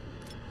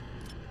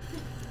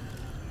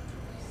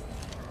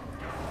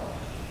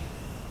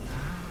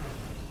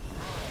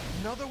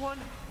 Another one?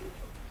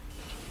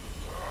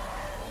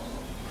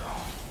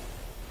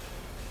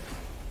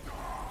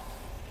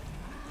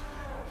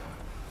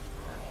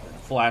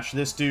 Flash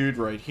this dude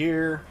right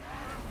here.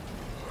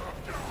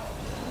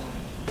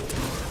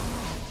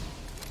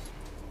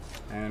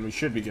 And we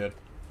should be good.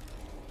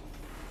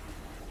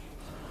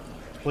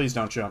 Please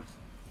don't jump.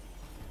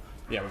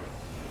 Yeah, we're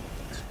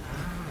good.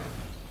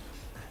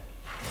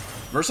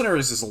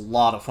 Mercenaries is a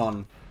lot of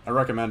fun. I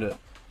recommend it.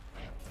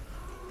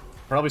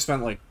 Probably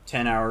spent like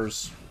 10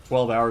 hours,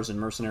 12 hours in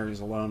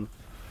Mercenaries alone.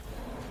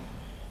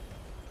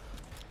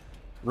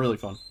 Really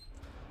fun.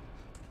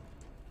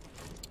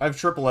 I have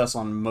triple S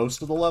on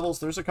most of the levels.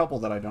 There's a couple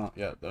that I don't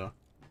yet, though.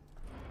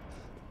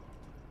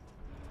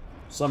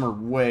 Some are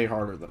way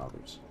harder than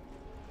others.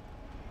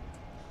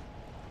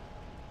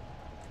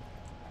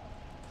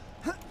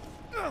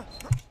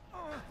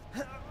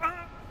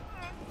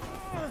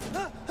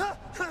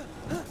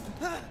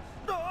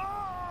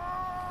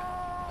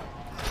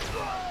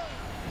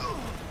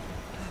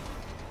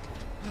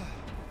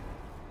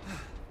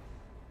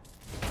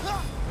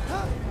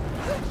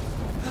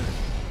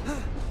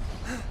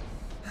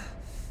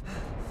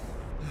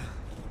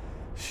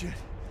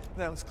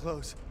 That was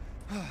close.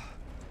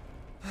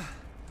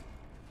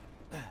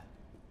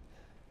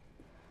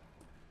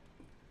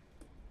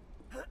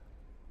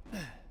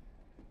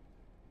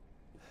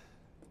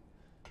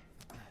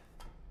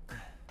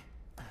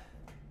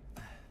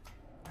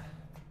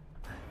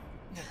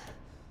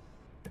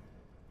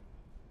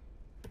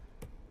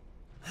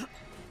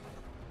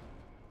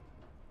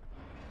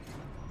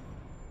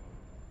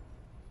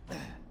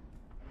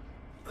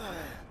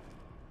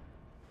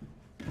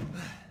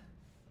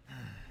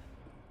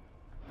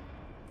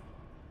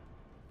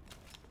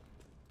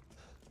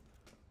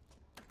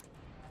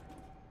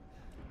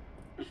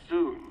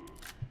 Soon,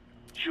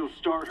 she'll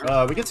start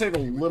her... we could save a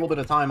little bit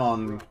of time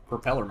on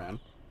Propeller Man.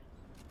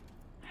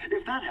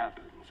 If that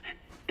happens,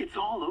 it's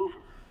all over.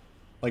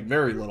 Like,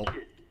 very little.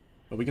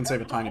 But we can save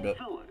a tiny bit.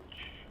 Village.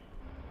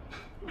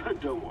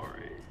 But don't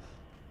worry.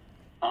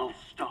 I'll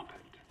stop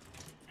it.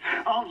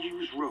 I'll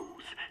use Rose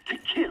to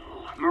kill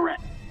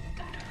Miranda.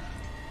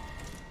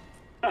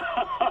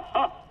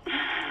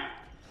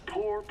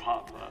 Poor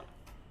Papa.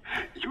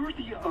 You're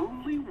the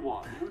only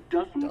one who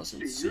doesn't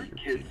see your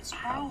kid's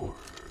power.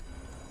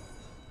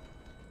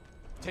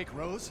 Take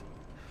Rose?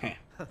 Heh.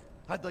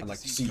 I'd like to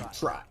see see you you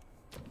try.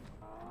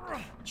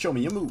 Show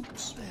me your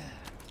moves.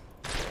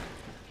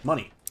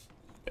 Money.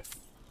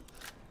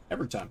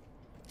 Every time.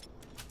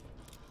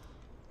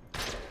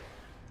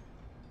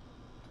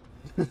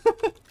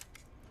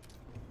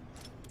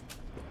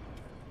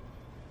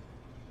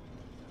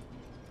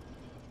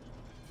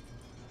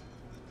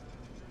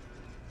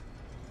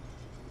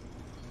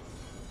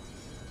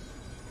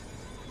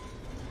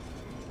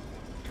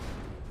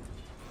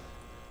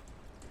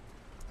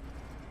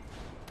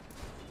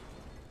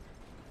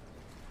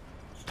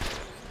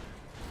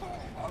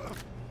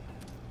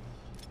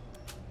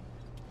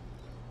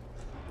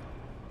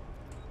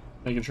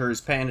 Making sure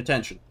he's paying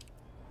attention.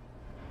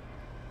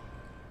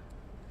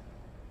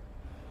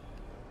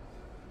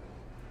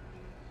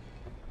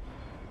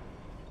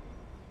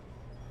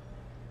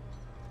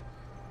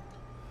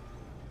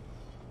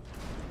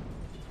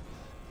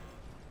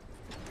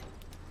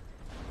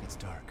 It's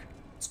dark.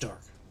 It's dark.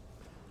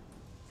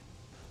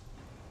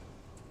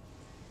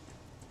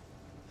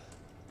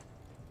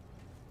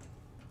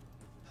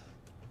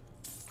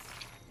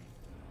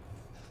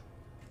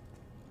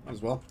 Might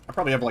as well. I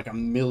probably have like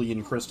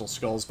 1,000,000 crystal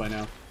skulls by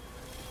now.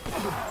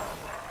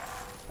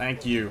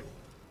 Thank you.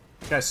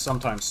 This guy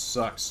sometimes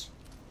sucks.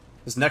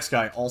 This next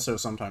guy also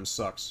sometimes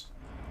sucks.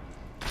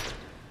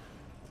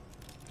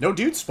 No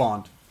dude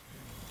spawned.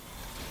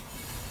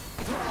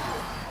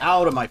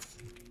 Out of my...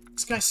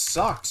 This guy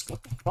sucks.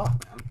 What the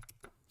fuck, man?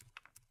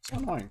 So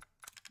annoying.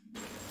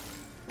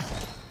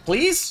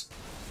 Please?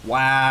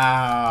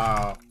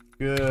 Wow.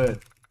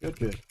 Good. Good,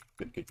 good.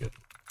 Good, good, good.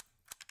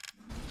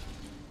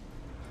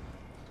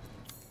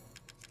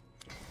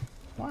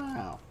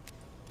 Wow.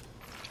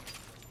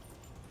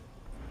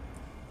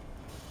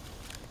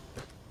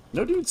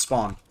 No dudes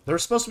spawned. There were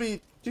supposed to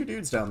be 2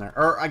 dudes down there.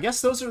 Or, I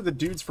guess those are the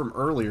dudes from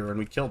earlier and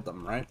we killed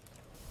them, right?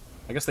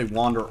 I guess they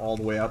wander all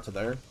the way out to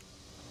there.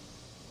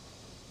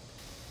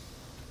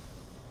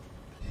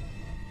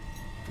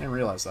 I didn't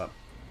realize that.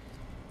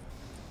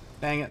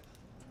 Dang it.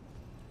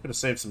 Could have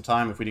saved some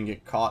time if we didn't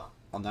get caught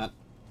on that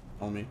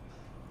homie.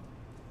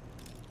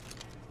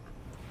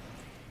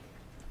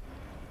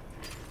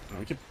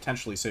 We could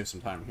potentially save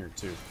some time here,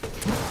 too.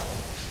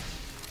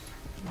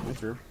 Way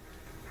through.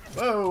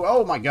 Whoa!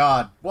 Oh my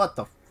god! What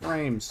the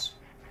frames?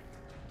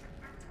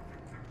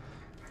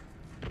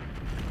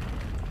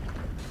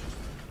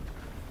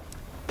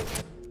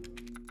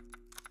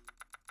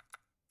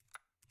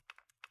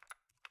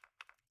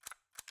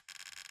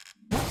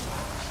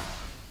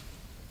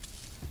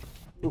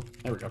 Ooh,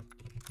 there we go.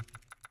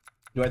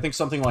 Do I think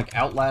something like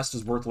Outlast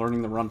is worth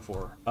learning the run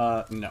for?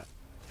 No.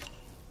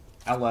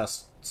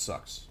 Outlast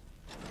sucks.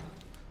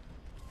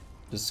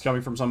 This is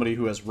coming from somebody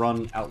who has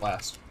run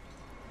Outlast.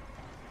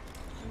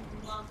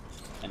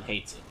 And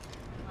hates it.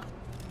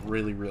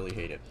 Really, really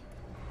hate it.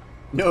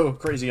 No,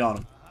 crazy on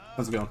him.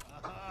 How's it going?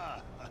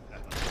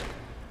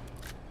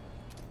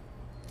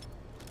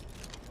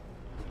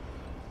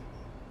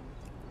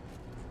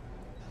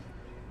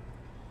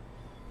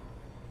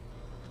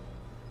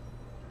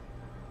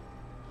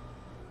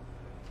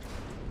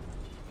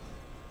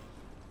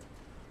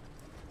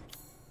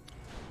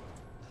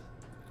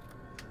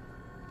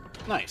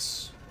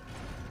 Nice.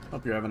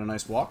 Hope you're having a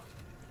nice walk.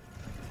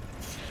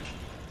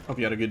 Hope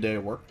you had a good day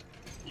at work.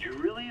 You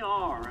really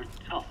are a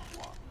tough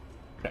one.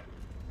 Okay.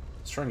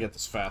 Let's try and get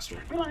this faster.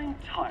 But I'm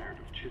tired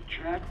of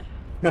chit-chat.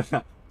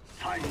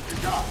 Time to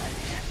die.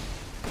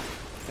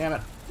 Damn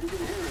it. You can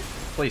hear it.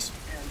 Please.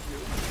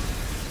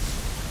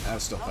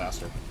 That's still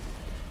faster.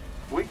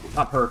 Wait.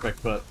 Not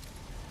perfect, but...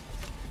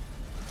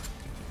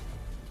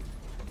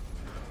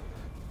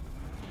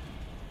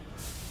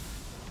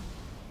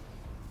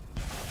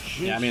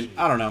 Yeah, I mean,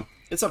 I don't know.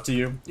 It's up to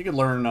you. You can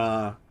learn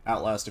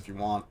Outlast if you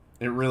want.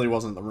 It really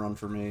wasn't the run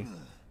for me.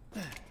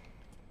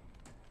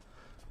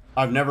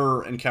 I've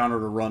never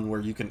encountered a run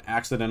where you can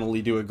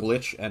accidentally do a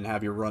glitch and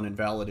have your run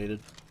invalidated,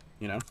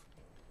 you know?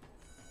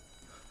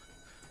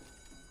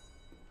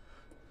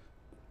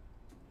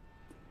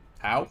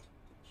 How?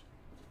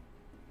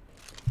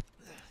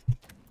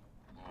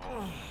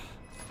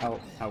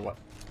 How what?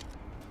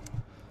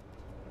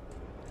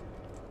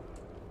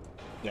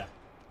 Yeah.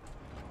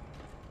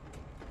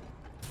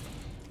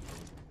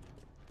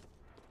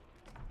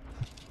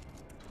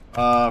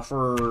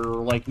 For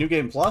like New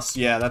Game Plus,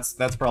 yeah,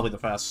 that's probably the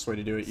fastest way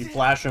to do it. You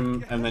flash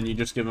him and then you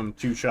just give him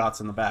 2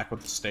 shots in the back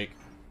with the stake.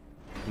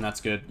 And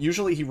that's good.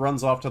 Usually he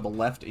runs off to the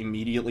left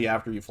immediately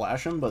after you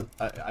flash him, but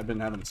I've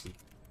been having some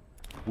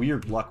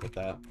weird luck with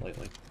that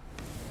lately.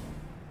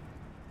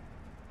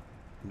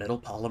 Metal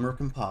polymer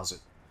composite.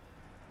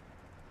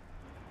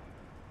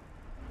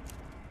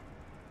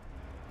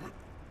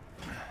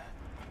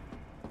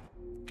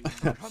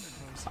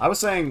 I was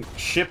saying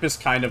ship is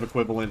kind of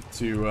equivalent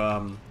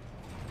to,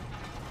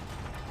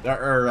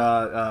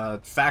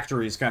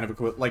 factory is kind of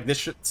equivalent. Like,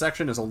 this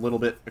section is a little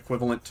bit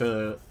equivalent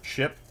to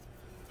ship,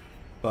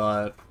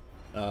 but,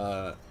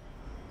 I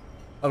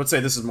would say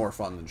this is more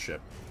fun than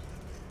ship.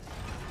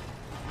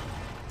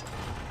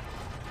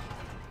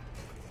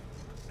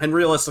 And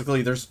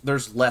realistically,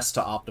 there's less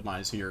to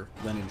optimize here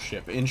than in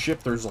ship. In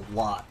ship, there's a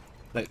lot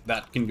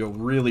that can go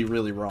really,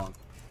 really wrong.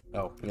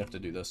 Oh, we have to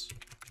do this.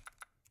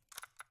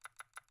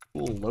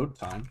 Cool load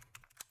time.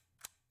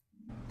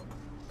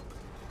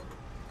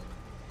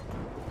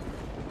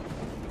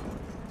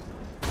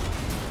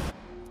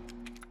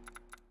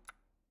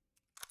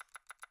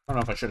 I don't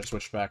know if I should have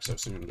switched back so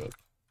soon, but...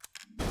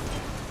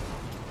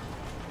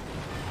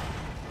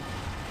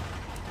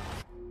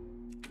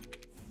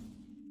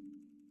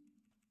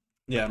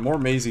 Yeah, more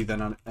mazy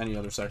than on any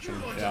other section,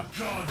 yeah.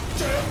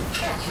 Goddamn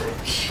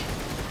cockroach!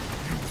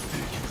 You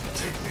think you can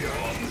take me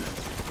on?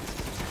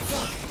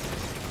 Fine.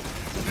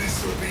 This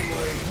will be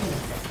my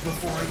move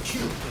before I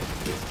kill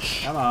the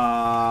bitch. Come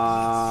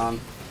on.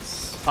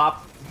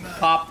 Pop.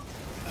 Pop.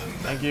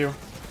 Thank you.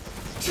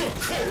 Your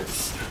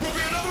corpse will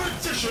be another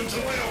addition to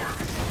my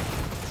army.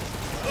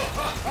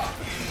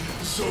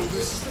 So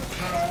this is the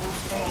power of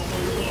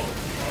following along,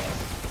 huh?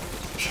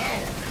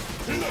 Coward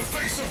in the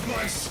face of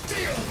my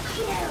steel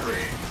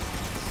glory.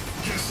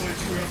 Guess I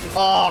do have to...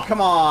 Oh,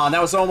 come on.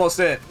 That was almost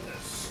it.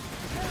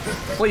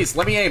 Please,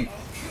 let me aim.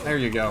 There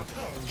you go.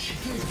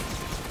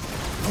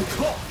 The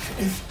clock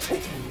is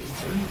ticking,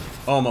 Ethan.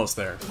 Almost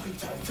there.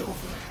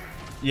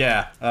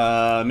 Yeah,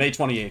 May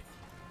 28th.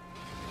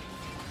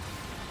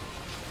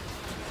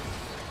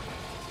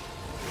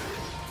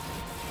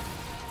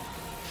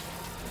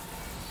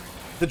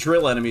 The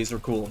drill enemies are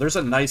cool. There's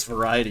a nice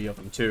variety of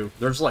them, too.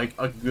 There's, like,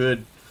 a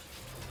good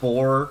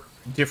 4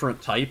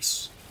 different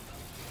types.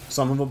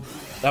 Some of them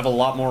have a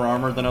lot more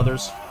armor than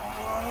others.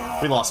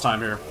 We lost time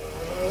here.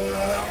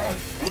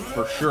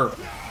 For sure.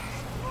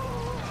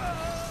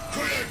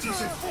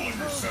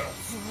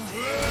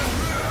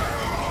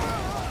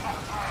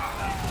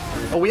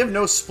 Oh, we have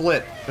no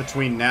split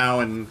between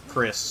now and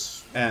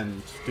Chris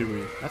end, do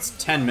we? That's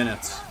 10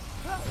 minutes.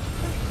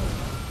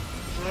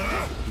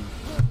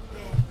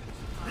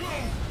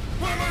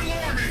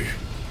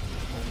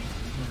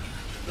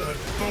 That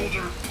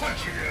boulder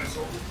punching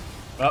asshole.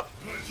 Up.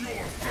 But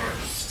you're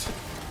first.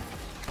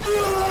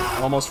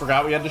 Almost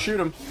forgot we had to shoot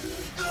him.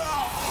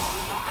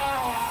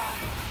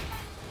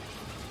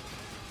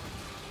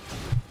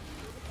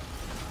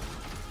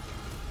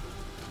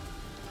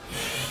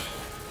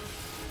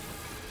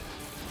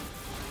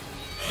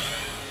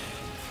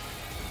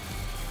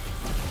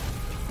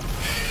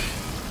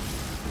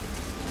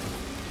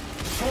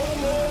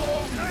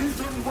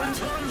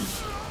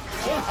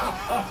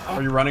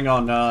 Are you running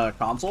on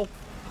console?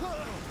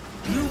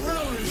 You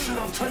really should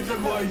have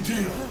taken my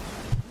deal.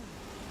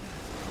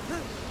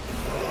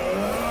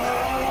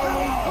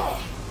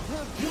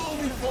 You'll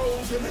be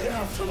frozen in the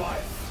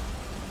afterlife.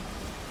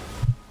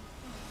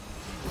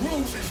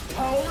 Rose's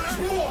power is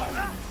one.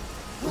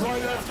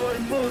 Right after I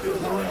murder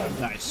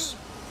Miranda. Nice.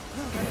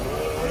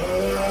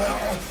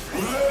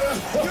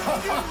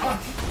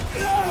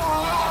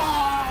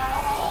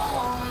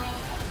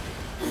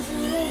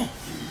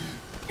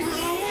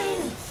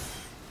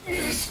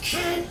 This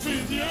can't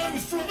be the end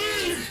for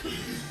me!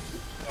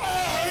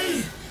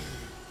 I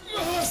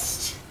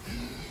must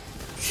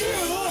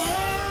kill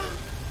her!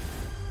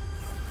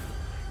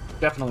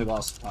 Definitely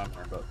lost time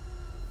there, but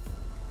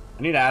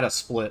I need to add a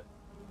split.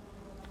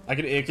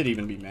 It could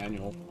even be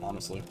manual,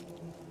 honestly.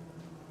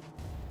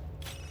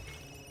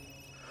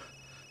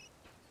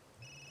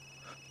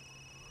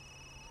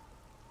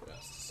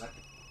 Just a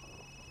second.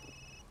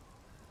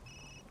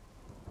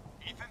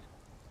 Ethan,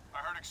 I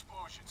heard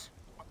explosions.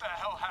 What the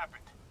hell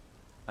happened?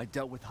 I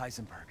dealt with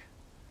Heisenberg.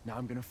 Now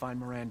I'm gonna find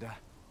Miranda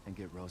and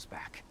get Rose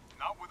back.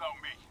 Not without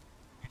me.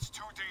 It's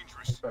too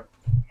dangerous. Wait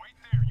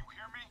there, you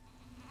hear me?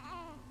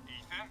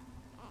 Ethan?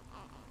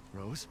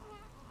 Rose?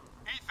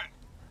 Ethan!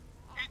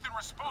 Ethan,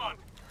 respond!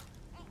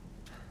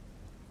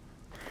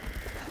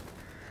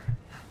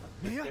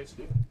 Mia?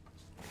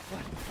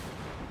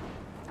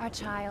 Our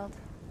child.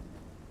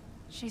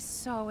 She's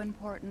so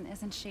important,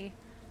 isn't she?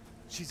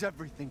 She's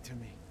everything to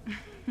me.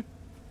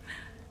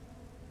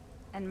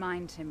 And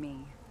mine to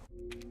me.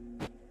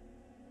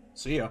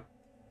 See ya.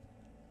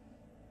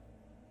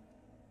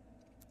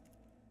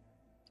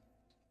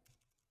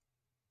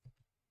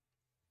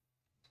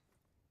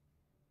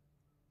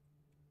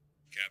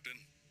 Captain,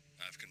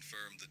 I've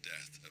confirmed the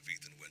death of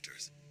Ethan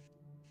Winters.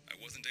 I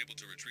wasn't able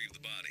to retrieve the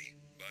body,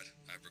 but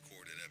I've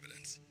recorded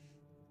evidence.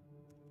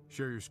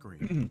 Share your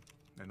screen,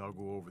 and I'll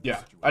go over the Yeah,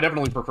 situation. I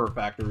definitely prefer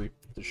factory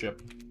to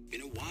ship.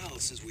 Been a while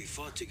since we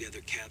fought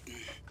together, Captain.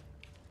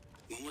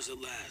 When was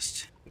it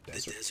last? The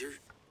desert?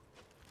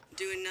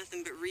 Doing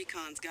nothing but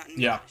recon's gotten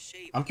me Yeah, out of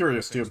shape. I'm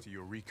curious too. Thanks to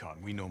your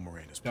recon, we know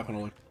Miranda's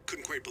Definitely.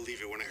 Couldn't quite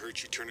believe it when I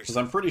heard you turn her. Because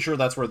I'm pretty sure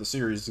that's where the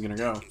series is gonna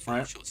go,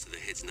 right? Shots to the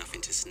head's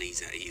nothing to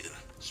sneeze at either.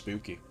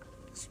 Spooky.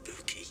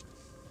 Spooky.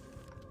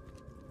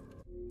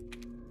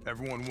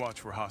 Everyone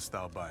watch for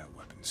hostile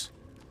bioweapons.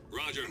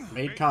 Roger.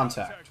 Made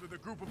contact. With a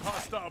group of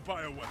hostile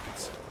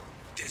bioweapons.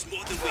 There's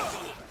more than we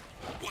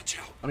thought. Watch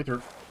out. Let me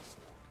through.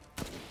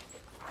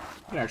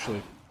 Yeah,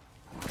 actually,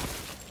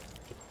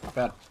 not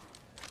bad.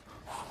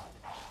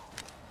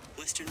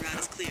 Western route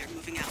is clear.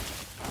 Moving out.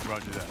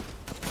 Roger that.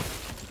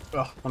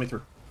 Oh, let me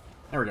through.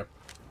 There we go.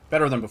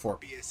 Better than before.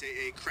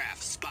 BSAA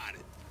craft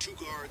spotted. 2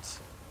 guards.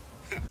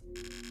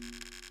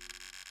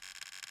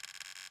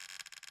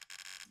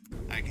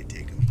 I can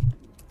take him.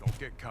 Don't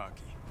get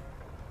cocky.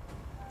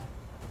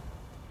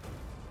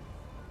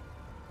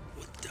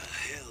 What the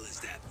hell is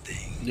that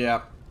thing?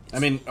 Yeah, I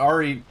mean,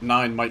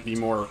 RE9 might be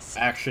more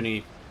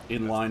actiony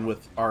in line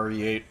with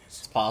RE8.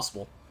 It's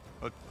possible.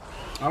 I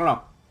don't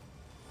know.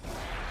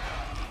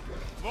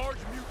 Large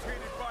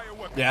mutated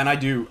bioweapon. Yeah, and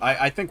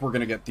I think we're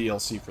gonna get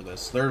DLC for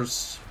this.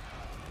 There's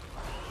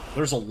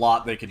a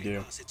lot they could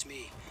do. It's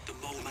me. The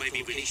mold may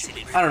be releasing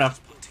it. I don't know.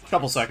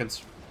 Couple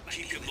seconds.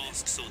 Keep your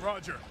masks on.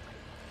 Roger.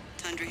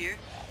 Tundra here.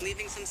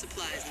 Leaving some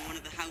supplies in one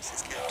of the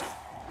houses, Captain.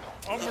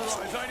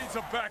 Mirage, I need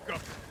some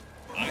backup.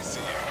 I see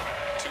you.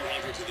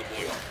 200 to the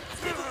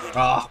boiler.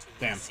 Ah,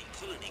 damn.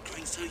 Colony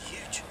growing so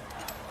huge.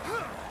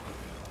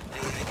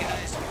 Hey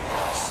guys,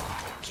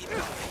 keep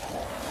going.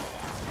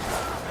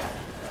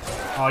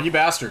 Oh, you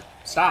bastard.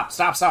 Stop,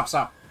 stop, stop,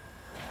 stop.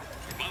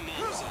 My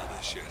mom's on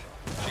this shit.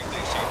 She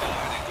thinks she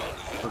died and gone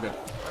to hell. We're good.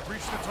 I've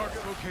reached the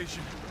target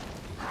location.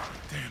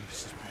 Damn,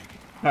 this is big.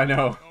 I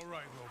know. All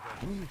right,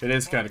 Lobo. It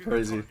is kind of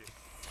crazy.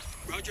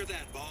 Roger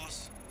that,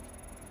 boss.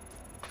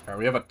 Alright,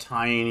 we have a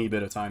tiny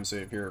bit of time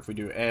save here if we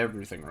do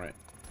everything right.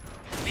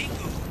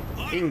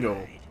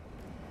 Bingo.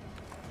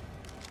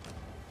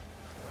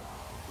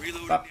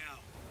 Reloading Stop. now.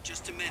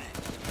 Just a minute.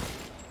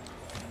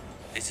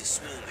 There's a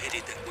swarm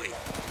headed that way.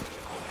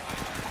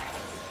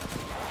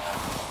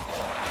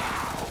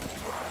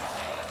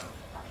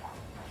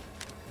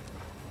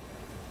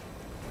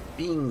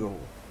 Bingo.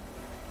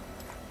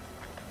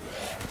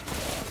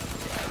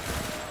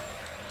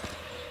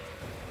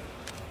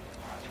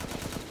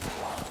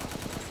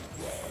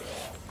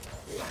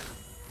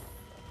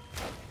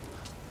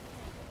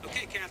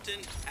 Okay, Captain.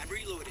 I'm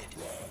reloaded.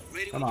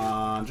 Ready Come when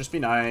on, just be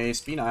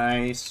nice, be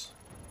nice.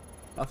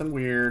 Nothing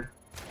weird.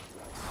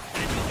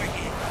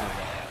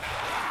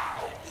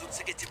 looks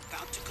like it's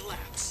about to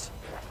collapse.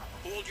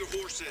 Hold your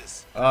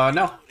horses.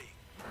 No.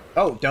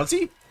 Oh, does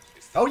he?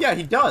 Oh yeah,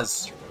 he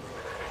does.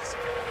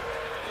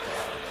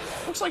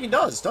 Looks like he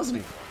does, doesn't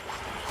he?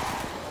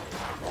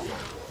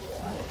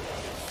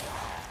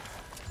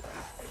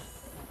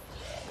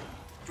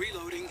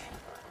 Reloading.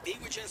 Be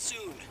with you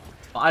soon.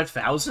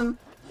 5,000?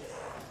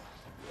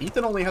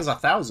 Ethan only has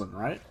 1,000,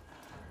 right?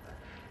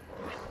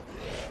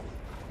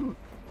 I'm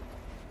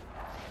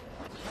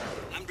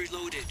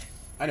reloaded.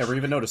 I never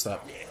even noticed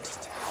that.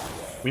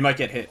 We might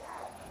get hit.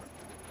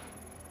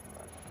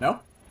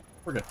 No?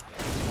 We're good.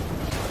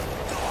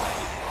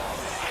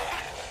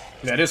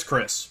 That is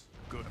Chris.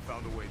 Good, I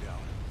found a way down.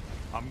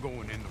 I'm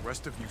going in. The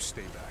rest of you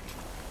stay back.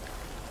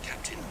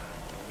 Captain,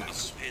 I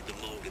compared the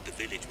mold at the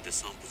village with a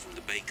sample from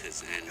the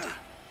bakers, and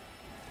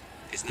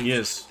it's no He sign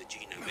is. of the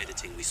genome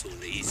editing we saw in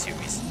the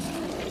E-series.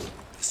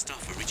 The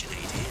stuff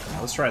originated here.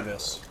 Let's try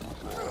this.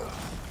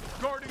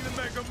 Guarding the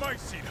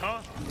megamycete,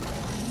 huh?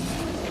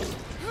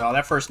 Wow,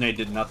 that first nade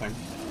did nothing.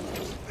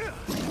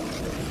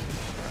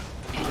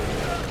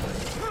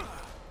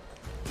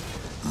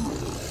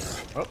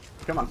 Oh,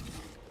 come on.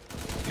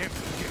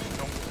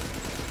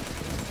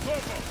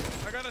 Lobo,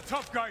 I got a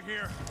tough guy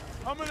here.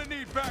 I'm gonna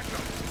need backup.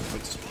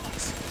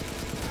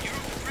 You're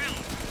on the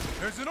ground.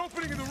 There's an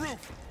opening in the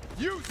roof.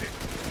 Use it.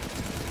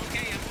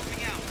 Okay, I'm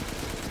moving out.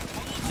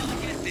 Hold on till I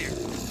get there.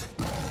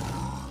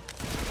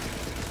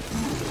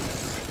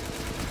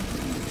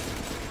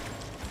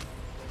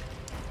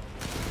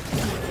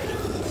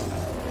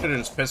 Should've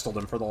just pistoled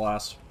him for the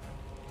last.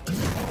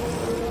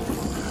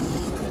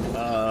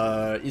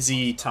 Is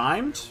he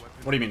timed?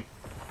 What do you mean?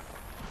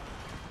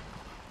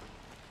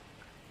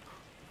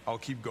 I'll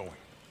keep going.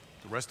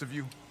 The rest of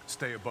you,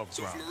 stay above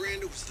So ground. if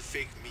Miranda was the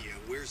fake Mia,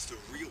 where's the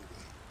real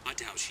one? I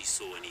doubt she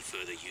saw any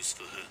further use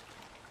for her.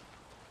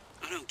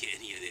 I don't get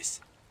any of this.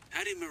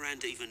 How did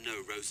Miranda even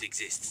know Rose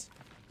exists?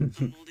 A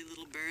moldy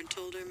little bird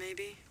told her,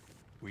 maybe?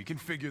 We can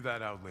figure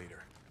that out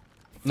later.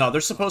 No,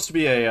 there's supposed to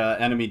be a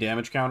enemy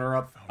damage counter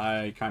up.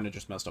 I kind of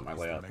just messed up my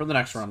layout. For the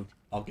next run,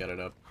 I'll get it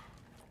up.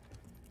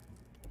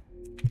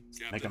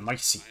 Make a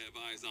micey. I have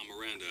eyes on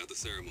Miranda at the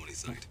ceremony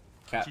site.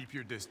 Cat. Keep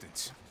your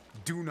distance.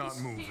 Do not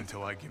move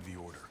until I give the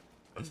order.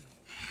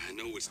 No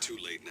know it's too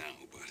late now,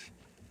 but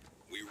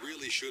we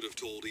really should have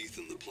told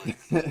Ethan the plan.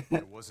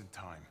 There wasn't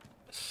time.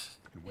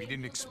 And we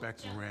didn't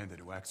expect Miranda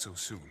to act so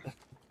soon.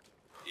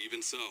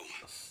 Even so,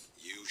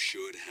 you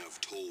should have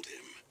told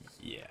him.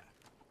 Yeah.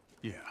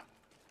 Yeah.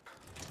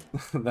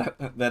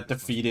 that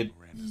defeated.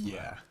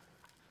 Yeah.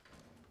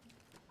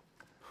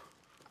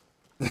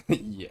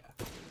 Yeah.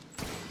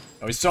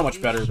 Oh, he's so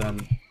much better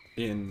than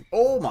in...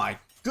 Oh my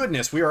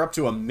goodness, we are up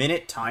to a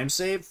minute time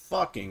save?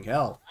 Fucking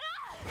hell.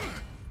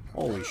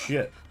 Holy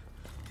shit.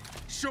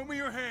 Show me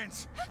your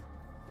hands.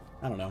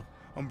 I don't know.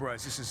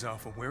 Bryce, this is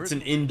Alpha. Where It's is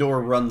an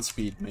indoor run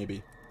speed,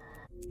 maybe.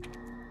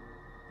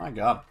 My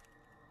god.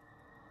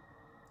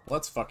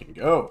 Let's fucking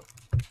go.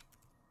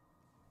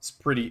 It's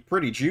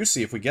pretty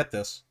juicy if we get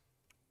this.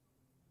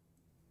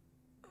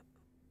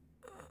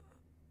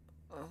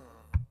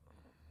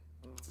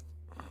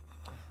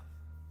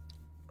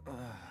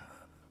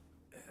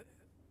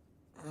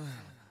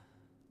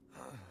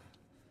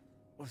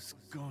 What's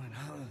going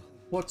on?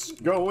 What's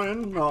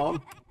going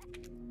on?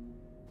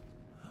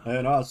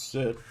 And I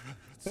said,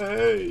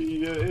 hey,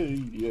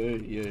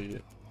 yeah.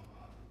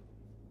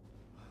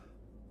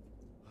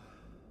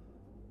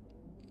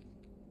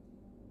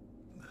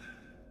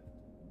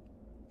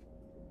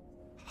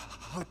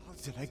 How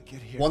did I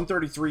get here?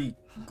 133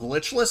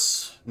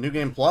 glitchless? New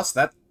Game Plus?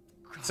 That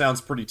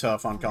sounds pretty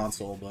tough on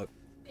console, but...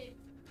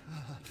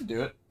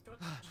 Do it.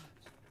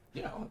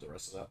 Yeah, I'll have the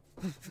rest of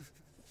that.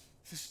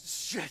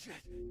 Shit.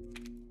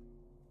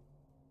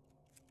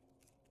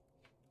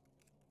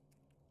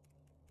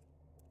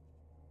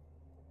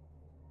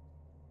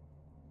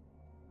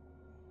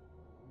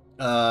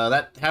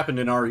 That happened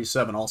in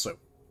RE7 also.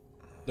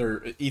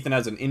 Ethan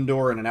has an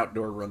indoor and an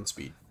outdoor run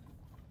speed.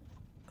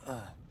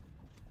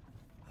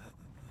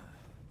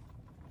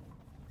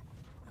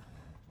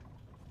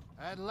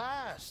 At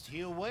last, he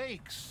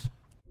awakes.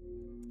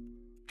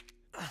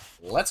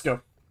 Let's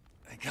go.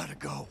 I gotta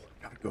go.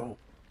 Gotta go.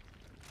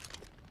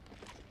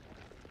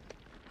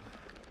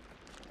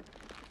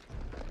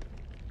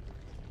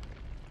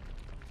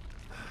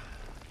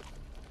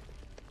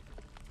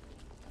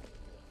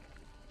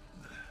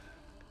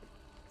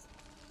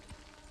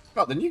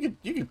 Oh, then you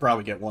could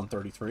probably get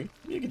 133.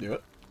 You could do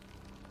it.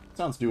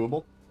 Sounds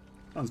doable.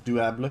 Sounds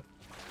doable.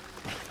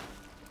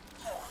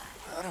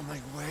 Out of my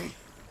way.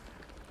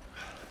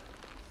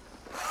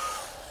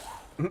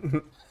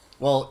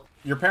 Well,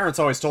 your parents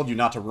always told you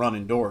not to run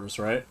indoors,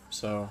 right?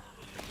 So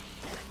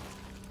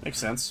makes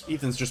sense.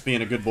 Ethan's just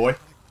being a good boy.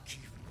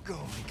 Keep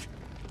going.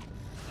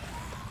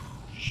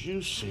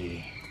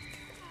 Juicy.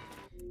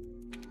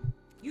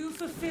 You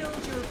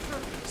fulfilled your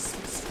purpose,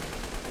 Mr.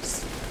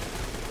 Rose.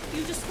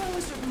 You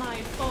disposed of my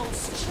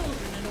false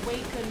children and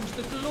awakened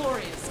the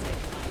glorious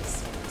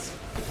Nicholas.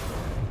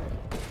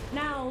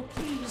 Now,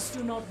 please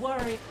do not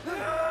worry.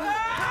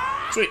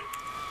 Sweet.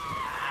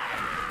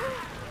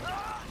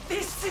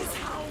 This is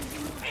how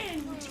you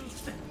end,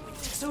 Ethan.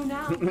 So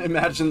now...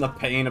 Imagine the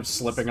pain of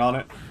slipping on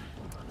it.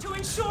 To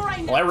ensure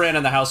I Well, I ran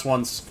in the house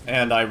once,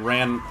 and I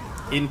ran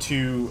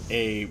into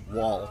a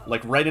wall.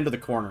 Like, right into the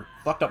corner.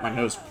 Fucked up my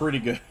nose pretty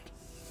good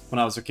when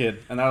I was a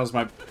kid. And that was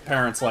my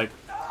parents like,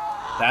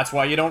 that's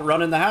why you don't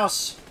run in the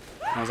house.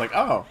 And I was like,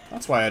 oh,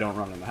 that's why I don't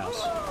run in the house.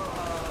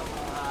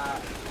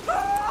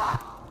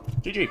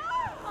 GG.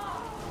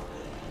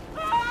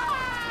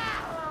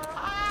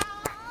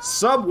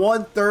 Sub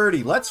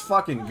 130. Let's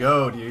fucking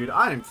go, dude.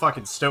 I am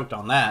fucking stoked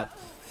on that.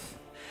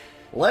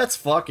 Let's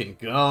fucking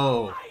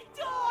go.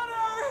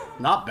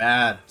 Not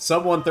bad.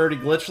 Sub 130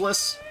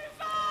 glitchless.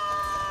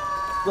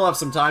 We'll have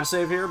some time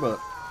save here, but...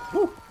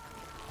 Woo.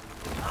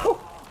 Woo.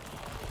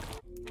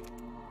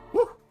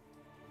 Woo.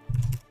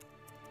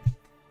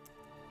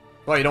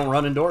 Well, you don't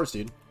run indoors,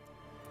 dude.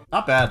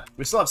 Not bad.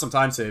 We still have some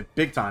time save.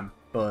 Big time,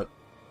 but...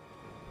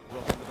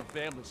 Welcome to the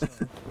family,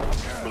 son.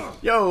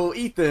 Yo,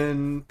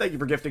 Ethan! Thank you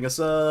for gifting a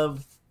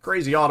sub.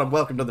 Crazy Autumn,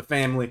 welcome to the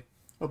family.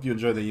 Hope you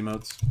enjoy the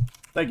emotes.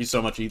 Thank you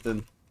so much,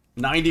 Ethan.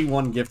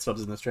 91 gift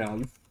subs in this channel.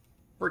 You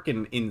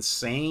freaking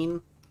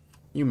insane.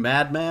 You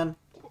madman.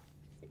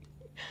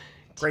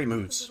 Great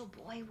moves. The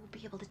little boy will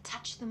be able to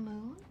touch the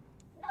moon?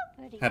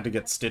 Had to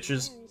get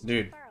stitches.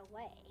 Dude,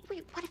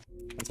 Wait, what if...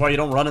 that's why you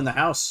don't run in the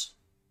house.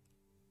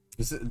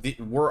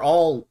 We're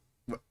all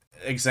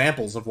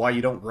examples of why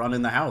you don't run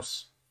in the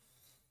house.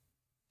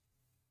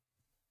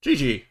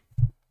 GG.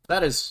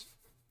 That is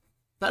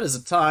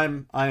a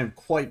time I am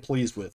quite pleased with.